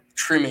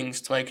trimmings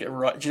to make it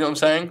right? Do you know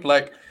what I'm saying?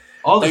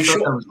 All the stuff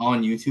that was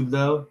on YouTube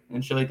though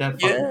and shit like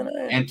that.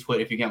 And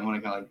Twitter, if you get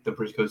one of the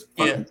Briscoes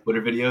fucking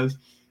Twitter videos.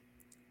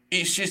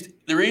 It's just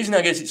the reason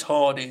I guess it's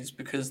hard is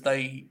because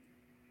they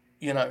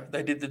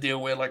did the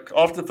deal where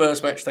after the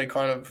first match they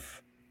kind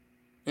of,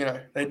 they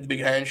had the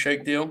big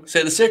handshake deal.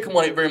 So the second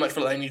one it very much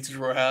felt like they needed to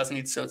draw a house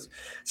and so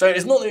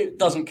it's not that it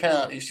doesn't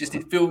count. It's just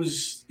it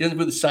doesn't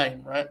feel the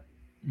same, right?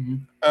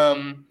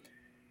 Mm-hmm.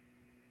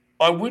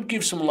 I would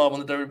give some love on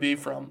the WWE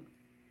front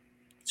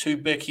to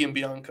Becky and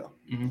Bianca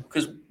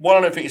because Mm-hmm.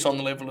 I don't think it's on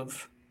the level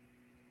of,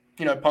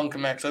 Punk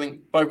and Max. I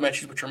think both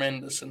matches were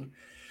tremendous, and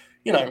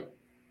I think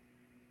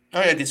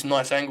they did some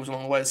nice angles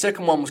along the way. The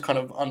second one was kind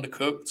of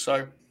undercooked,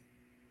 so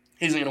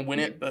he isn't going to win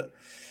it. But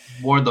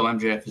Wardlow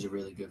MJF is a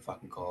really good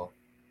fucking call.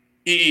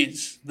 It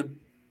is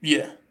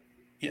yeah.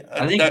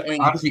 I think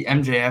obviously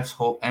MJF's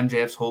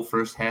whole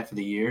first half of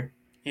the year.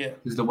 Yeah,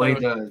 because the way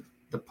the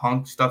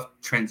Punk stuff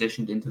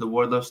transitioned into the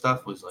Wardlow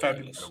stuff was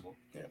fabulous. Incredible.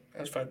 Yeah,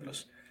 that was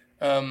fabulous.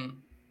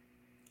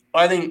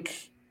 I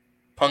think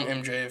Punk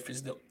MJF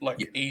is the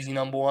easy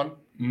number one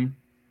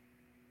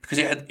because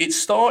it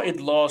started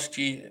last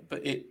year,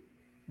 but it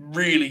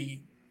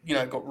really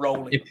got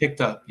rolling. It picked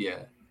up,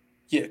 yeah,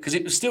 because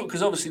it was still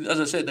obviously as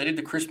I said they did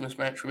the Christmas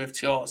match with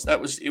FTR, so it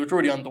was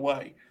already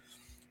underway,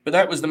 but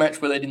that was the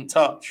match where they didn't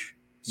touch.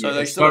 So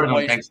they started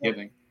on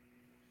Thanksgiving.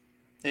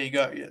 There you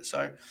go. Yeah,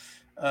 so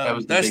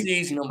that's the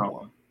easy number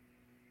one.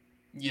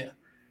 Yeah.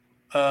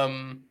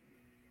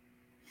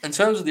 In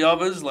terms of the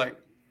others,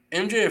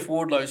 MJF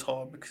Wardlow's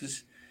hard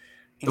because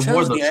the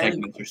Wardlow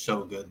segments are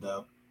so good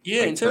though.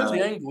 Yeah, in terms of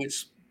the angle,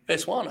 it's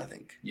best one, I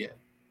think. Yeah.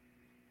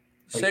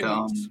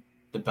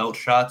 The belt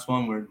shots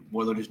one where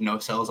Wardlow just no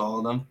sells all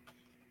of them.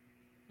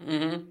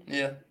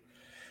 Yeah.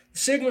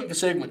 Segment for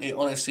segment,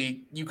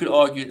 honestly, you could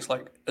argue it's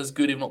as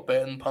good, if not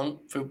better, than Punk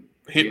for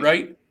hit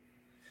rate.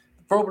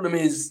 The problem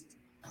is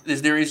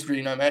there is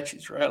really no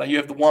matches, right? You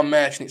have the one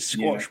match and it's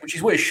squash, which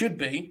is where it should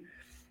be.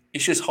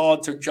 It's just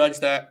hard to judge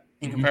that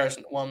in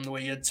comparison to one where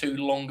you had two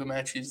longer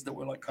matches that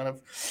were kind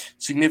of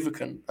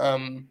significant.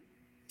 I'm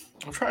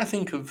trying to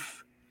think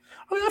of.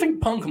 I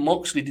think Punk and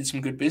Moxley did some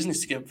good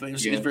business together. It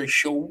was very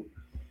short.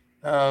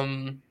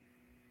 Bryan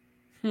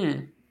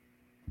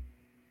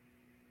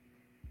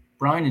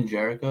and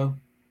Jericho,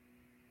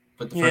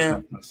 but the first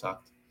match kind of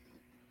sucked.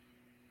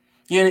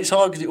 Yeah, and it's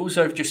hard because it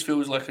also just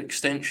feels like an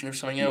extension of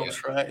something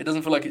else, right? It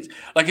doesn't feel like it's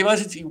like if I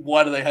said to you,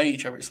 "Why do they hate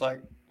each other?" It's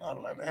like I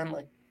don't know, man.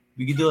 Like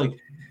we could do like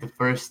the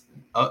first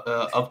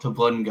up to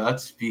Blood and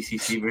Guts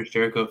BCC versus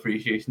Jericho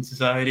Appreciation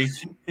Society.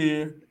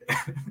 Yeah.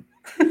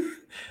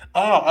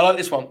 I like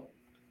this one.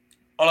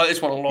 I like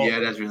this one a lot. Yeah,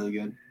 that's really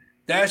good.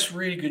 That's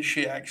really good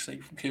shit,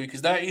 actually, from Kiwi,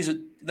 because that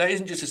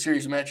isn't just a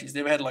series of matches.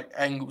 They've had like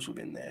angles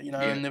within there, you know,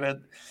 and they've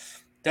had.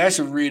 That's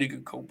a really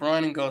good call,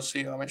 Bryan and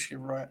Garcia. I'm actually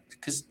right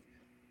because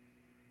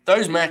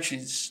those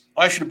matches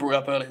I should have brought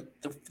up earlier.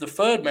 The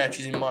third match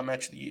is in my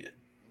match of the year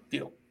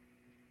deal.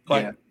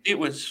 Like it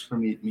was for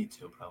me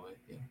too, probably.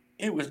 Yeah,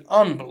 it was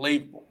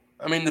unbelievable.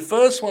 I mean, the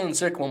first one and the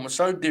second one were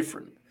so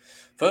different.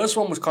 First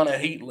one was kind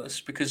of heatless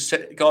because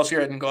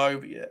Garcia hadn't got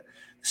over yet.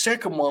 The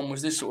second one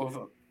was this sort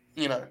of,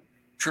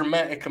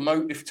 dramatic,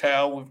 emotive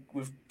tale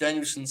with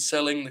Danielson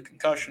selling the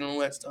concussion and all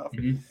that stuff.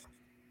 Mm-hmm.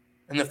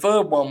 And the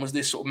third one was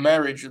this sort of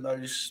marriage of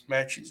those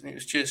matches. And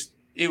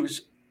it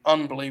was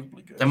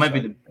unbelievably good. That might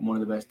be one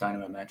of the best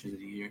Dynamite matches of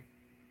the year.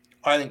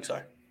 I think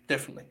so.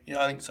 Definitely.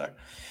 Yeah, I think so.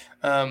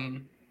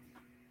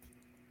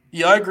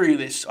 Yeah, I agree with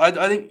this.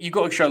 I think you've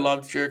got to show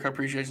love to Jericho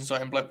Appreciation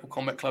Society and Blackpool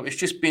Combat Club. It's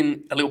just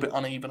been a little bit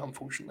uneven,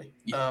 unfortunately.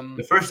 Yeah.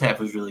 The first half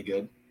was really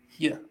good.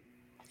 Yeah.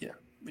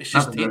 It's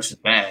just not that it's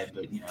bad,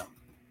 but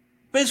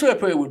Best way I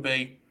put it would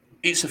be,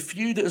 it's a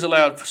feud that has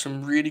allowed for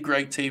some really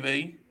great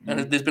TV, and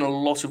there's been a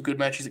lot of good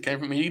matches that came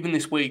from it. Even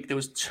this week, there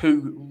was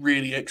 2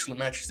 really excellent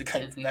matches that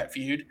came from that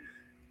feud.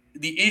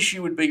 The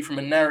issue would be from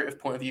a narrative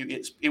point of view.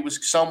 It's been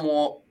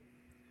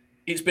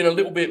a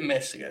little bit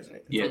messy, hasn't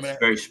it? Yeah, it's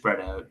very spread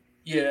out.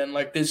 Yeah, and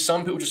like there's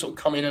some people just sort of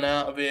come in and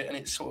out of it, and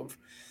it's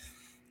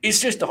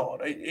just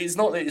hard. It's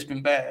not that it's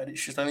been bad.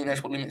 It's just I think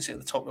that's what limits it at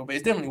the top a little bit.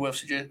 It's definitely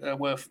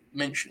worth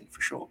mentioning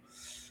for sure.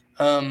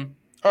 All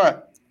right,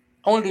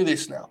 I want to do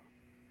this now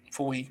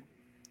before we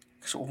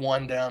sort of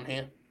wind down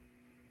here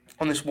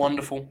on this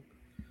wonderful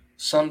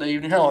Sunday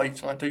evening. How are you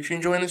tonight, Duke? You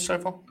enjoying this so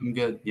far? I'm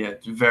good. Yeah,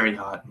 it's very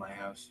hot in my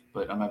house,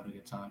 but I'm having a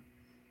good time.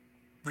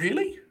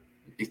 Really?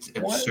 It's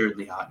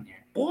absurdly hot in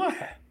here.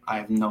 Why? I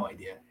have no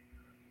idea.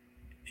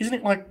 Isn't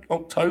it like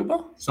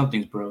October?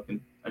 Something's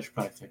broken. I should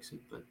probably fix it,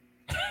 but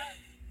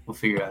we'll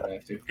figure it out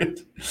after.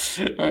 Good.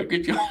 All right,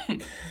 good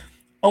job.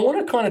 I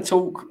want to kind of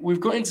talk. We've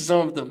got into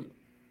some of them.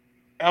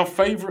 Our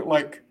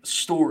favorite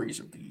stories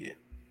of the year.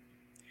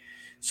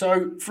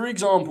 So, for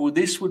example,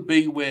 this would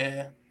be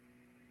where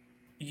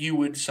you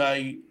would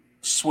say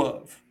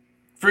Swerve.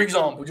 For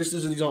example, just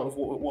as an example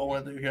of what I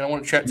want to do here, I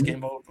want Chat to get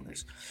involved in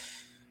this.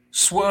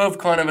 Swerve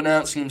kind of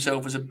announcing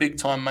himself as a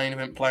big-time main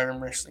event player in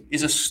wrestling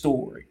is a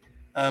story.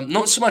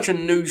 Not so much a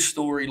news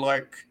story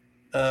like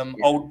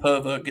old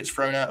pervert gets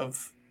thrown out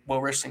of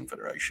World Wrestling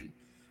Federation.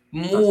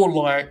 More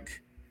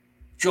like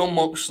Jon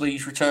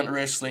Moxley's return to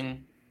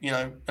wrestling,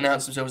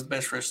 announced himself as the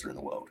best wrestler in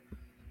the world.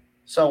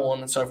 So on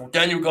and so forth.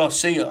 Daniel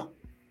Garcia,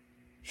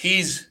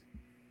 his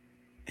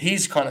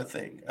kind of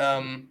thing.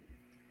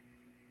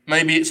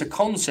 Maybe it's a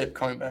concept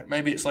coming back.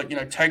 Maybe it's like,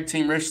 tag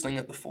team wrestling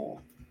at the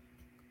fore.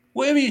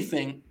 Whatever you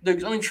think,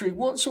 I'm intrigued.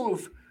 What sort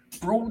of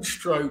broad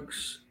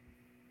strokes,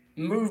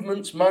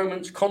 movements,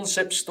 moments,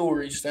 concept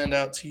stories stand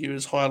out to you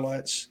as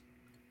highlights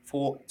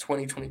for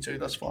 2022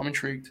 thus far? I'm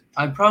intrigued.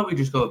 I'd probably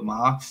just go with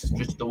Mox,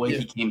 just the way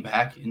he came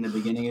back in the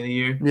beginning of the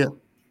year.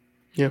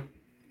 Yeah.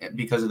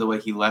 Because of the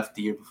way he left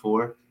the year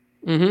before.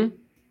 Mm-hmm.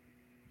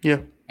 Yeah.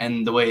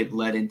 And the way it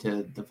led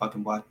into the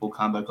fucking Blackpool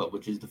Combat Club,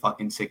 which is the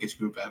fucking sickest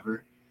group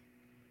ever.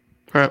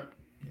 Right.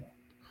 Yeah.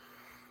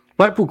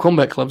 Blackpool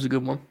Combat Club's a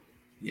good one.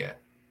 Yeah.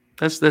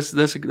 That's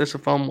a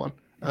fun one.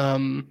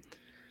 Yeah,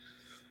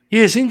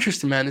 it's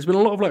interesting, man. There's been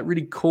a lot of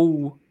really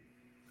cool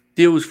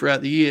deals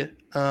throughout the year.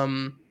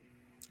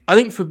 I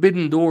think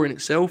Forbidden Door in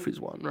itself is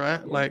one,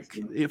 right?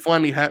 It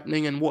finally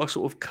happening, and what a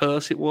sort of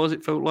curse it was.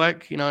 It felt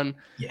like, and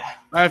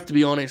I have to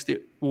be honest,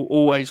 it will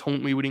always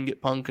haunt me. We didn't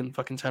get Punk and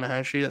fucking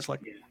Tanahashi. That's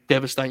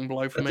devastating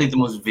blow for me. I think the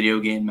most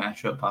video game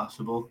matchup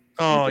possible.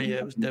 Oh yeah,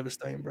 it was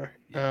devastating, bro.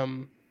 Yeah.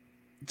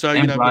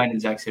 Bryan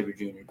and Zack Sabre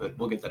Jr., but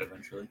we'll get that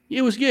eventually.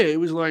 It was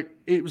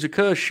a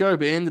cursed show,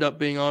 but it ended up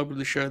being arguably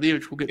the show of the year,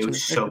 which we'll get to. It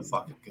was so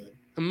fucking good.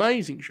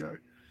 Amazing show.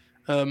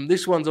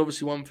 This one's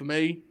obviously one for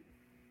me.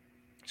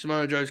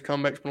 Samoa Joe's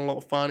comeback's been a lot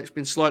of fun. It's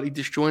been slightly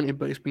disjointed,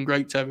 but it's been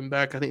great to have him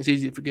back. I think it's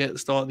easy to forget at the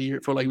start of the year.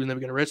 It felt like he was never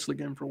going to wrestle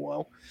again for a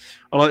while.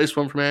 I like this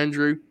one from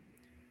Andrew.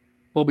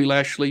 Bobby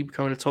Lashley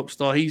becoming a top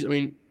star. I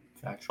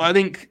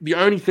think the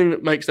only thing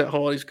that makes that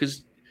hard is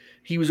because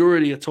he was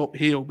already a top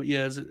heel, but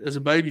as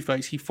a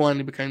babyface, he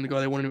finally became the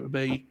guy they wanted him to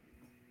be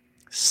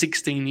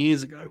 16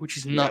 years ago, which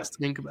is nuts to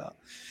think about.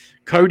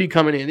 Cody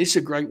coming in. This is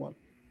a great one.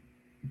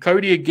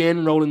 Cody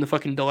again rolling the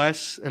fucking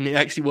dice and it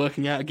actually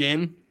working out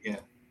again. Yeah.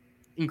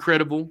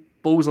 Incredible.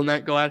 Balls on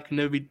that guy can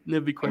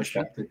never be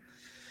questioned.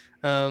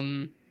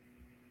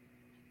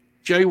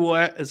 Jay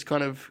White has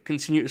kind of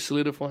continued to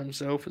solidify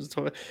himself as a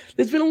top.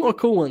 There's been a lot of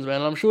cool ones,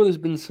 man. I'm sure there's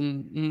been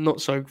some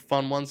not so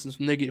fun ones and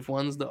some negative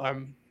ones that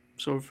I'm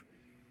sort of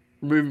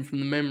removing from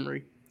the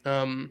memory.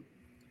 But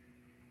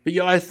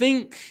yeah, I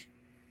think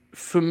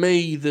for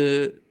me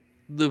the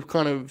the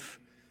kind of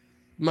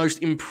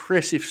most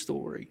impressive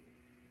story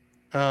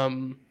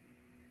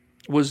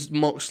was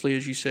Moxley,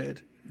 as you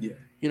said. Yeah.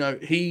 You know,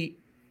 he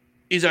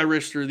is our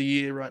wrestler of the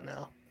year right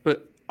now.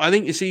 But I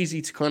think it's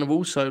easy to kind of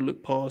also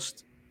look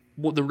past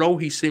what the role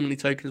he's seemingly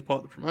taken as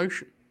part of the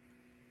promotion.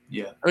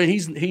 Yeah. I mean,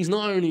 he's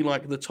not only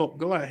like the top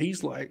guy, he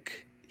is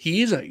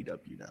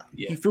AEW now.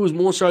 Yeah. He feels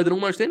more so than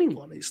almost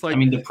anyone. It's like, I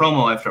mean, the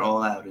promo after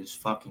All Out is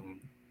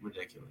fucking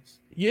ridiculous.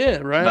 yeah,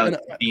 right.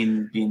 About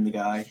being the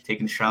guy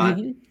taking the shot.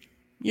 Mm-hmm.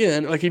 Yeah,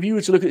 and like if you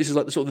were to look at this as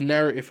like the sort of the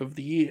narrative of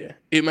the year,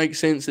 it makes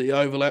sense that it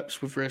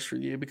overlaps with Wrestler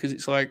of the Year because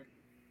it's like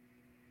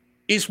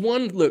it's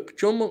one look.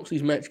 Jon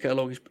Moxley's match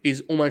catalog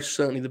is almost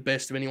certainly the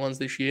best of anyone's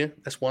this year.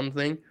 That's one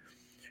thing.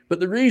 But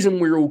the reason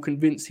we're all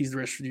convinced he's the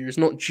Wrestler of the Year is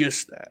not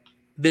just that.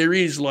 There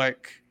is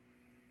like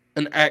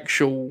an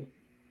actual.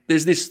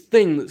 There's this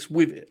thing that's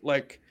with it.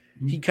 Like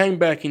he came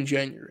back in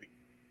January.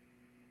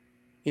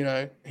 You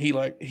know, he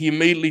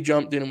immediately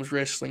jumped in and was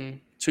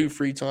wrestling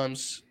 2-3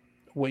 times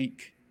a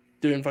week,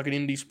 doing fucking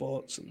indie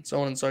spots and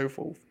so on and so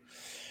forth.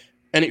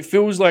 And it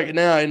feels like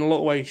now, in a lot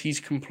of ways,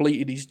 he's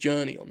completed his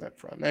journey on that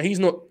front. Now, he's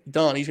not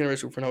done. He's going to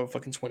wrestle for another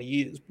fucking 20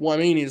 years. But what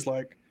I mean is,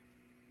 like,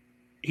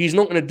 he's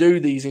not going to do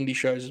these indie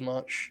shows as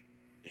much.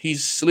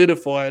 He's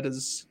solidified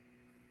as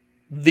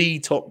the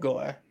top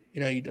guy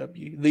in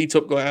AEW, the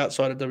top guy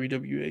outside of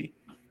WWE.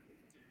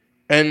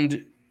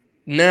 And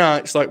now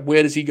it's like,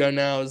 where does he go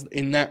now as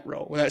in that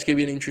role? Well, that's going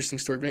to be an interesting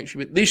story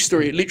eventually. But this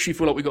story, it literally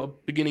feels like we got a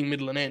beginning,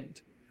 middle, and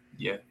end.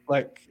 Yeah.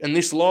 Like, and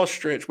this last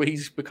stretch where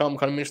he's become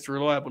kind of Mr.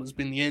 Reliable has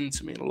been the end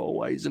to me in a lot of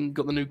ways and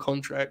got the new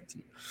contract.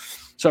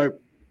 So,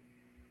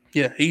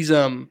 yeah, he's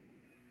been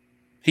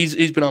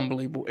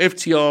unbelievable.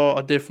 FTR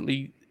are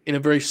definitely in a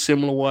very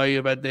similar way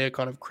have had their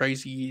kind of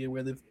crazy year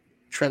where they've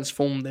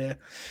transformed their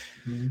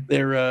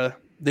worth.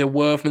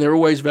 I mean, they're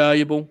always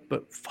valuable,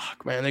 but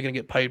fuck, man, they're going to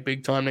get paid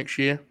big time next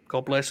year.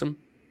 God bless them.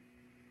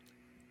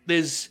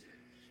 There's,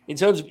 in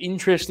terms of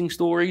interesting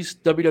stories,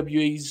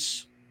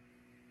 WWE's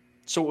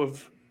sort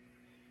of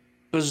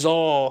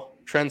bizarre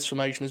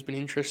transformation has been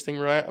interesting,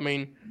 right? I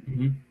mean,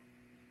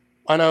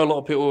 I know a lot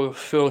of people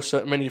feel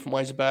many different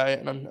ways about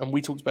it, and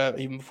we talked about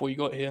it even before you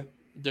got here,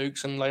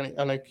 Dukes, and like,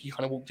 I know you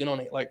kind of walked in on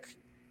it. Like,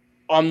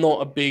 I'm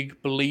not a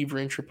big believer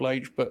in Triple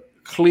H, but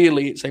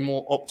clearly it's a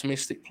more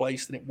optimistic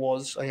place than it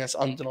was. I think that's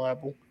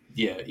undeniable.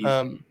 Yeah.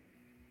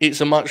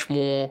 It's a much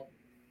more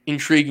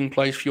intriguing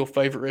place for your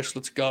favorite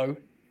wrestler to go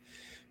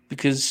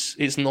because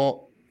it's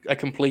not a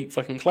complete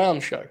fucking clown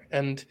show.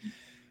 And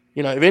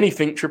you know, if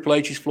anything, Triple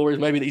H's flaw is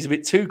maybe that he's a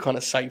bit too kind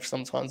of safe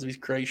sometimes of his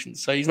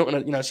creations. So he's not going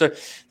to, you know, so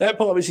that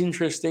part of it's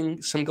interesting.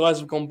 Some guys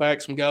have gone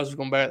back, some gals have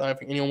gone back. I don't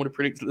think anyone would have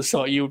predicted at the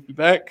start of the year would be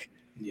back.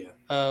 Yeah.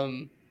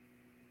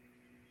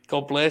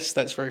 God bless.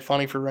 That's very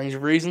funny for a range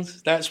of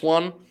reasons. That's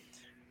one.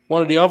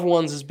 One of the other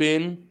ones has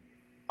been,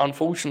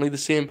 unfortunately, the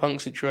CM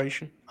Punk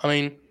situation. I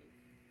mean,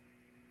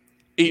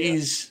 it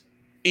is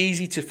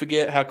easy to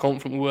forget how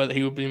confident we were that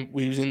he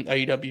was in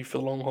AEW for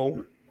the long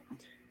haul.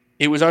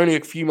 It was only a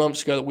few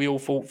months ago that we all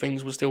thought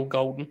things were still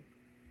golden.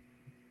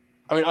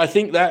 I mean, I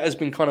think that has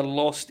been kind of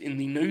lost in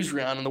the news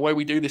round and the way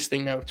we do this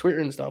thing now with Twitter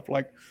and stuff.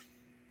 Like,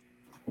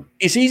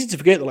 it's easy to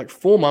forget that like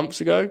 5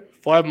 months ago,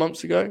 if I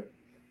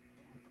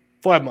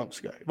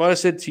had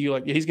said to you,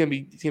 like, yeah, he's gonna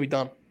be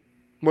done.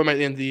 We're at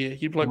the end of the year.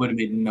 You'd be like, it would have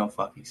made no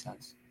fucking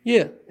sense.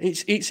 Yeah,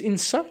 it's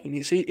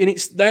insane.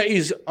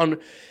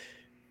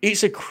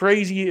 It's a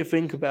crazy year to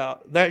think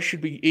about. That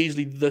should be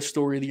easily the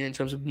story of the year in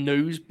terms of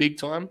news, big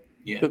time.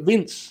 Yeah. But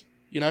Vince,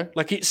 you know,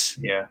 like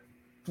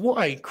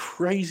what a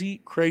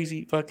crazy,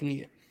 crazy fucking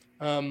year.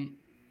 So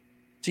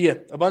yeah,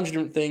 a bunch of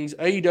different things.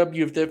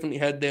 AEW have definitely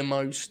had their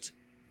most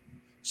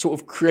sort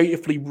of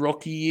creatively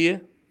rocky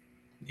year.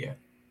 Yeah.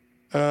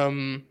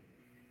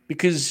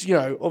 Because, you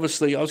know,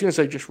 obviously, I was going to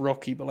say just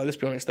rocky, but like, let's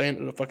be honest, they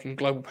entered a fucking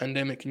global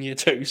pandemic in year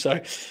 2,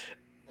 so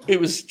it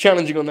was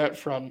challenging on that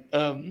front.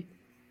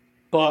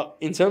 But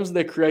in terms of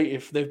their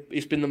creative,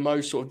 it's been the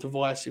most sort of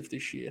divisive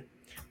this year.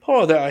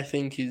 Part of that, I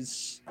think,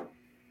 is,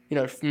 you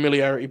know,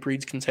 familiarity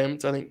breeds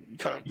contempt. I think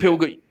people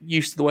get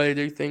used to the way they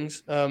do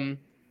things.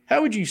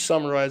 How would you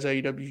summarize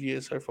AEW's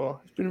year so far?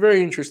 It's been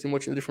very interesting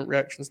watching the different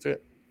reactions to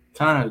it.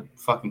 Kind of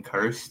fucking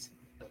cursed.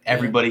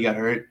 Everybody got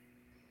hurt.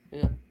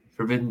 Yeah.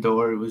 Forbidden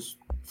Door, it was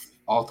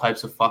all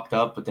types of fucked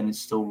up, but then it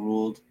still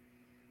ruled.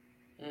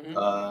 Mm-hmm.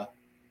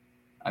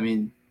 I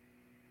mean,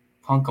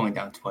 Punk going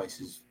down twice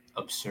is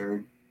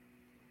absurd.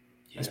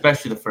 Yeah.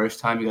 Especially the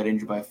first time he got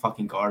injured by a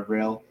fucking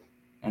guardrail.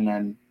 And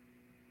then,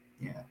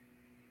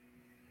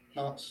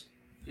 Nuts.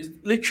 It's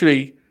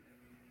literally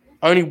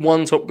only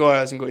one top guy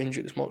hasn't got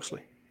injured. It's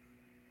Moxley.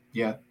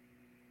 Yeah.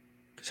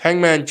 Because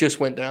Hangman just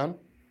went down.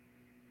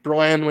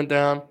 Bryan went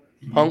down.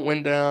 Mm-hmm. Punk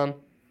went down.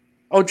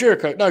 Oh,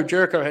 Jericho. No,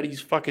 Jericho had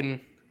his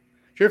fucking...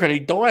 Jericho, he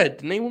died,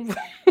 didn't he? When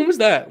was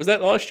that? Was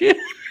that last year?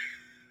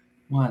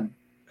 When?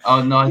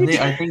 Oh, no,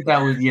 I think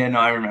that was... Yeah, no,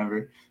 I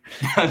remember.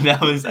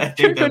 That was... I think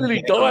Jericho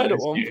nearly died at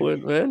one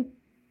point, man.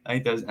 I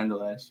think that was the end of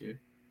last year.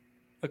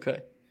 Okay.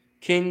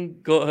 King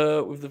got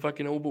hurt with the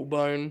fucking orbital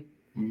bone.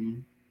 Mm-hmm.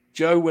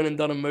 Joe went and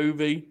done a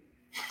movie.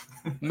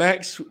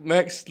 Max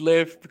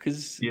left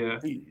because Yeah.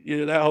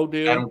 that whole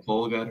deal. Adam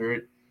Cole got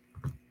hurt.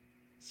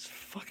 It's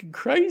fucking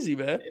crazy,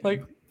 man.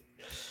 Like,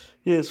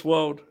 yeah, it's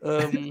wild.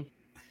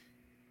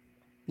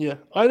 Yeah,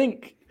 I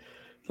think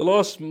the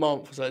last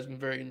month or so has been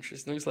very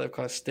interesting. It looks like they've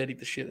kind of steadied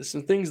the shit. There's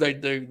some things they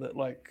do that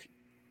like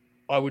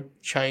I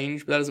would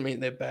change, but that doesn't mean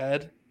they're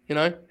bad. You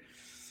know,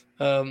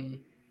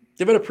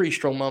 they've had a pretty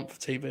strong month for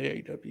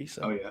TV AEW.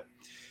 So Oh yeah,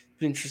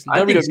 it's interesting.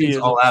 I think WWE since is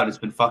All Out, it's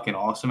been fucking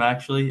awesome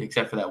actually,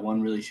 except for that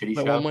one really shitty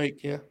that show. 1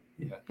 week. Yeah,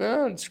 Yeah.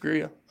 No, I'd screw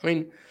you. I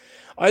mean,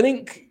 I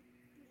think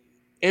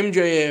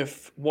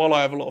MJF, while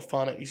I have a lot of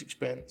fun at his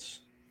expense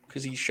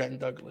because he's Shane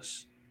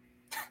Douglas,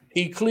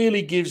 he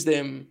clearly gives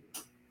them.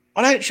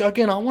 I want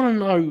to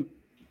know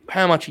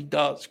how much he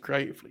does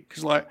creatively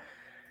because, like,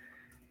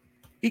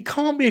 it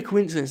can't be a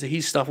coincidence that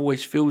his stuff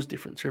always feels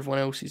different to everyone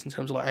else's in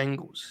terms of like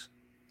angles.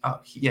 Oh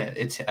yeah,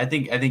 I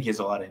think he has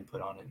a lot of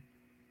input on it.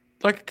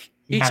 Like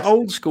it's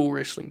old school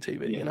wrestling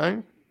TV, you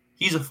know.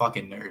 He's a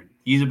fucking nerd.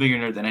 He's a bigger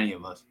nerd than any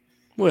of us.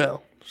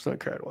 Well, it's not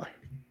carried away.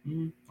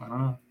 I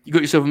don't know. You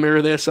got yourself a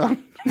mirror there,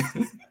 son.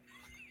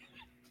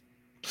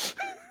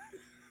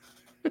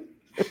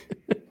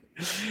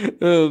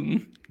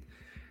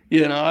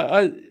 Yeah,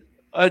 no,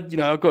 I've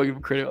got to give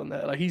him credit on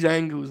that. Like his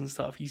angles and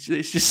stuff, it's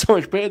just so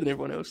much better than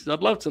everyone else's.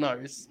 I'd love to know.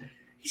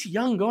 He's a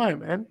young guy,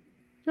 man.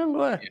 Young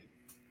guy.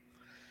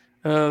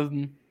 Yeah.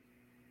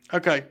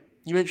 Okay,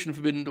 you mentioned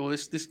Forbidden Door.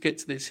 This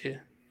gets this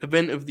here.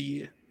 Event of the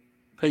year,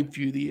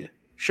 pay-per-view of the year,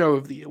 show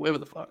of the year, whatever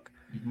the fuck.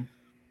 Mm-hmm.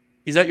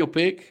 Is that your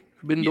pick?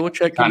 Forbidden Door?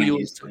 Check in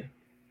yours too.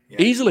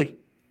 Yeah. Easily.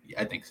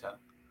 Yeah, I think so.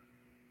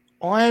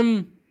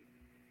 I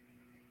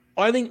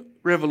think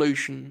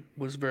Revolution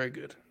was very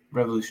good.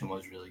 Revolution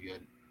was really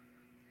good.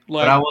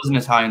 Like, but I wasn't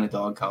as high in the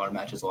dog collar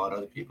match as a lot of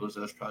other people, so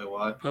that's probably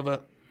why.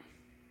 But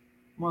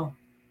well,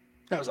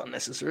 that was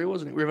unnecessary,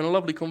 wasn't it? We're having a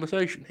lovely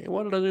conversation here.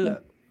 Why did I do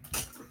that?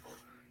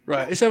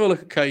 Right, let's have a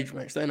look at Cage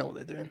Match. They know what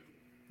they're doing.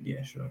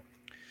 Yeah, sure.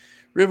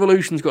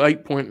 Revolution's got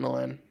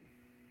 8.9.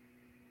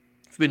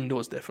 Forbidden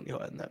Door's definitely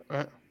higher than that,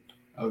 right?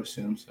 I would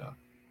assume so.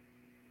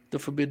 The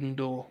Forbidden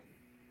Door.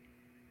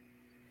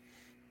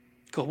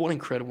 God, what an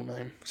incredible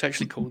name. It's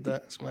actually called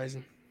that. It's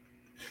amazing.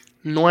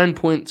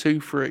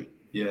 9.23.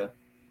 Yeah.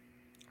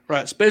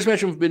 Right, so best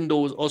match on Forbidden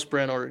Door was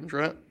Ospreay and Orange,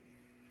 right?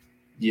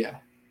 Yeah.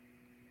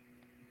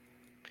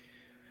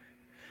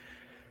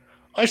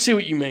 I see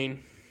what you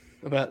mean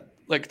about,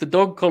 like, the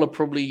dog collar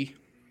probably...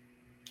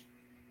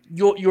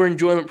 Your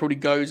enjoyment probably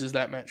goes as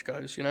that match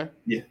goes, you know?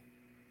 Yeah.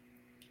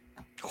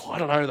 Oh, I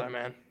don't know, though,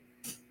 man.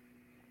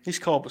 This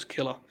card was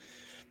killer.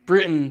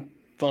 Britain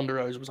Thunder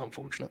Rose was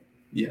unfortunate.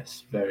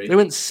 Yes, very. They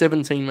went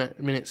 17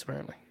 minutes,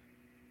 apparently.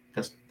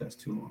 That's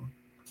too long.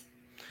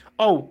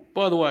 Oh,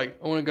 by the way,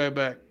 I want to go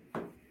back.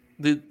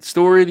 The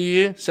story of the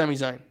year, Sami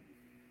Zayn.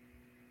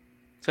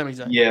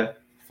 Yeah. Fair.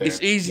 It's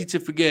easy to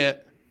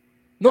forget.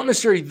 Not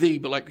necessarily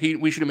but like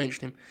we should have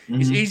mentioned him.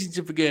 Mm-hmm. It's easy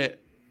to forget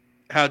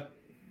how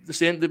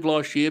the end of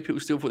last year, people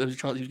still thought there was a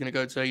chance he was going to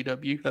go to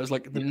AEW. That was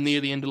like near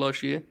the end of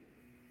last year.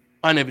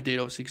 I never did,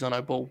 obviously, because I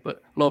know ball,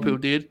 but a lot of people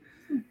did.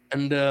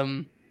 And I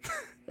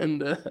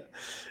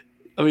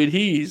mean,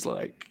 he's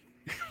like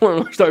one of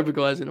the most over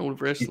guys in all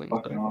of wrestling. He's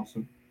fucking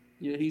awesome.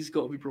 Yeah, he's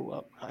got to be brought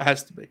up. It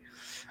has to be.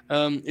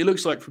 It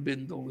looks like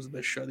Forbidden Door was the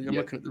best show. I'm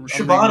looking at the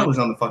Shibata was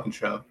on the fucking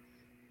show.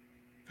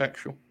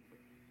 Factual.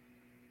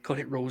 God,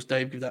 it rolls,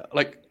 Dave. Give that.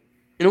 Like,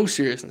 in all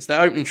seriousness,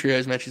 that opening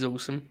trios match is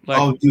awesome. Like,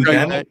 oh, dude,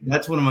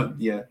 that's one of my.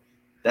 Yeah,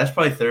 that's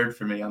probably third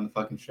for me on the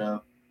fucking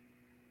show.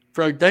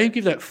 Bro, Dave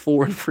give that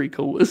 4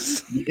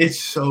 3/4.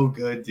 It's so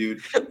good,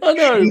 dude. I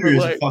know. Shooter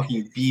is a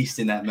fucking beast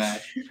in that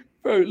match.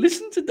 Bro,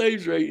 listen to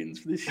Dave's ratings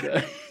for this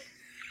show.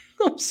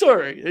 I'm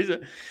sorry. All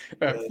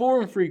right,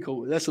 4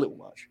 3/4. That's a little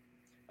much.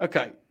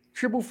 Okay,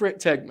 triple threat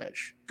tag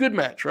match. Good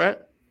match, right?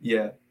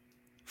 Yeah.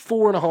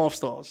 4.5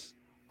 stars.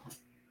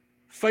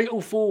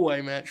 Fatal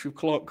 4-way match with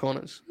Clark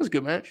Connors. That's a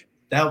good match.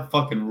 That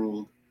fucking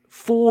ruled.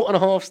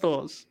 4.5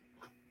 stars.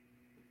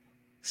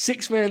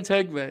 6-man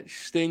tag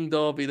match. Sting,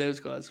 Darby, those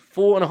guys.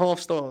 4.5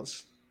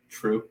 stars.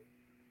 True.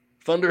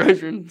 Thunder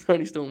Rosa and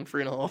Tony Storm,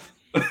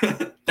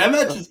 3.5. That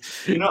match is,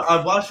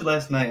 I watched it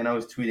last night and I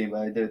was tweeting,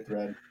 but I did a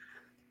thread.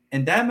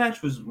 And that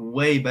match was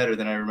way better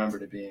than I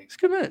remembered it being. It's a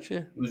good match, yeah.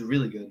 It was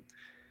really good.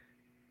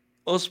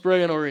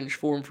 Ospreay and Orange,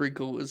 4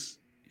 3/4.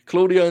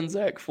 Claudio and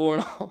Zach,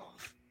 4.5.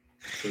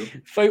 True.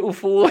 Fatal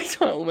 4-way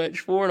title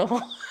match,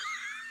 4.5.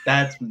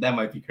 That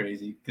might be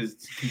crazy because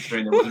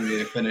considering there wasn't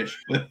really a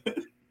finish.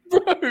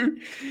 Bro,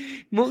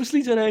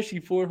 Moxley and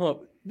Ashley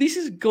 4.5. This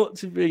has got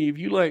to be if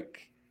you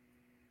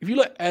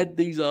add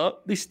these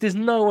up. There's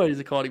no way there's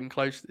a card even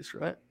close to this,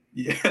 right?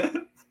 Yeah.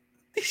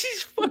 This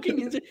is fucking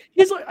insane.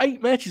 He has like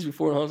 8 matches with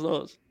 4.5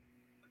 stars.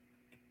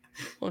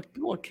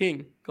 What a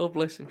king. God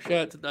bless him. Shout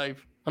out to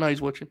Dave. I know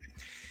he's watching.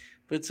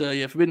 But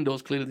yeah, Forbidden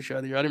Door's clearly the show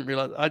of the year. I didn't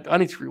realize. I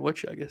need to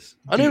rewatch it, I guess.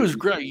 I knew it was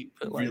great.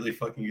 But really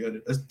fucking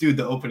good. Dude,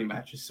 the opening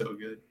match is so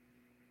good.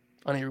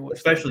 I need to rewatch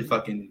especially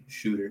fucking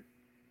Shooter.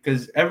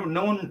 Because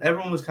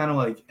everyone was kind of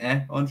like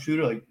on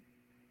Shooter, like,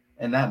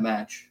 and that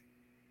match.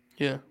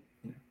 Yeah.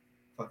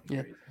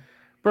 Fucking crazy.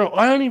 Bro,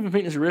 I don't even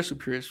think there's a wrestle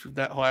purist with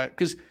that high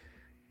because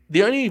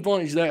the only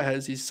advantage that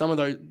has is some of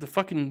those the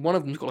fucking one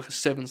of them's got like a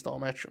 7-star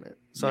match on it.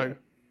 So, Yeah.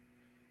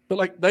 but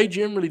like they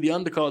generally the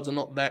undercards are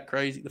not that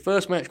crazy. The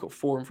first match got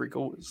 4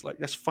 3/4. Like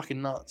that's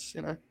fucking nuts,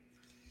 you know.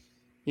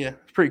 Yeah,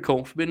 it's pretty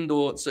cool. Forbidden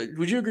Door. So,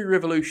 would you agree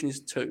Revolution is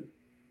 2?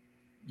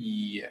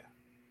 Yeah.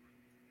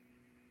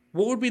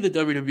 What would be the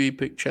WWE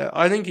pick, chat?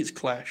 I think it's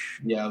Clash.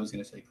 Yeah, I was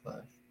gonna say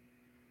Clash.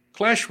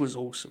 Clash was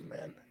awesome,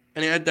 man,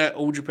 and it had that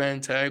All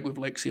Japan tag with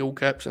Lexi all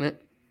caps in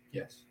it.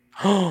 Yes.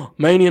 Oh,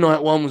 Mania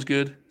Night 1 was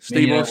good.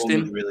 Steve Mania Night 1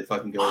 Austin. was really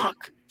fucking good.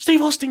 Fuck.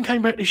 Steve Austin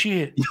came back this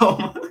year.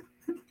 Yo.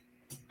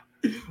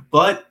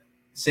 But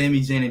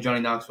Sami Zayn and Johnny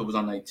Knoxville was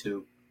on night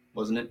 2,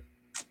 wasn't it?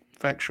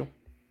 Factual.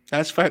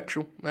 That's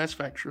factual.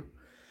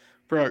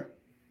 Bro, You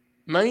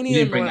Mania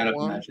didn't bring Night that up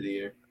in 1. match of the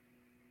year.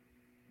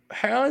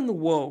 How in the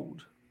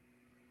world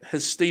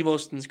has Steve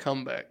Austin's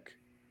comeback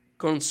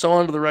gone so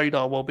under the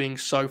radar while being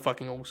so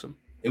fucking awesome?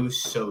 It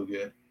was so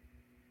good.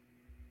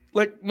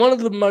 Like, one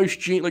of the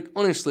most,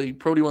 honestly,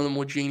 probably one of the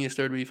more genius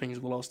WWE things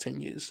of the last 10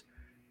 years.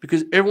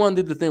 Because everyone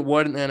did the thing,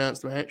 why didn't they announce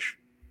the match?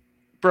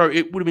 Bro,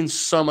 it would have been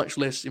so much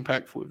less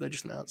impactful if they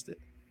just announced it.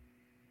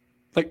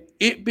 Like,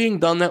 it being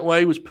done that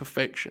way was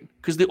perfection.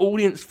 Because the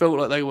audience felt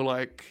like they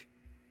were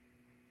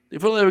they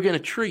felt like they were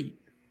getting a treat.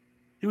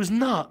 It was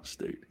nuts,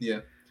 dude. Yeah.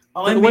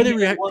 Oh, and the way they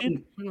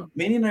reacted.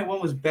 Mania Night 1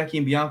 was Becky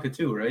and Bianca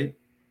too, right?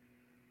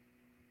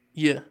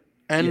 Yeah.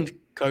 And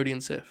Cody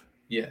and Seth.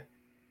 Yeah.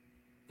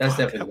 That's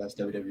definitely the best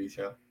WWE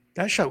show.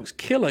 That show was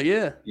killer,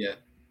 yeah. Yeah.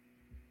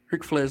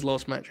 Ric Flair's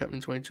last match happened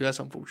in 22. That's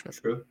unfortunate.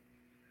 True.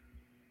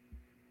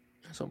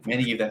 That's unfortunate.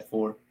 Manny gave that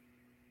 4.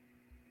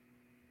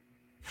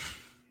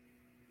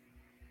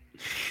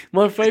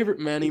 My favorite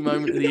Manny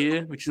moment of the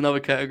year, which is another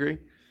category,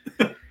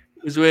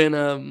 was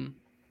when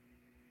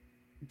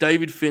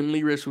David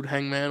Finlay wrestled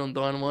Hangman on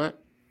Dynamite.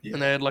 Yeah.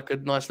 And they had like a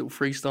nice little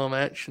freestyle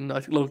match. And I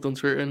logged on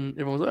Twitter and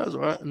everyone was like, that was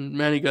all right. And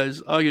Manny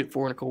goes, I'll get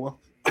 4 1/4.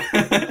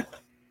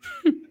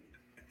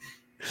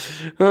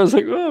 And I was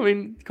like, well, I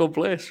mean, God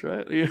bless,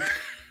 right? You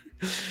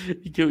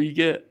get what you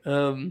get.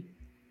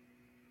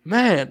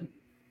 Man,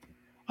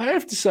 I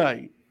have to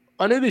say,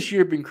 I know this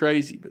year has been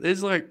crazy, but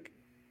there's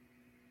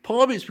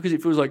part of it's because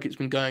it feels like it's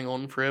been going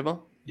on forever.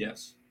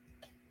 Yes.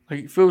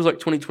 Like, it feels like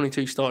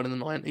 2022 started in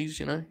the 90s,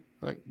 you know?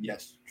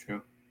 Yes,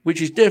 true.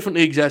 Which is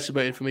definitely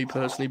exacerbated for me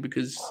personally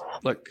because,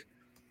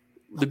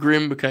 the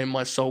Grim became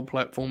my sole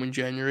platform in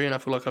January, and I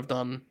feel like I've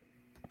done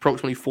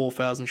approximately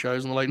 4,000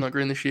 shows on the Late Night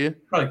Grim this year.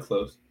 Probably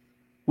close.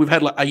 We've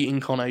had 8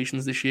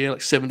 incarnations this year,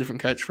 7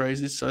 different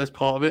catchphrases, so that's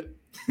part of it.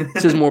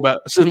 It says more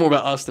about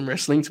us than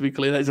wrestling, to be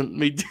clear. That isn't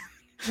me.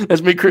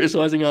 That's me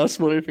criticizing us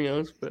more than anything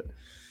else. But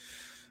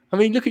I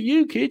mean, look at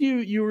you, kid.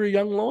 You were a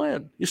young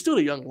lion. You're still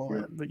a young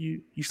lion, but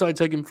you started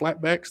taking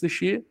flatbacks this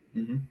year,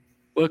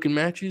 working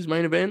matches,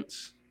 main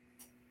events.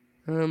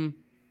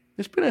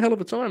 It's been a hell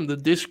of a time. The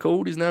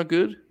Discord is now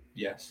good.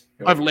 Yes,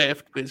 I've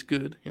left, but it's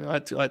good. You know, I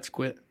had to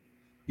quit.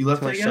 You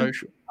left again?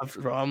 Social.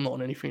 I'm not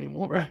on anything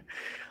anymore, bro.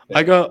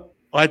 Yeah.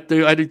 I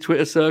do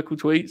Twitter circle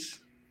tweets.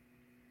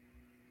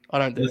 I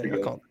don't do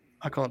it.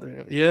 I can't do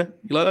it. Yeah,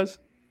 you like those?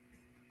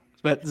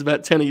 There's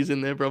about 10 of you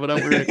in there, bro. I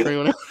don't worry about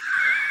anyone else.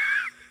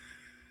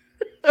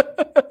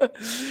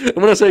 And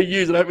when I say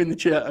use, I don't mean the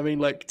chat. I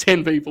mean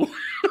 10 people.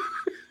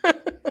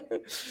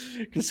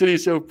 Consider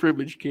yourself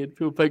privileged, kid.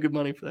 People pay good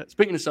money for that.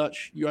 Speaking of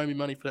such, you owe me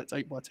money for that. It's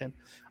 8 by 10.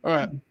 All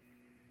right.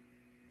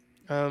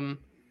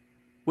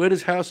 Where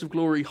does House of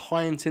Glory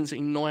High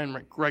Intensity 9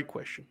 rank? Great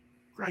question.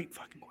 Great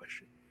fucking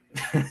question.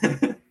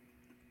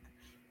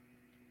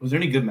 Was there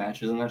any good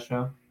matches on that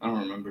show? I don't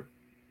remember.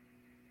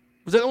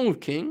 Was that the one with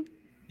King?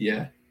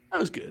 Yeah. That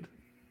was good.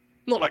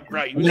 Not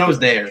great. I was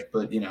there,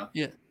 but you know.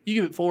 Yeah. You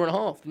give it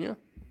 4.5, didn't you?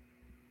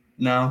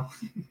 No.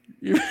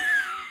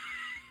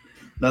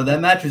 No, that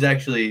match was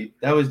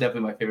that was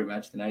definitely my favorite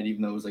match tonight,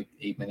 even though it was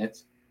 8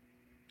 minutes.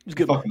 It was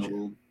good. Fucking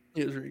old.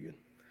 Yeah, it was really good.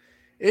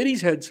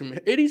 Eddie's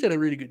had a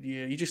really good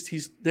year.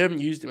 They haven't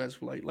used him as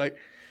of late.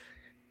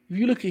 If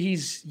you look at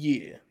his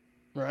year,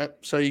 right?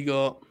 So you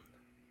got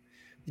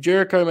the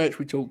Jericho match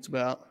we talked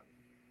about.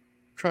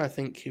 I'm trying to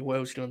think here, what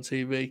else he did on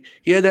TV.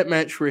 He had that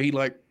match where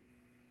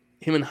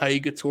him and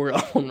Hager tore it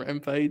up on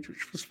Rampage,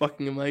 which was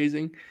fucking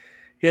amazing.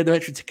 He had the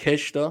match with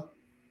Takeshita.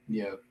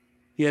 Yeah.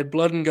 He had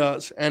Blood and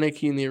Guts,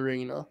 Anarchy in the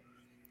Arena.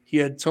 He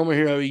had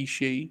Tomohiro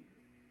Ishii.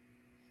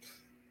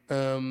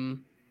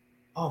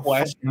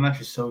 Twice. That match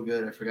was so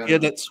good. I forgot. He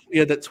had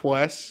that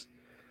twice.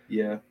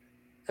 Yeah.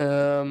 I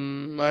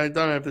don't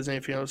know if there's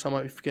anything else I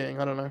might be forgetting.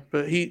 I don't know.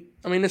 But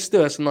there's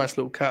still some nice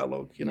little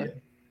catalogue, you know.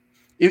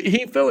 Yeah.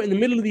 He felt in the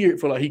middle of the year, it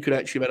felt like he could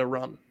actually have had a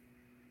run.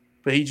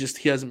 But he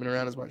hasn't been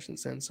around as much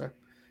since then. So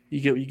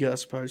you get what you get, I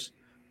suppose.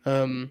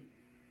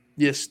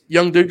 Yes,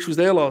 Young Dukes was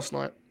there last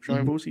night.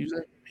 Shane Bulls, he was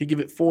there. He gave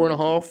it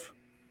 4.5.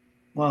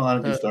 Well, I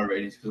don't do star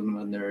ratings because I'm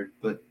a nerd,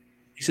 but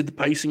he said the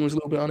pacing was a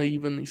little bit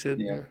uneven. He said,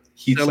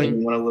 Heat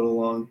Slaying went a little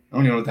long. I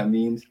don't even know what that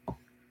means.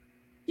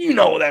 You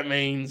know what that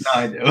means. No,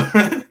 I do.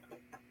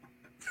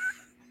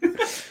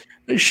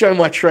 Let's show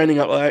my training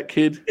up like that,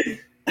 kid.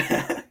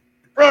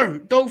 Bro,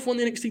 Dolph won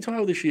the NXT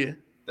title this year.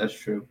 That's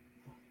true.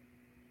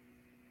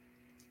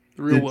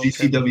 The real The world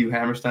champion. GCW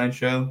Hammerstein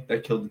show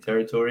that killed the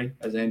territory,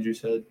 as Andrew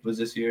said, was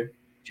this year.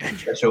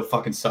 That show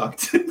fucking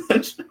sucked.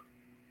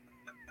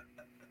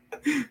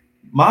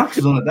 Mox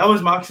was on it. That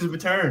was Mox's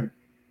return.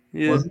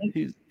 Yeah, Wasn't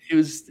it?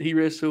 he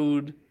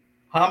wrestled.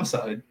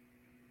 Homicide.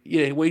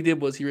 Yeah, what he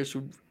did was he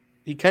wrestled.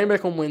 He came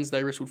back on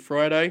Wednesday, wrestled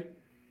Friday,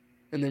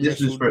 and then This was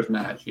his wrestled. first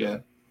match, yeah.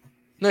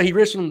 No, he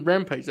wrestled on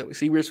Rampage that week.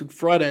 So he wrestled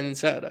Friday and then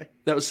Saturday.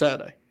 That was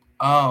Saturday.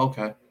 Oh,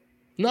 okay.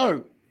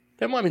 No,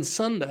 that might have been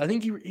Sunday. I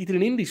think he did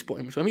an indie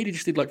spot. So I mean, he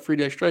just did like 3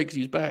 days straight because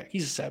he was back.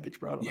 He's a savage,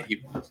 bro. Yeah,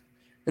 he was.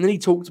 And then he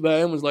talked about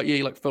it and was like, yeah,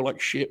 he like felt like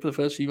shit for the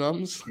first few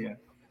months. Yeah.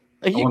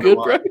 Are you good,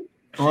 bro?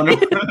 I wonder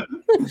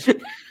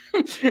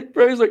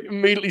Bro's like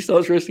immediately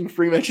starts wrestling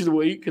 3 matches a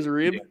week because of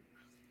rib.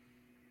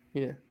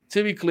 Yeah.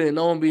 To be clear,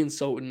 no one be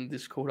insulted in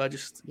Discord. I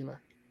just,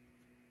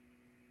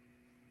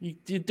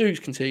 your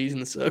dudes can tell he's in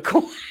the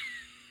circle.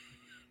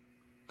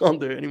 Can't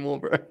do it anymore,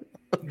 bro.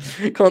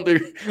 I can't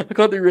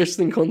do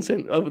wrestling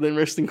content other than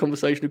wrestling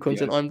conversational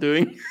content I'm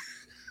doing.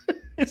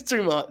 It's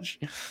too much.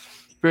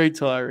 Very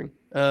tiring.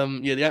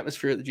 The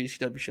atmosphere at the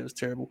GCW show is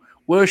terrible.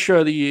 Worst show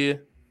of the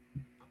year.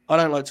 I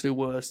don't like to do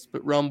worst,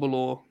 but Rumble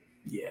or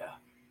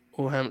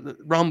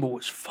Rumble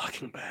was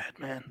fucking bad,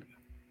 man.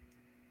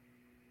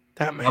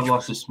 That match. I've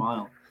lost his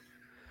smile.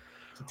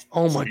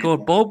 Oh my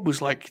god, Bob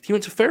was like, he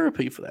went to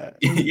therapy for that.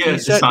 Yeah, the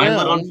sign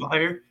lit on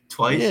fire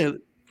twice. Yeah,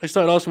 they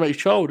started asking about his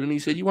child, and he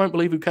said, "You won't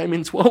believe who came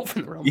in 12th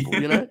in the Rumble."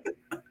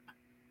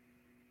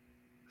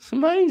 It's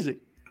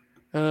amazing.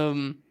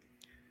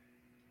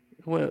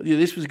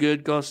 This was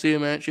good. Garcia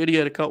match. Eddie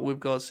had a cut with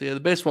Garcia. The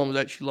best one was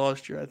actually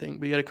last year, I think,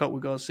 but he had a cut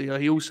with Garcia.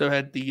 He also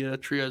had the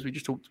trios we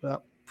just talked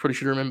about. Probably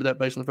should remember that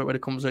based on the fact we had a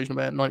conversation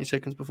about it 90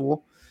 seconds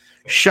before.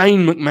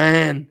 Shane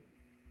McMahon.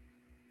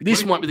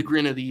 This might be the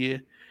grin of the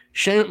year.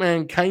 Shane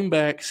McMahon came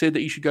back, said that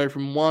he should go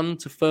from 1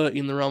 to 30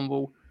 in the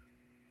Rumble.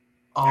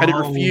 Had it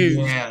refused.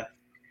 Yeah.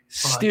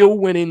 Still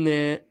went in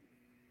there.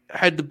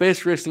 Had the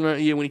best wrestling match of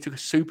the year when he took a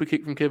super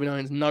kick from Kevin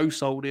Owens,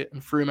 no-sold it,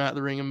 and threw him out of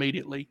the ring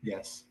immediately.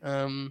 Yes.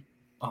 I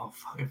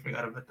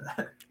forgot about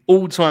that.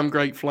 All-time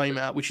great flame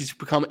out, which has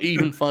become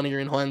even funnier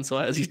in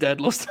hindsight as his dad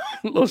lost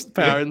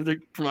power in the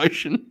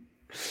promotion.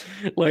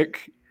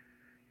 Like,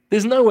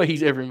 there's no way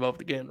he's ever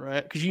involved again,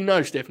 right?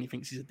 Because Stephanie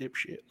thinks he's a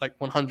dipshit, like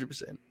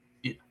 100%.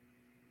 Yeah.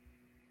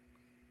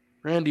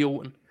 Randy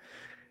Orton.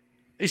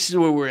 This is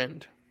where we're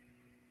end.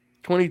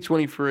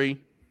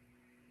 2023.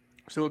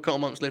 Still a couple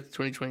months left of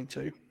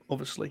 2022,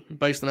 obviously. And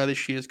based on how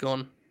this year's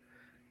gone,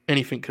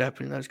 anything could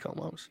happen in those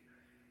couple months.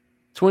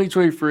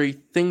 2023,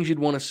 things you'd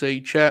want to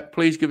see. Chat,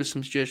 please give us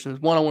some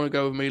suggestions. One I want to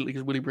go with immediately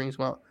because Willie brings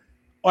them up.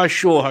 I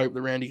sure hope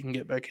that Randy can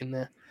get back in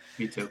there.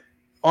 Me too.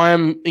 I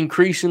am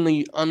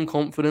increasingly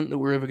unconfident that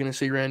we're ever going to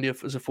see Randy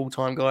as a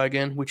full-time guy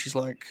again, which is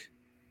like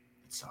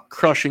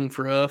crushing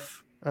for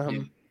Earth. How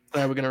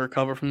we're going to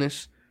recover from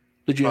this.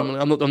 Legitimately,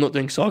 I'm not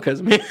doing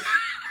sarcasm here.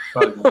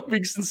 I'm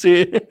being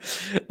sincere.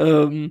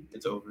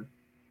 It's over.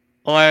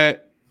 I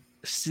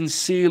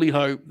sincerely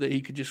hope that he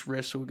could just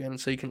wrestle again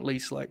so he can at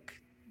least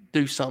like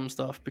do some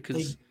stuff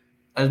because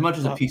as much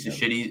as a piece of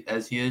shit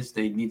as he is,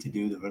 they need to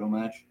do the riddle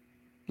match.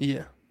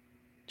 Yeah.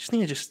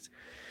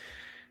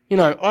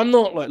 I'm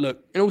not like,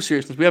 look, in all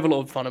seriousness, we have a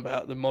lot of fun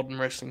about the modern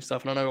wrestling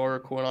stuff, and I know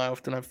Oracle and I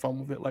often have fun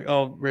with it, like,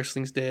 oh,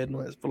 wrestling's dead and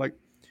all that, but like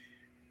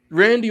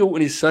Randy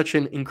Orton is such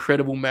an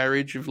incredible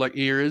marriage of like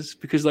eras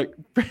because like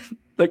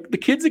the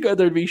kids that go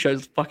to WWE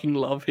shows fucking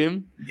love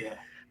him. Yeah.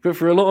 But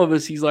for a lot of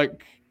us, he's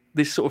like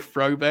this sort of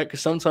throwback because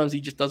sometimes he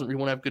just doesn't really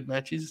want to have good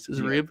matches as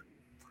a rib.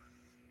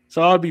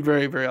 So I'd be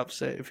very, very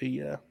upset if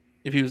he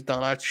was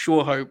done. I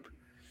sure hope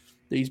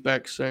that he's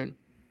back soon.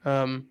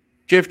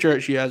 Jeff Jarrett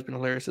actually has been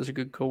hilarious. That's a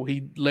good call.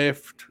 He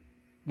left,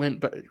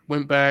 went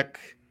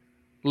back,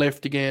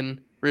 left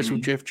again,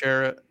 wrestled Jeff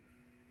Jarrett,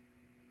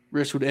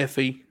 wrestled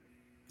Effie.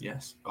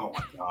 Yes. Oh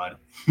my god.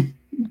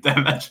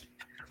 That match.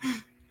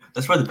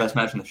 That's probably the best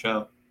match in the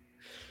show.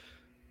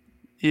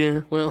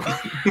 Yeah, well.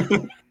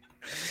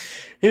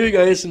 Here we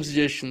go. Here's some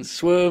suggestions.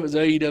 Swerve as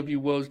AEW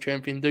World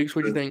Champion. Dukes,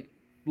 what do you think?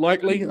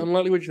 Likely?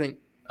 Unlikely? What do you think?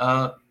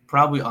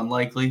 Probably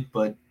unlikely,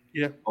 but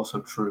also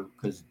true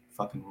because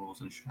fucking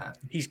rules and shit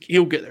happen.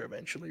 He'll get there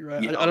eventually,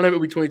 right? Yeah. I don't know if it'll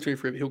be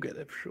 2023, but he'll get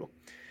there for sure.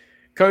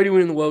 Cody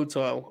winning the world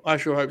title. I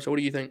sure hope so. What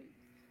do you think?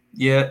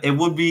 Yeah, it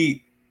would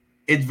be.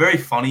 It's very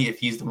funny if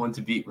he's the one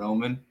to beat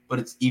Roman, but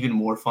it's even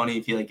more funny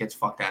if he like gets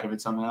fucked out of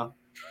it somehow.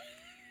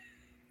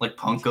 Like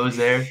Punk goes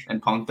there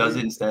and Punk does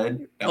it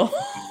instead.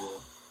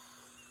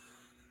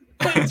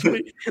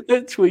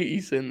 That tweet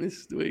he sent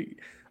this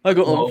week. I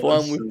got on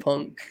fine with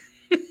Punk.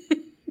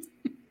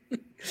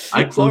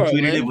 I quote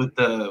tweeted it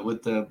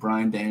with the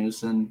Bryan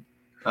Danielson,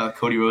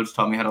 Cody Rhodes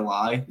taught me how to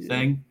lie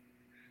thing,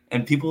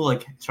 and people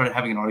like started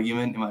having an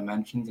argument in my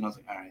mentions, and I was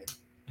like, all right,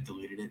 I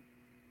deleted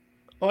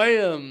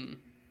it.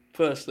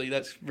 Firstly,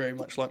 that's very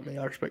much like me.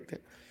 I respect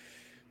it.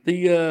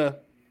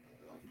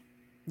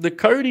 The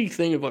Cody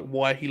thing of like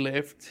why he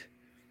left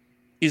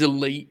is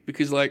elite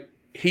because like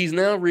he's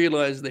now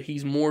realized that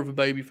he's more of a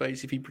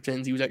babyface if he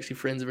pretends he was actually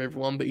friends with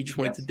everyone, but he just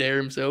wanted to dare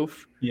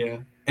himself. Yeah,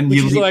 and the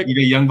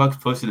Young Bucks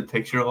posted a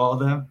picture of all of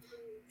them.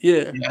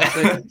 Yeah,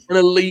 Yeah. an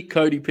elite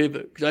Cody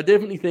pivot. Because I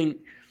definitely think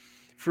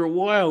for a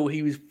while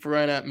he was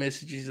throwing out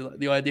messages like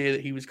the idea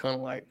that he was kind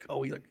of like,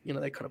 oh, he like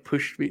they kind of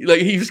pushed me.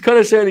 Like he was kind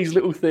of saying these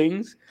little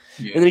things,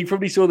 Yeah. and then he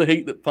probably saw the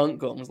heat that Punk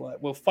got and was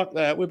like, well, fuck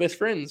that, we're best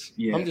friends.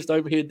 Yeah. I'm just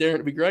over here daring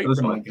to be great. Those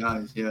are Bro. my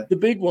guys. Yeah. The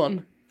big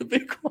one.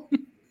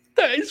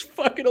 That is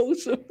fucking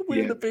awesome.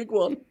 We're Yeah. the big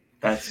one.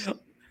 That's.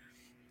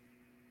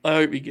 I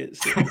hope he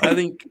gets it.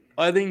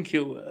 I think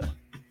he'll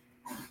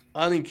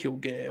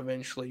get it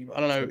eventually. I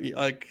don't know.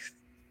 Like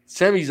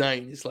Sami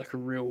Zayn is like a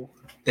real.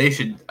 I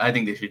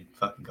think they should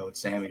fucking go with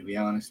Sammy, to be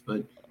honest.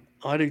 But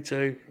I do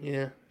too.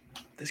 Yeah.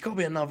 There's got to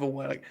be another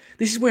way. Like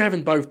this is where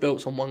having both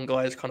belts on one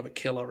guy is kind of a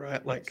killer,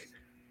 right? Like,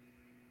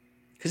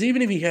 because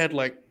even if he had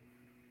like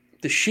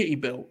the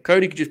shitty belt,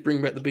 Cody could just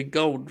bring back the big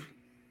gold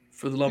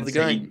for the love of the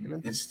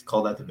game. It's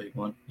called that the big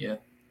one. Yeah.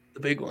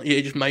 The big one. Yeah,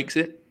 he just makes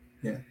it.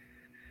 Yeah.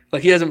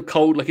 Like he has a match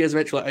like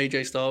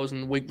AJ Styles,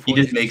 and the week before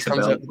he just makes a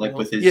belt like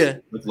with his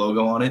with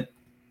logo on it.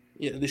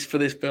 Yeah, this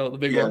belt, the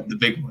big one. Yeah, the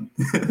big one.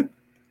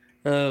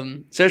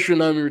 Sesha and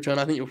Naomi return.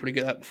 I think you'll probably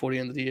get that before the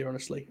end of the year.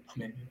 Honestly,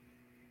 maybe.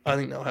 I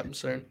think that'll happen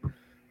soon.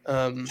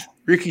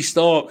 Ricky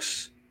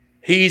Starks,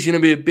 he's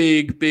going to be a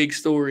big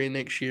story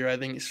next year. I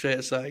think it's fair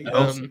to say.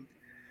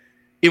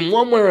 In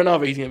one way or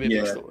another, he's going to be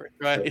a big story,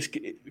 right? Sure.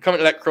 It's coming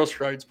to that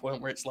crossroads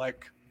point where it's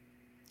like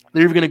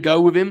they're either going to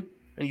go with him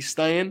and he's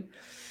staying,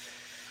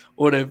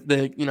 or they're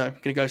going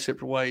to go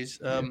separate ways.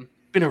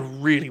 Been a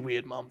really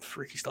weird month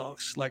for Ricky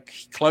Starks. Like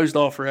he closed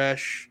after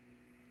Ash.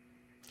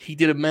 He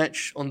did a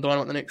match on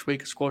Dynamite the next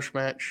week, a squash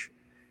match.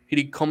 He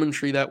did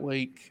commentary that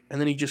week, and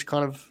then he just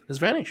kind of has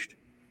vanished.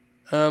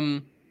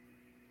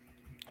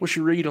 What's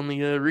your read on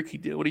the Ricky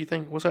deal? What do you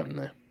think? What's happening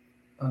there?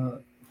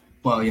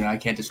 Well, I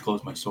can't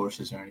disclose my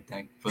sources or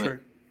anything, but True.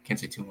 Can't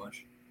say too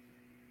much.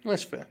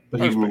 That's fair.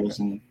 But he rules,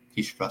 and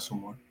he should wrestle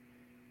more.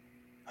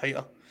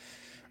 Yeah.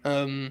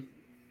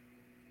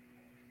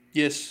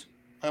 Yes.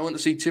 I want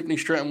to see Tiffany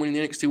Stratton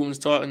winning the NXT Women's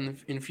title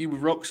in a feud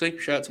with Roxy.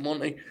 Shout out to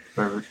Monty.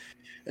 Perfect.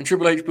 And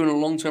Triple H building a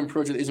long-term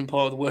project that isn't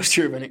part of the worst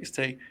year of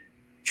NXT.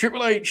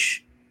 Triple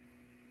H,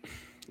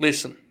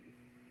 listen,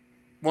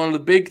 one of the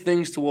big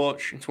things to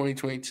watch in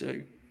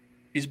 2022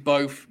 is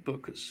both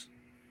bookers.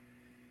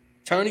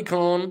 Tony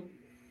Khan,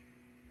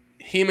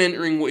 him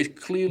entering what is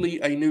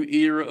clearly a new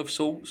era of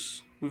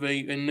sorts with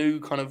a new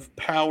kind of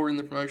power in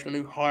the promotion, a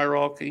new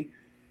hierarchy.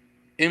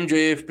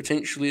 MJF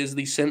potentially as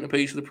the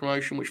centerpiece of the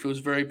promotion, which feels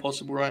very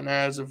possible right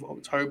now as of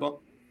October.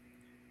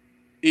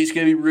 It's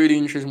going to be really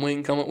interesting what he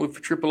can come up with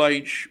for Triple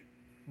H.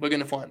 We're going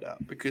to find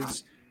out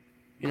because,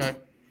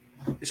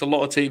 it's a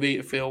lot of TV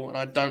to fill, and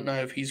I don't know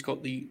if he's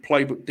got the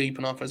playbook deep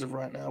enough as of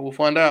right now. We'll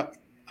find out.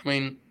 I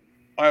mean,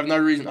 I have no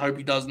reason to hope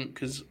he doesn't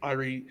because I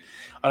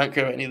don't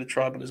care about any of the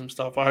tribalism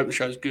stuff. I hope the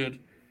show's good.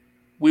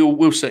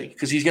 We'll see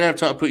because he's going to have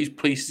time to put his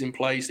pieces in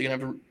place. They're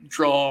going to have a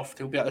draft.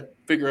 He'll be able to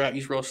figure out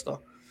his roster.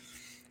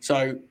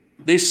 So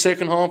this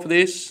second half of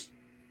this,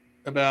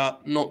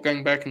 about not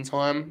going back in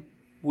time,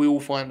 we will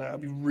find out. It'll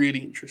be really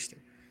interesting.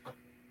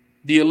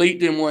 The Elite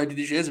didn't want to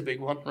do this. There's a big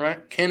one,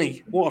 right?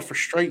 Kenny, what a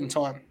frustrating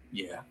time.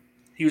 Yeah.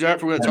 He was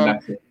out for that time.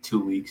 2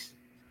 weeks.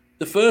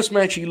 The first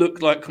match he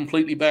looked like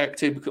completely back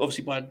to, because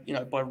obviously by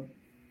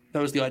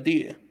that was the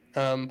idea,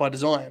 by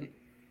design.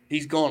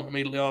 He's gone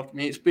immediately after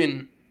me. It's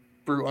been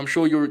brutal. I'm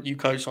sure you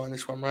co-signed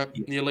this one, right?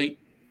 Yeah. The Elite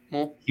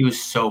more. He was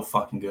so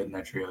fucking good in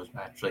that trios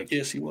match. Like,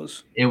 yes, he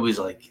was. It was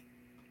like,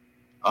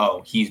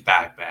 oh, he's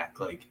back.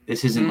 Like,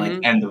 this isn't like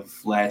end of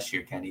last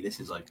year, Kenny. This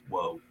is like,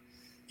 whoa.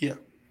 Yeah,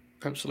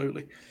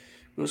 absolutely.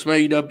 We've got some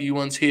AEW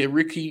ones here.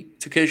 Ricky,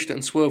 Takeshita,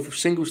 and Swerve with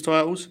singles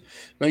titles.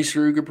 Mace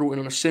Ruger brought in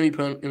on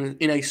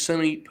a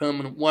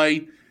semi-permanent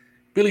way.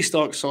 Billy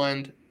Stark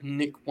signed.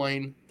 Nick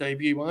Wayne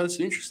debut. Well, that's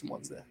some interesting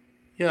ones there.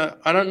 Yeah,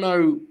 I don't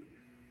know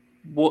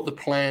what the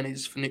plan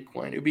is for Nick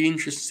Wayne. It'll be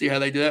interesting to see how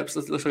they do that.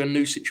 Because that's like a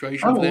new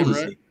situation for them,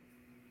 right?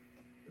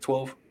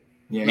 12.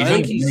 Yeah, no, I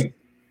think he's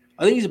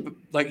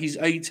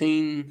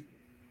 18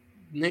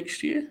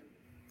 next year,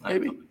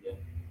 maybe. Yeah.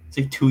 It's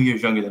like 2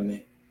 years younger than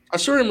me. I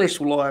saw him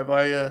wrestle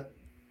live.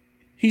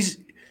 He's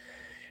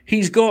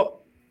got.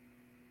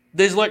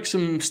 There's like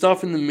some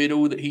stuff in the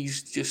middle that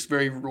he's just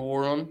very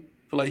raw on,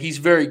 but like he's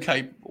very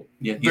capable.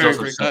 Yeah, he's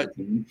also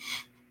very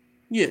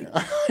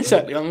yeah,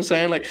 exactly. I'm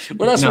saying like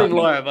when I saw him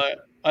live,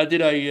 I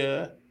did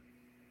a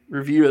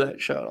review of that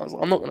show. I was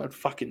like, I'm not going to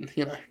fucking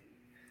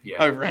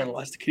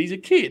overanalyze the kid. He's a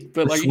kid,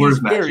 but like he's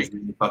very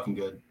really fucking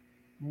good.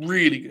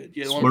 Really good.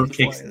 Yeah, Swerve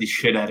kicks the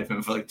shit out of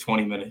him for like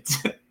 20 minutes.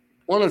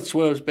 One of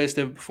Swerve's best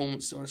ever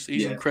performances, honestly.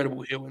 He's an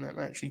incredible heel in that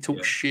match. He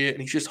talks shit,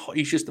 and he's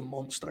just a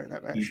monster in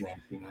that match.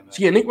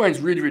 So, Nick Wayne's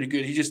really, really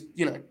good. He just,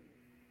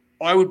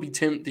 I would be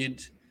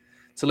tempted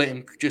to let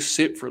him just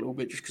sit for a little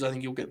bit just because I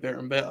think he'll get better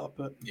and better.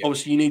 But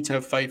obviously you need to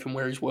have faith in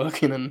where he's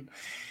working, and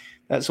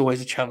that's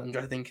always a challenge,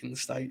 I think, in the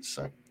States.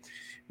 So, it'll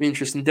be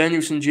interesting.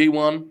 Danielson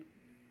G1,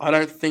 I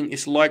don't think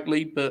it's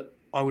likely, but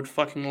I would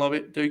fucking love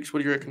it. Dukes,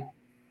 what do you reckon?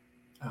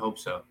 I hope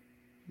so.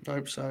 I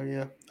hope so,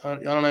 yeah. I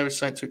don't know if it's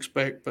something to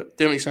expect, but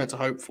definitely something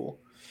to hope for.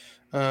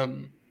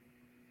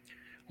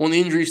 Want the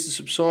injuries to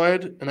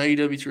subside and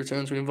AEW to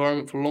return to an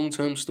environment for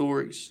long-term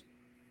stories.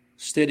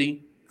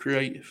 Steady,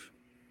 creative.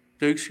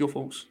 Dukes, your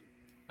thoughts?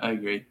 I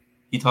agree.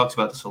 He talks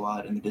about this a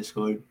lot in the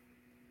Discord.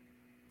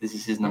 This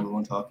is his number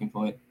one talking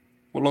point.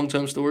 What,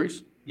 long-term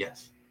stories?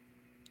 Yes.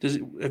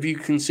 Have you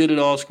considered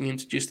asking him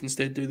to just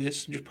instead do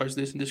this and just post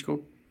this in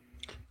Discord?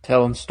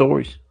 Telling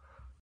stories.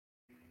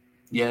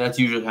 Yeah, that's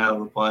usually how I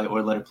reply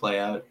or let it play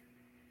out.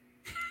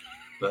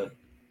 But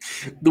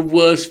the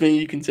worst thing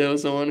you can tell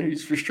someone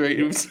who's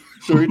frustrated with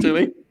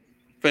storytelling.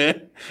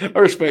 Fair. I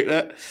respect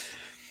that.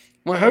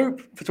 My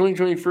hope for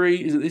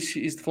 2023 is that this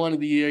is the final of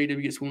the year.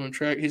 AEW gets one on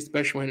track. Here's the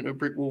best way into a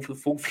brick wall for the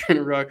fourth year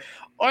in a row.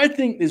 I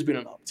think there's been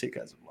an uptick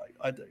as of late.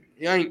 I do.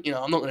 It ain't,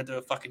 I'm not going to do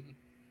a fucking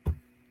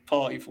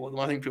party for them.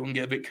 I think people can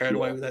get a bit carried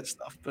away with that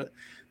stuff. But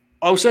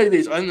I'll say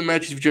this. I think the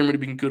matches have generally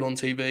been good on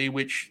TV,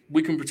 which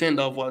we can pretend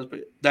otherwise,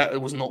 but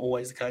that was not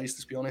always the case,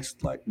 let's be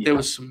honest. Like,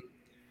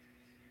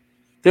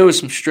 there was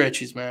some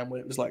stretches, man, where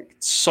it was like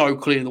so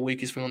clear the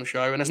weakest thing on the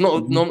show. And it's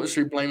not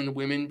necessarily blaming the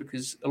women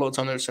because a lot of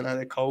time they're sent out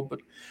there cold. But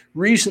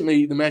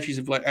recently the matches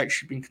have like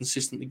actually been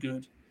consistently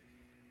good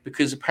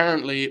because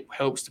apparently it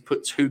helps to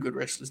put two good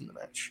wrestlers in the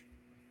match.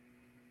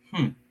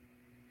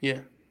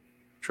 Yeah.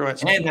 Try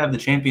it. And have the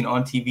champion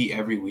on TV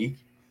every week.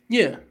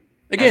 Yeah.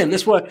 Again,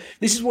 this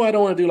is why I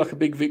don't want to do like a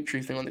big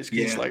victory thing on this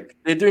because like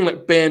they're doing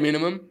like bare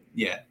minimum.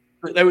 Yeah.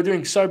 But they were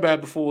doing so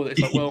bad before that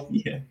it's like, well,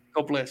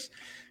 God bless.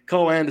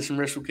 Cole Anderson,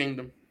 Wrestle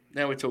Kingdom.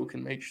 Now we're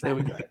talking, Mitch. There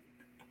we go.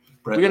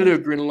 We're going to do a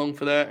grin along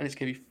for that, and it's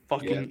going to be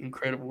fucking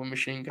incredible when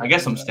Machine Gun. I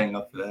guess I'm staying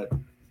up for that.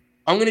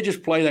 I'm going to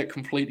just play that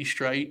completely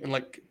straight and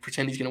like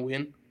pretend he's going to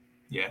win.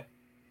 Yeah.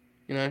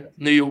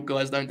 New York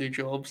guys don't do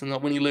jobs, and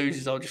like, when he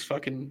loses, I'll just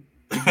fucking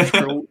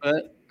scroll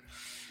that.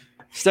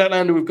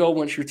 Statlander with gold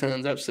once she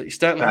returns, absolutely.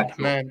 Statlander,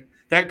 man,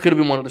 that could have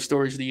been one of the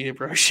stories of the year,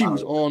 bro. She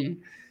was on.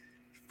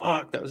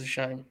 Fuck, that was a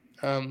shame.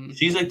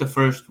 She's like the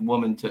first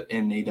woman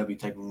in AW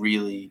to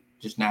really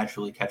just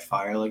naturally catch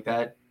fire like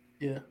that.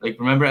 Yeah. Like,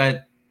 remember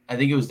I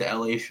think it was the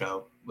LA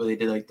show where they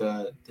did like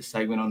the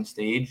segment on the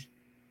stage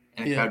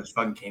and the crowd just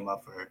fucking came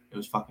up for her. It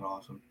was fucking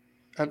awesome.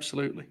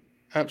 Absolutely.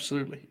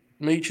 Absolutely.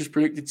 Meech has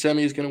predicted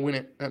Sammy is going to win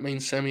it. That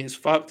means Sammy is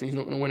fucked and he's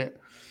not going to win it.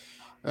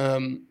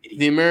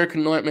 The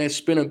American Nightmare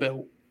spinner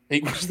belt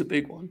equals the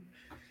big one.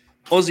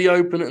 Aussie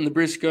Open and the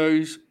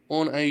Briscoes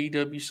on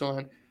AEW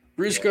side.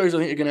 Briscoes, I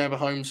think, are going to have a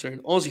home soon.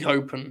 Aussie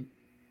Open,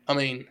 I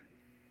mean,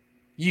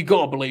 you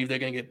got to believe they're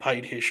going to get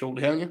paid here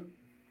shortly, haven't you?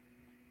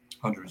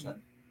 100%.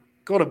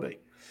 Got to be.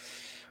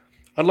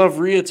 I'd love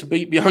Rhea to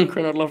beat Bianca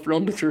and I'd love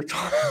Ronda to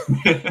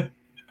retire.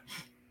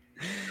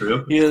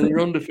 True. Yeah, the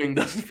Ronda thing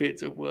doesn't fit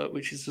to work,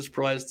 which is a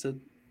surprise to,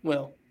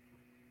 well,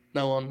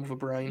 no one with a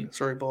brain.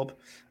 Sorry, Bob.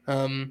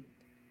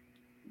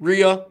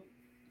 Rhea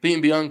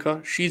beating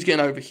Bianca. She's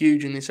getting over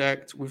huge in this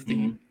act with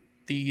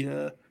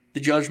the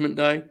Judgment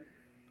Day.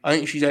 I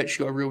think she's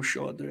actually got a real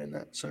shot at doing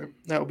that. So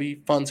that'll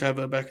be fun to have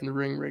her back in the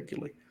ring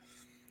regularly.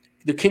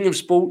 The King of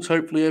Sports,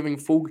 hopefully having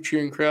full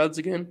cheering crowds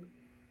again.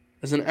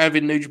 As an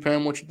avid New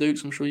Japan watcher,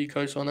 Dukes, I'm sure you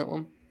co-sign that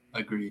one.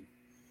 Agreed.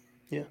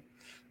 Yeah.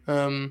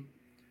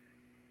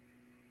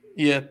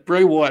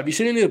 Bray Wyatt. Have you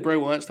seen any of the Bray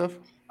Wyatt stuff?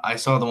 I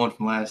saw the one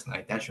from last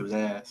night. That shit was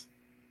ass.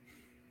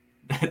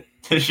 That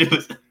shit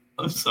was...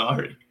 I'm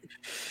sorry.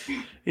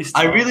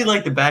 I really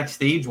like the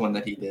backstage one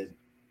that he did.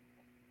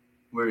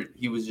 Where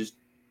he was just...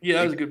 Yeah,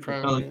 that was a good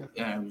promo.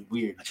 It was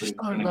weird. I just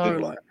don't know.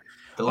 Like,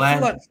 the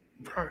last...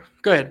 bro,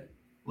 go ahead.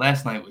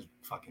 Last night was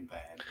fucking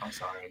bad. I'm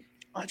sorry.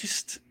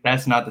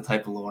 That's not the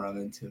type of lore I'm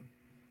into.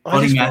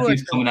 Buddy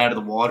Matthews coming out of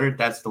the water,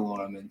 that's the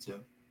lore I'm into.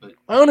 But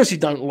I honestly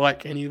don't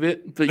like any of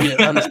it. But yeah,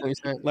 I understand what you're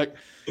saying. Like,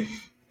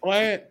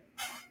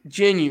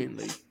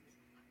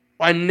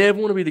 I never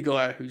want to be the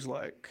guy who's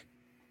like,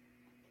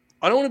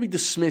 I don't want to be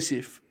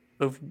dismissive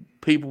of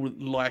people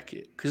that like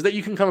it. Because that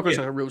you can come across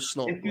like a real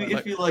snob.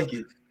 If you like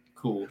it,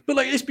 cool. But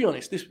like, let's be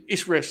honest,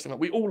 it's wrestling. Like,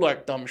 we all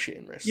like dumb shit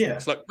in wrestling. Yeah.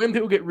 It's like when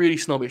people get really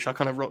snobbish, I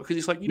kind of rock because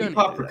it's like you don't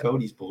pop for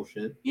Cody's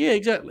bullshit. Yeah,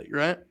 exactly,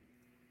 right?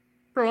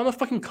 Bro, I'm a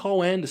fucking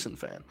Cole Anderson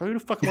fan. Who the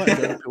fuck am I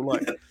to feel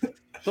like?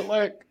 But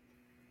like,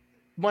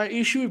 my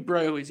issue with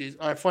Bray always is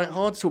I find it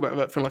hard to talk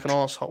about feeling like an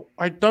asshole.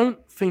 I don't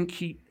think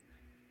he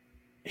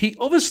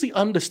obviously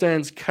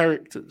understands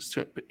characters to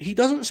it, but he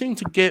doesn't seem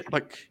to get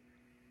like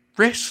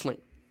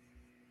wrestling.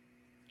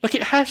 Like,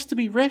 it has to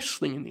be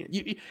wrestling in the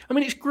end. I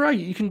mean, it's great.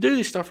 You can do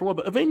this stuff for a while,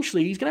 but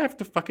eventually he's going to have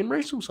to fucking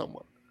wrestle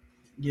someone.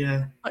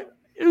 Yeah. Like,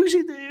 who's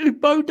it?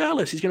 Bo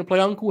Dallas. He's going to play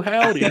Uncle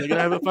Howdy. They're going to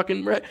have a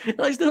fucking...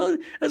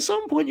 at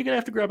some point, you're going to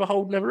have to grab a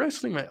hold and have a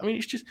wrestling match. I mean,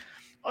 it's just...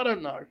 I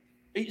don't know.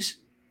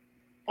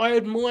 I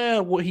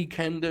admire what he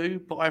can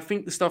do, but I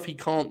think the stuff he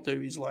can't do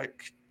is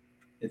like...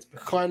 It's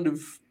kind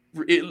of...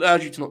 It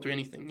allows you to not do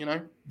anything, you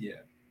know?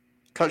 Yeah.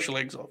 Cut your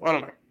legs off. I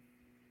don't know.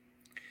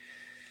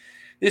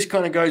 This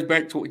kind of goes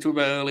back to what we talked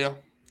about earlier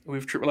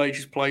with Triple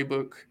H's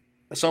playbook.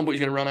 At some point,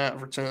 he's going to run out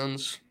of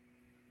returns.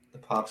 The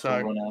pops will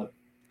run out.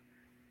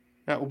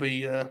 That will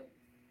be an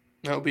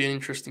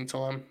interesting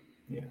time.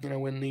 Yeah.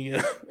 When the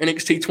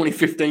NXT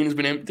 2015 has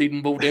been emptied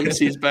and Bald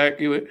MC is back.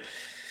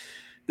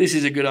 This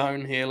is a good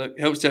own here. Look, it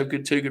helps to have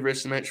two good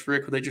wrestling matches for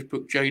record. They just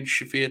booked Jade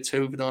Shafir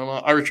 2 for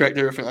Dynamite. I retract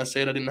everything I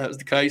said. I didn't know that was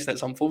the case.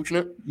 That's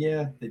unfortunate.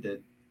 Yeah, they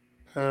did.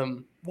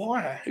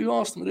 Why? Who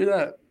asked them to do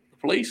that? The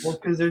police? Well,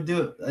 because they're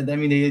doing. I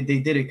mean, they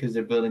did it because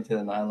they're building to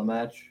the Nyla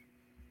match,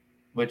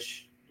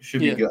 which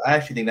should be good. I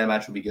actually think that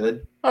match will be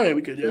good. Oh, yeah,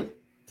 we could. Yeah,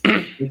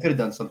 they could have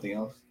done something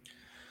else.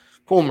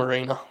 Poor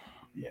Marina.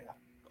 Yeah,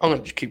 I'm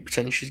gonna just keep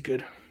pretending she's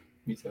good.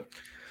 Me too.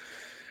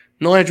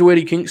 Nigel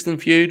Eddie Kingston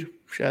feud.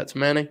 Shout out to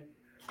Manny.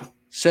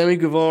 Sammy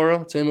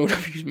Guevara to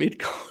MLW's mid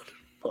card.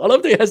 I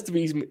love that it has to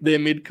be their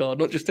mid card,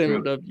 not just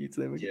MLW to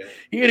them. Yeah.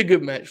 He had a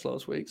good match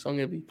last week, so I'm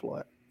going to be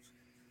polite.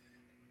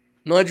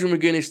 Nigel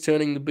McGuinness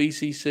turning the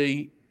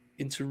BCC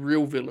into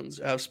real villains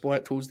out of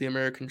spite towards the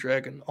American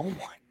Dragon. Oh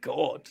my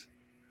God.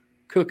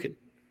 Cooking.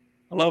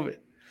 I love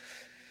it.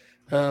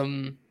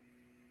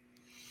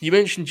 You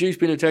mentioned Juice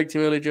being a tag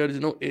team earlier, Joe.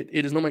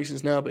 It does not make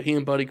sense now, but he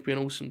and Buddy could be an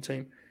awesome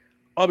team.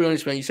 I'll be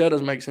honest, man. You said it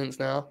doesn't make sense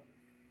now.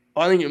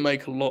 I think it would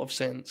make a lot of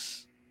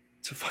sense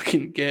to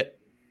fucking get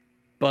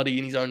Buddy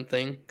in his own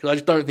thing, because I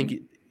just don't think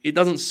it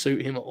doesn't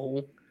suit him at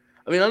all.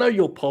 I mean, I know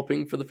you're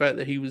popping for the fact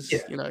that he was, he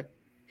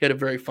had a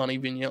very funny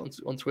vignette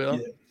on Twitter.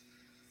 Yeah.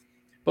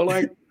 But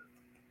like,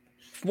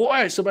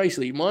 why? So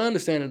basically, my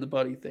understanding of the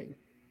Buddy thing,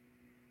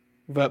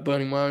 without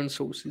burning my own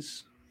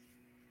sources,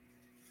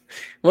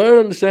 my own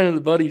understanding of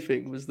the Buddy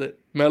thing was that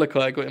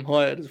Malachi got him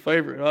hired as a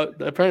favorite.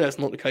 Apparently, that's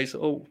not the case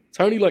at all.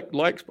 Tony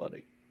likes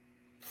Buddy.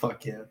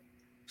 Fuck yeah.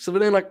 So, but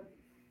then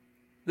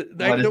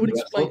that would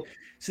explain.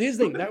 So here's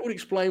the thing, that would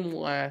explain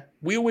why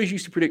we always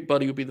used to predict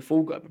Buddy would be the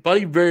fall guy, but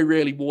Buddy very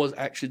rarely was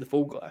actually the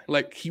fall guy.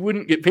 Like, he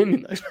wouldn't get pinned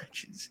in those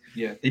matches.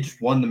 Yeah, they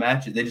just won the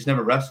matches. They just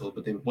never wrestled,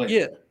 but they would win.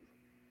 Yeah.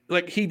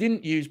 Like, he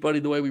didn't use Buddy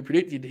the way we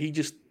predicted. He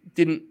just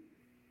didn't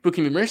book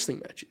him in wrestling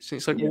matches. And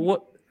it's like, well,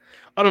 what?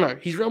 I don't know.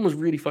 His run was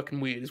really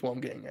fucking weird is what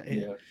I'm getting at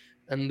here.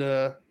 Yeah. And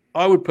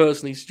I would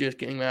personally suggest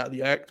getting him out of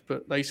the act,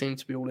 but they seem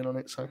to be all in on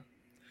it, so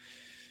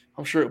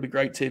I'm sure it'll be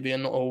great TV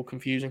and not all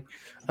confusing.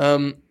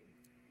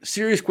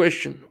 Serious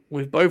question.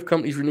 With both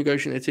companies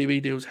renegotiating their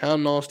TV deals, how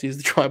nasty is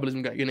the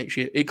tribalism going to get next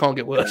year? It can't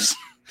get worse.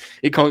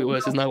 It can't get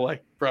worse. There's no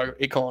way. Bro,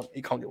 it can't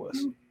get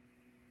worse.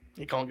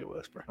 It can't get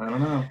worse, bro. I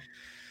don't know.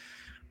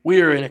 We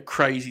are in a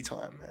crazy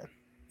time, man.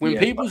 When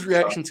people's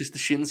reaction to the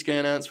Shinsuke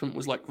announcement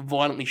was like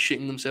violently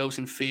shitting themselves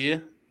in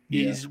fear,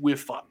 we're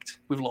fucked.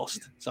 We've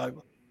lost. It's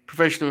over.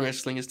 Professional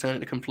wrestling has turned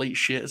into complete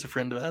shit, as a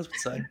friend of ours would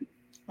say.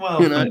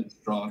 Well,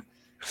 strong.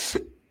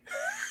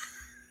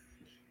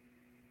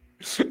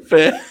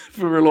 Fair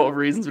for a lot of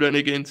reasons we don't need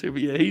to get into,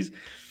 but yeah,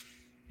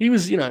 he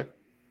was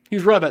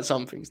right about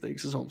some things,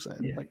 Diggs, is what I'm saying.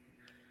 Yeah.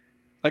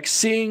 Like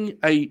seeing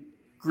a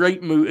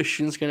Great Muta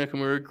Shinsuke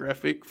Nakamura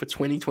graphic for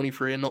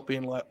 2023 and not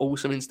being like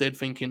awesome, instead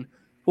thinking,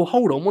 well,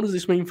 hold on, what does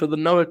this mean for the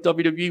Noah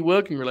WWE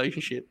working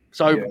relationship?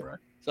 It's over, bro.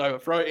 It's over.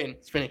 Throw it in.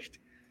 It's finished.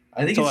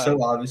 I think it's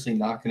so obviously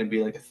not going to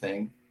be like a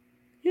thing.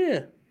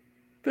 Yeah.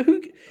 But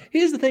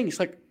here's the thing. It's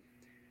like,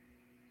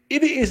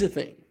 if it is a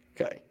thing,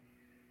 okay,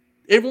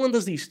 everyone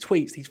does these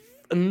tweets, these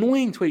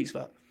annoying tweets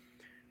about,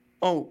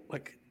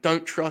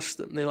 don't trust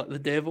them. They're like the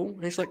devil.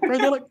 And it's like,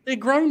 bro, they're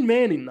grown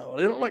men in Noah.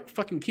 They're not like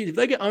fucking kids. If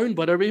they get owned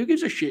by WWE, who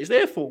gives a shit? It's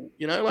their fault,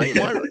 you know? Like,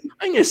 I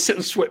ain't gonna sit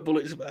and sweat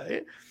bullets about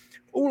it.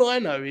 All I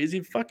know is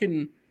if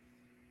fucking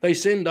they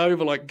send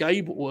over like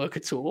Gable Worker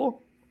Tour,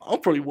 I'll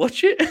probably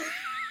watch it.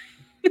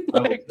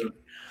 Like,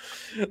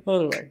 I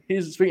don't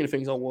know. Speaking of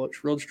things I'll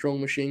watch, Rod Strong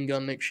Machine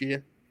Gun next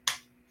year.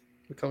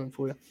 We're coming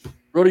for you.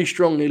 Roddy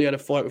Strong nearly had a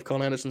fight with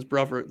Carl Anderson's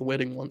brother at the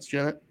wedding once. Do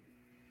you know that?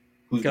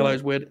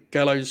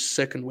 Gallows'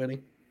 second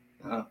wedding.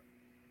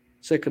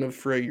 Second of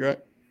 3, right?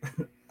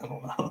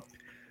 Oh, wow.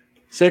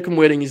 Second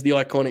wedding is the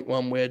iconic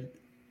one where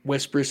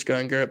Wes Briscoe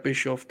and Garrett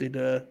Bischoff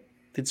did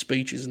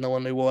speeches and no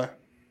one knew why.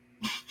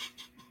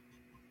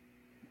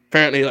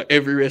 Apparently, like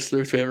every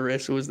wrestler to ever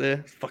wrestle was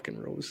there. Fucking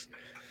rules.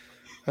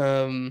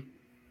 The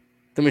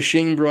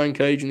Machine, Brian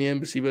Cage, and the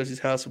Embassy versus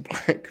House of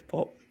Black.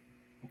 Pop.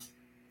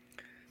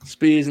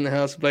 Spears in the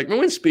House of Black.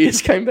 Remember when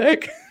Spears came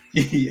back?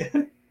 Yeah.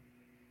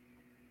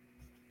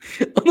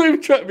 I'm not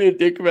even trying to be a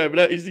dick about it,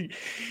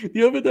 but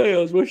the other day I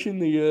was watching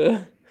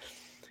the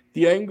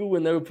angle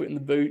when they were putting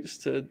the boots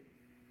to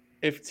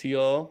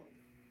FTR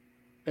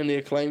and the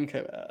Acclaim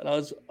came out. And I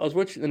was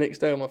watching it the next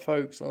day with my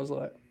folks and I was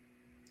like,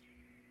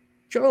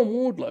 John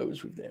Wardlow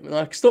was with them. And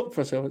I stopped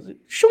for myself. I was like,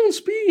 Sean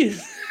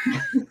Spears.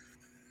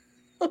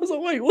 I was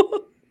like, wait,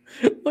 what?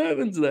 What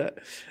happened to that?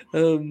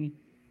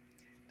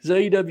 Does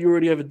AEW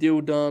already have a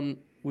deal done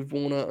with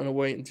Warner and are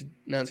waiting to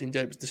announce in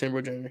December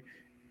or January?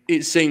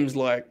 It seems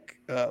like,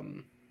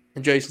 and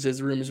Jason says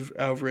the rumors of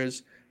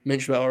Alvarez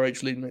mentioned about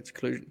RH leading it to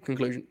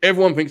conclusion.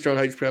 Everyone thinks they're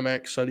on HBO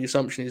Max, so the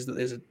assumption is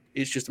that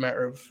it's just a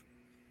matter of,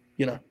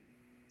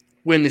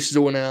 when this is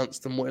all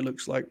announced and what it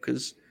looks like,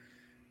 because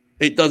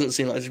it doesn't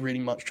seem like there's really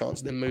much chance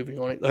of them moving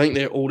on it. I think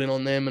they're all in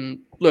on them, and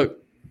look,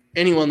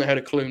 anyone that had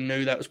a clue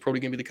knew that was probably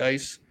going to be the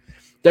case.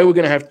 They were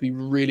going to have to be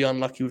really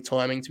unlucky with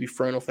timing to be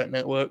thrown off that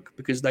network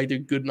because they do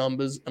good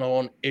numbers and are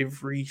on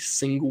every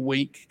single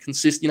week.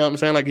 Consistent, you know what I'm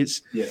saying? Like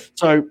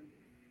so,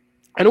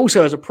 and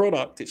also as a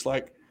product, it's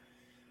like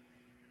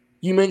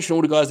you mentioned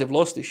all the guys they've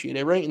lost this year.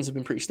 Their ratings have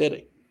been pretty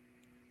steady.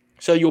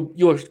 So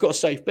you've got a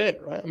safe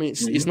bet, right? I mean,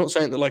 it's not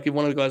saying that like if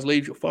one of the guys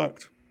leaves, you're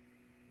fucked.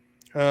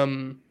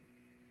 Craven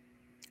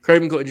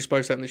Cottage is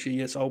supposed to happen this year.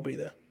 Yes, I'll be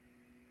there.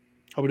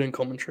 I'll be doing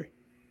commentary.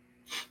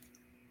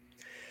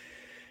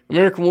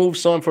 American Wolves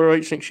sign for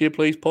RH next year,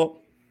 please, Pop.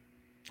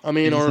 I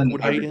mean, Oracle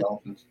would hate it.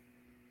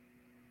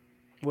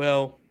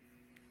 Well,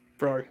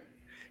 bro,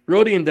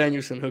 Roddy and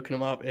Danielson hooking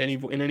them up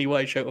in any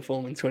way, shape, or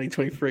form in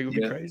 2023 would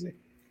be crazy.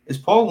 Is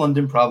Paul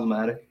London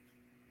problematic?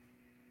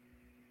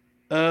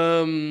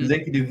 Because they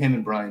could do him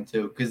and Brian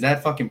too. Because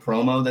that fucking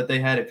promo that they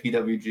had at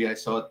PWG, I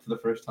saw it for the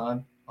first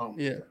time. Oh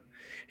yeah,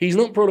 he's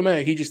not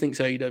problematic. He just thinks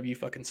AEW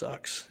fucking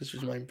sucks.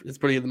 It's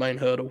probably the main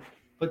hurdle.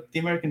 But the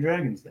American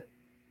Dragons did.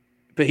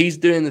 But he's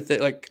doing the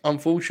thing. Like,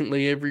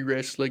 unfortunately, every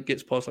wrestler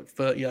gets past like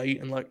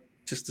 38 and like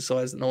just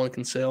decides that no one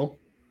can sell.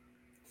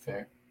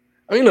 Fair.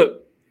 I mean,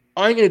 look,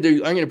 I'm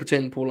gonna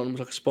pretend Paul London was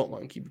like a spot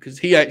monkey because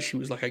he actually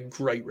was like a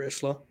great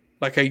wrestler.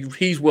 Like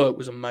his work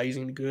was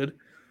amazingly good.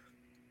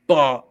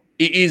 But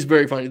it is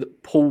very funny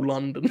that Paul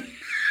London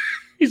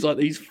he's like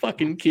these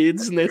fucking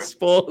kids and their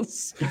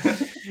spots.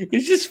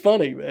 It's just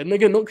funny, man. And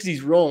again, not because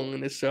he's wrong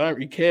and I don't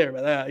really care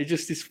about that. It's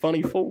just this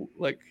funny fault.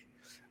 Like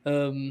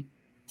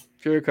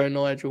Jericho,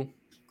 Nigel,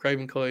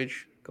 Craven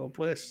Cottage, God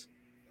bless.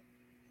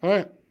 All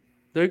right,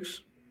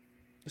 Dukes,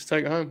 let's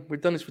take it home.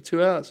 We've done this for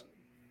 2 hours.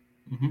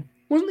 Mm-hmm.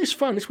 Wasn't this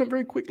fun? This went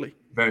very quickly.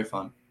 Very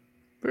fun.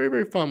 Very,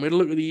 very fun. We had a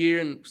look at the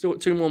year and still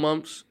got 2 more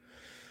months.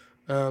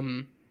 It's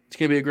going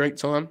to be a great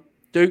time.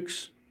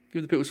 Dukes,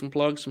 give the people some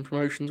plugs, some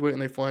promotions. Where can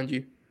they find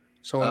you?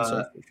 So on and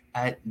so forth.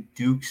 At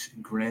Dukes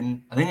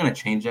Grin. I think I'm going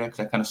to change that because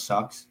that kind of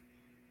sucks.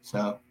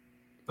 So,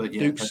 but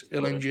yeah. Dukes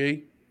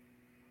LNG.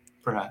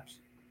 Perhaps.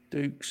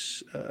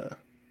 Dukes.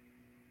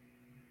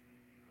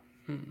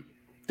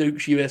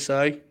 Dukes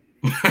USA.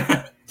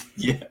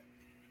 Yeah.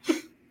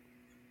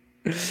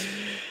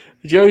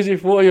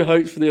 Joseph, what are your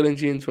hopes for the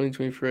LNG in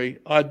 2023?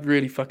 I'd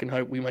really fucking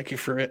hope we make it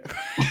through it.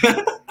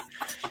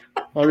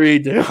 I really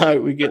do. I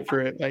hope we get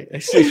through it, mate.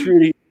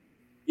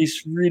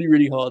 It's really,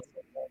 really hard.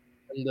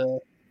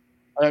 And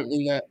I don't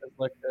mean that as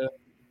like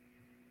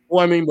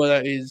what I mean by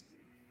that is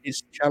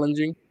it's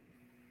challenging.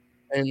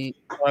 And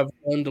I've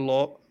learned a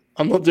lot.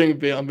 I'm not doing a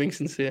bit. I'm being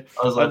sincere.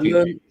 I was like,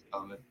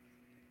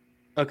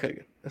 okay,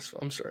 good.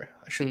 I'm sorry.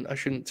 I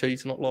shouldn't tell you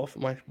to not laugh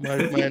at my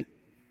man.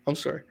 I'm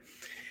sorry.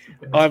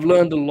 I've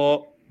learned a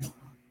lot.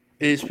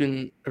 It's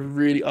been a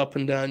really up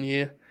and down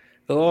year.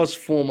 The last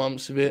 4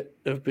 months of it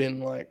have been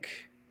like,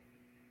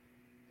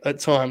 at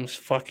times,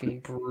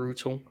 fucking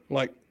brutal.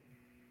 Like,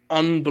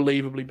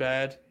 unbelievably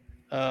bad.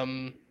 I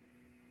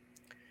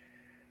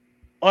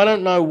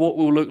don't know what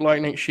we'll look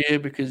like next year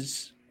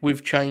because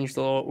we've changed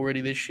a lot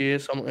already this year.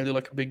 So I'm not going to do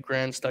like a big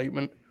grand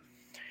statement.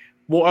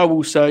 What I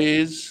will say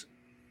is,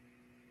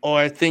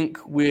 I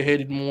think we're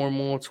headed more and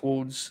more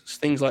towards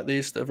things like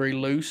this that are very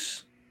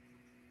loose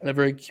and are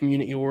very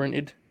community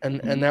oriented.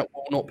 And that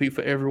will not be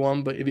for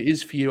everyone. But if it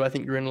is for you, I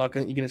think you're in luck. I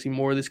think you're going to see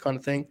more of this kind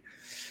of thing.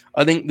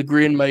 I think the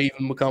Grin may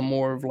even become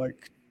more of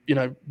like,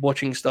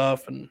 watching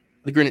stuff and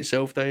the Grin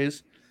itself, that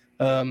is.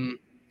 I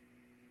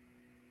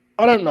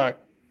don't know.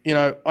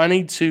 I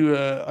need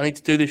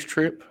to do this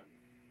trip.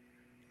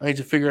 I need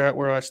to figure out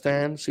where I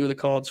stand, see where the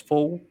cards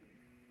fall.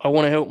 I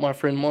want to help my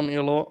friend Monty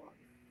a lot,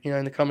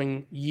 in the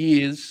coming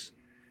years,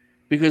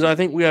 because I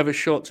think we have a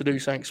shot to do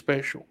something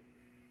special.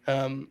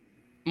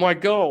 My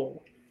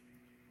goal,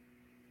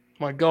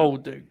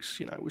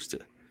 Dukes,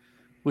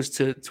 was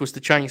to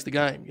change the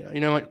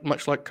game.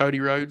 Much like Cody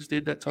Rhodes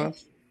did that time.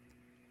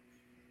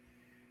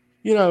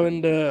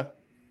 And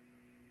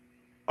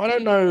I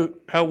don't know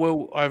how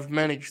well I've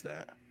managed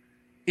that.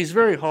 It's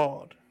very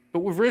hard, but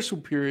with Wrestle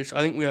Purists, I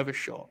think we have a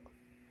shot.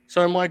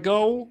 So my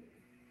goal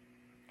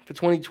for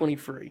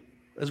 2023,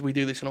 as we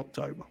do this in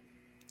October,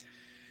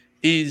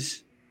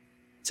 is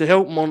to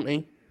help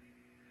Monty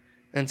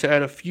and to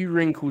add a few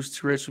wrinkles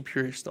to Wrestle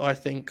Purists that I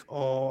think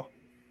are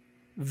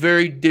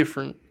very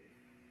different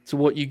to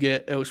what you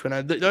get elsewhere.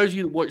 Now, those of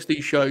you that watch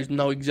these shows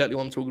know exactly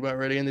what I'm talking about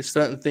already, and there's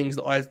certain things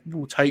that I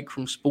will take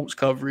from sports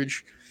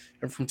coverage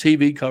and from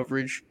TV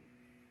coverage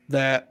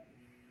that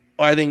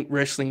I think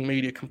wrestling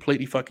media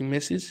completely fucking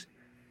misses.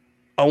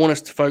 I want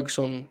us to focus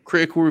on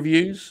critical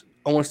reviews.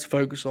 I want us to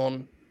focus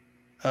on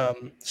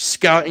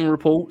scouting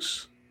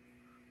reports.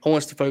 I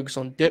want us to focus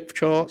on depth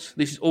charts.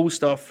 This is all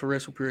stuff for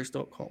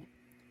WrestlePurists.com.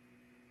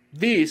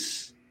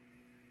 This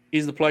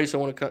is the place I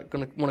want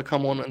to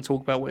come on and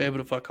talk about whatever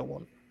the fuck I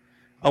want.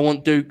 I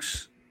want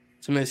Dukes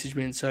to message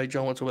me and say,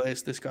 John, I want to talk about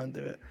this. Let's go and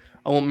do it.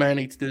 I want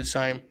Manny to do the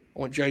same. I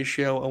want Jay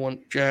Shell. I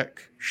want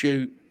Jack,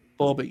 Shoot,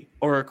 Bobby,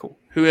 Oracle,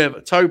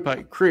 whoever,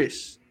 Tope,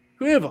 Chris,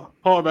 whoever,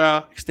 part of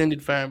our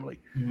extended family,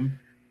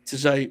 to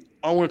say,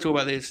 I want to talk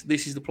about this.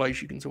 This is the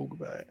place you can talk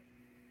about it.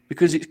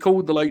 Because it's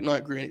called the Late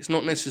Night Grin. It's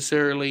not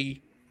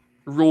necessarily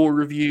Raw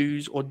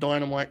reviews or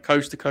Dynamite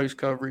coast-to-coast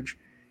coverage.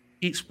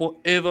 It's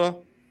whatever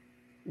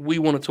we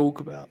want to talk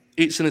about.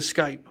 It's an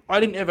escape. I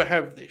didn't ever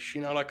have this.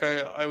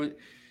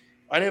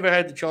 I never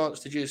had the chance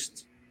to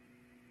just...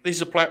 This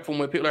is a platform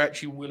where people are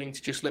actually willing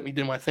to just let me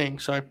do my thing.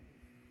 So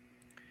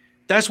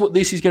that's what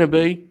this is going to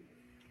be.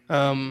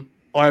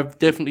 I've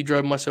definitely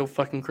drove myself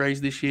fucking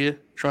crazy this year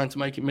trying to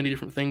make it many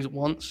different things at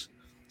once.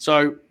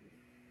 So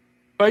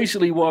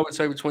basically what I would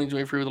say for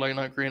 2023 with the Late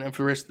Night Green and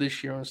for the rest of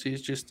this year, honestly,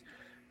 is just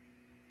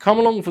come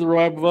along for the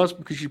ride with us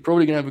because you're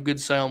probably going to have a good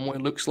say on what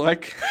it looks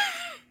like.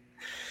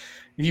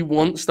 If you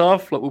want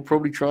stuff, like we'll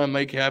probably try and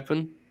make it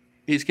happen.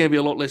 It's going to be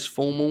a lot less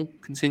formal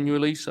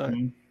continually, so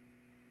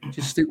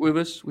just stick with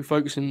us. We're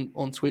focusing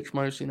on Twitch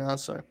mostly now,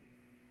 so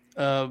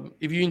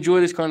if you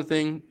enjoy this kind of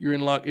thing, you're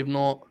in luck. If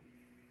not,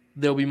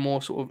 there'll be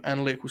more sort of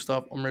analytical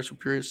stuff on Wrestle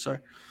Periods. So,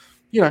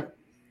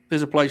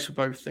 there's a place for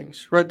both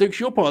things. Right, Dukes,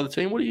 you're part of the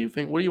team. What do you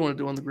think? What do you want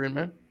to do on the grid,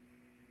 man?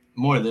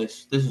 More of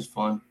this. This is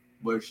fun,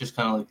 where it's just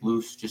kind of like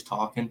loose, just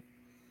talking,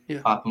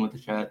 popping with the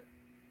chat.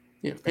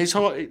 Yeah, it's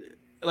hard.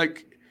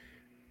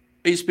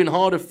 It's been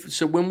harder.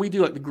 So when we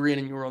do like the grid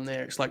and you're on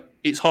there,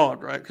 it's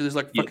hard, right? Because there's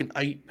like fucking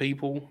 8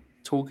 people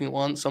talking at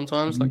once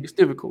sometimes. Like it's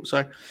difficult. So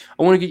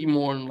I want to get you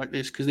more on like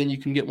this because then you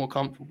can get more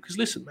comfortable. Because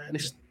listen, man,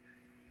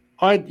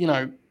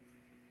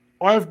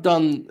 I've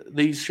done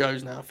these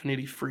shows now for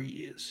nearly 3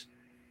 years,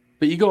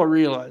 but you got to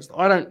realize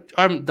I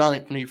haven't done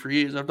it for nearly 3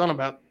 years. I've done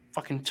about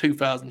fucking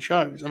 2,000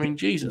 shows. I mean,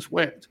 Jesus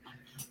wept.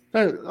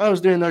 I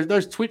was doing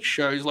those Twitch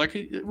shows like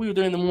we were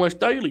doing them almost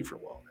daily for a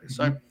while.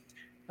 So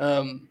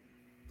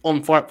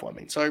on Fightful, I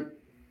mean. So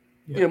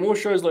more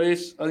shows like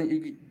this. I think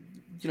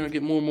you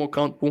get more and more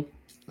comfortable.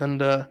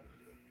 And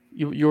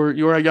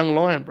you're a young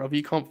lion, brother.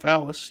 You can't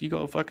foul us. You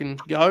got to fucking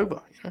get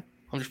over.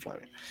 I'm just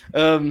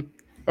playing.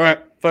 All right,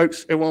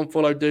 folks. Everyone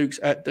follow Dukes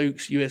at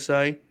Dukes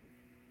USA.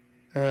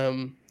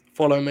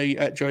 Follow me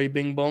at Joey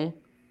Bing Bong.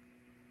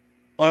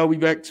 I'll be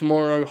back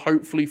tomorrow,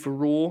 hopefully for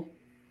Raw.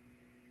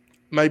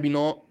 Maybe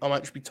not. I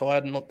might just be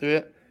tired and not do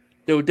it.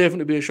 There will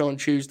definitely be a show on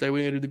Tuesday.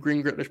 We're going to do the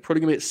Green Grappler. It's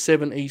probably going to be at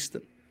 7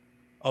 Eastern.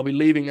 I'll be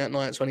leaving that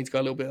night, so I need to go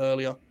a little bit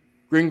earlier.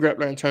 Green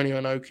Grappler, Antonio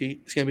Inoki.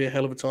 It's going to be a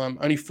hell of a time.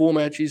 Only 4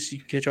 matches. You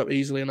can catch up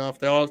easily enough.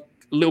 They are a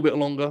little bit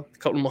longer, a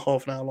couple of them are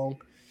half an hour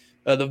long.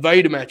 The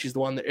Vader match is the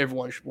one that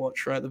everyone should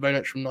watch, right? The Vader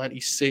match from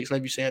 96.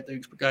 Maybe you've seen it,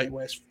 Dukes, but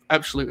Gateway West.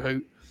 Absolute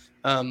hoot.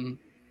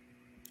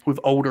 With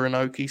older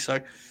Inoki. So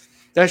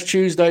that's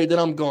Tuesday. Then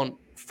I'm gone.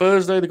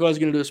 Thursday, the guys are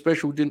going to do a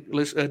special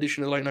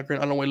edition of the Late Night Green.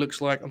 I don't know what it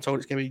looks like. I'm told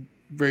it's going to be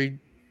very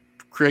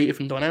creative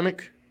and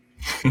dynamic.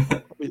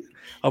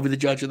 I'll be the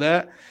judge of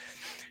that.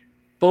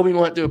 Bobby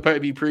might do a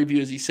pay-per-view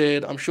preview, as he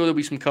said. I'm sure there'll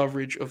be some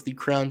coverage of the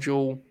Crown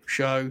Jewel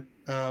show.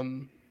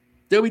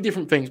 There'll be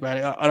different things,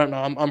 man. I don't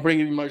know. I'm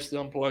bringing you mostly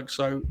unplugged,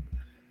 so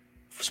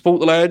support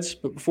the lads.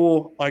 But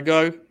before I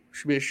go,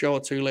 should be a show or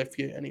 2 left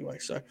here anyway.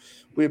 So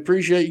we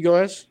appreciate you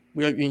guys.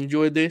 We hope you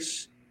enjoyed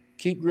this.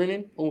 Keep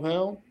grinning, all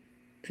hail,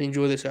 and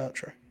enjoy this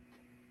outro.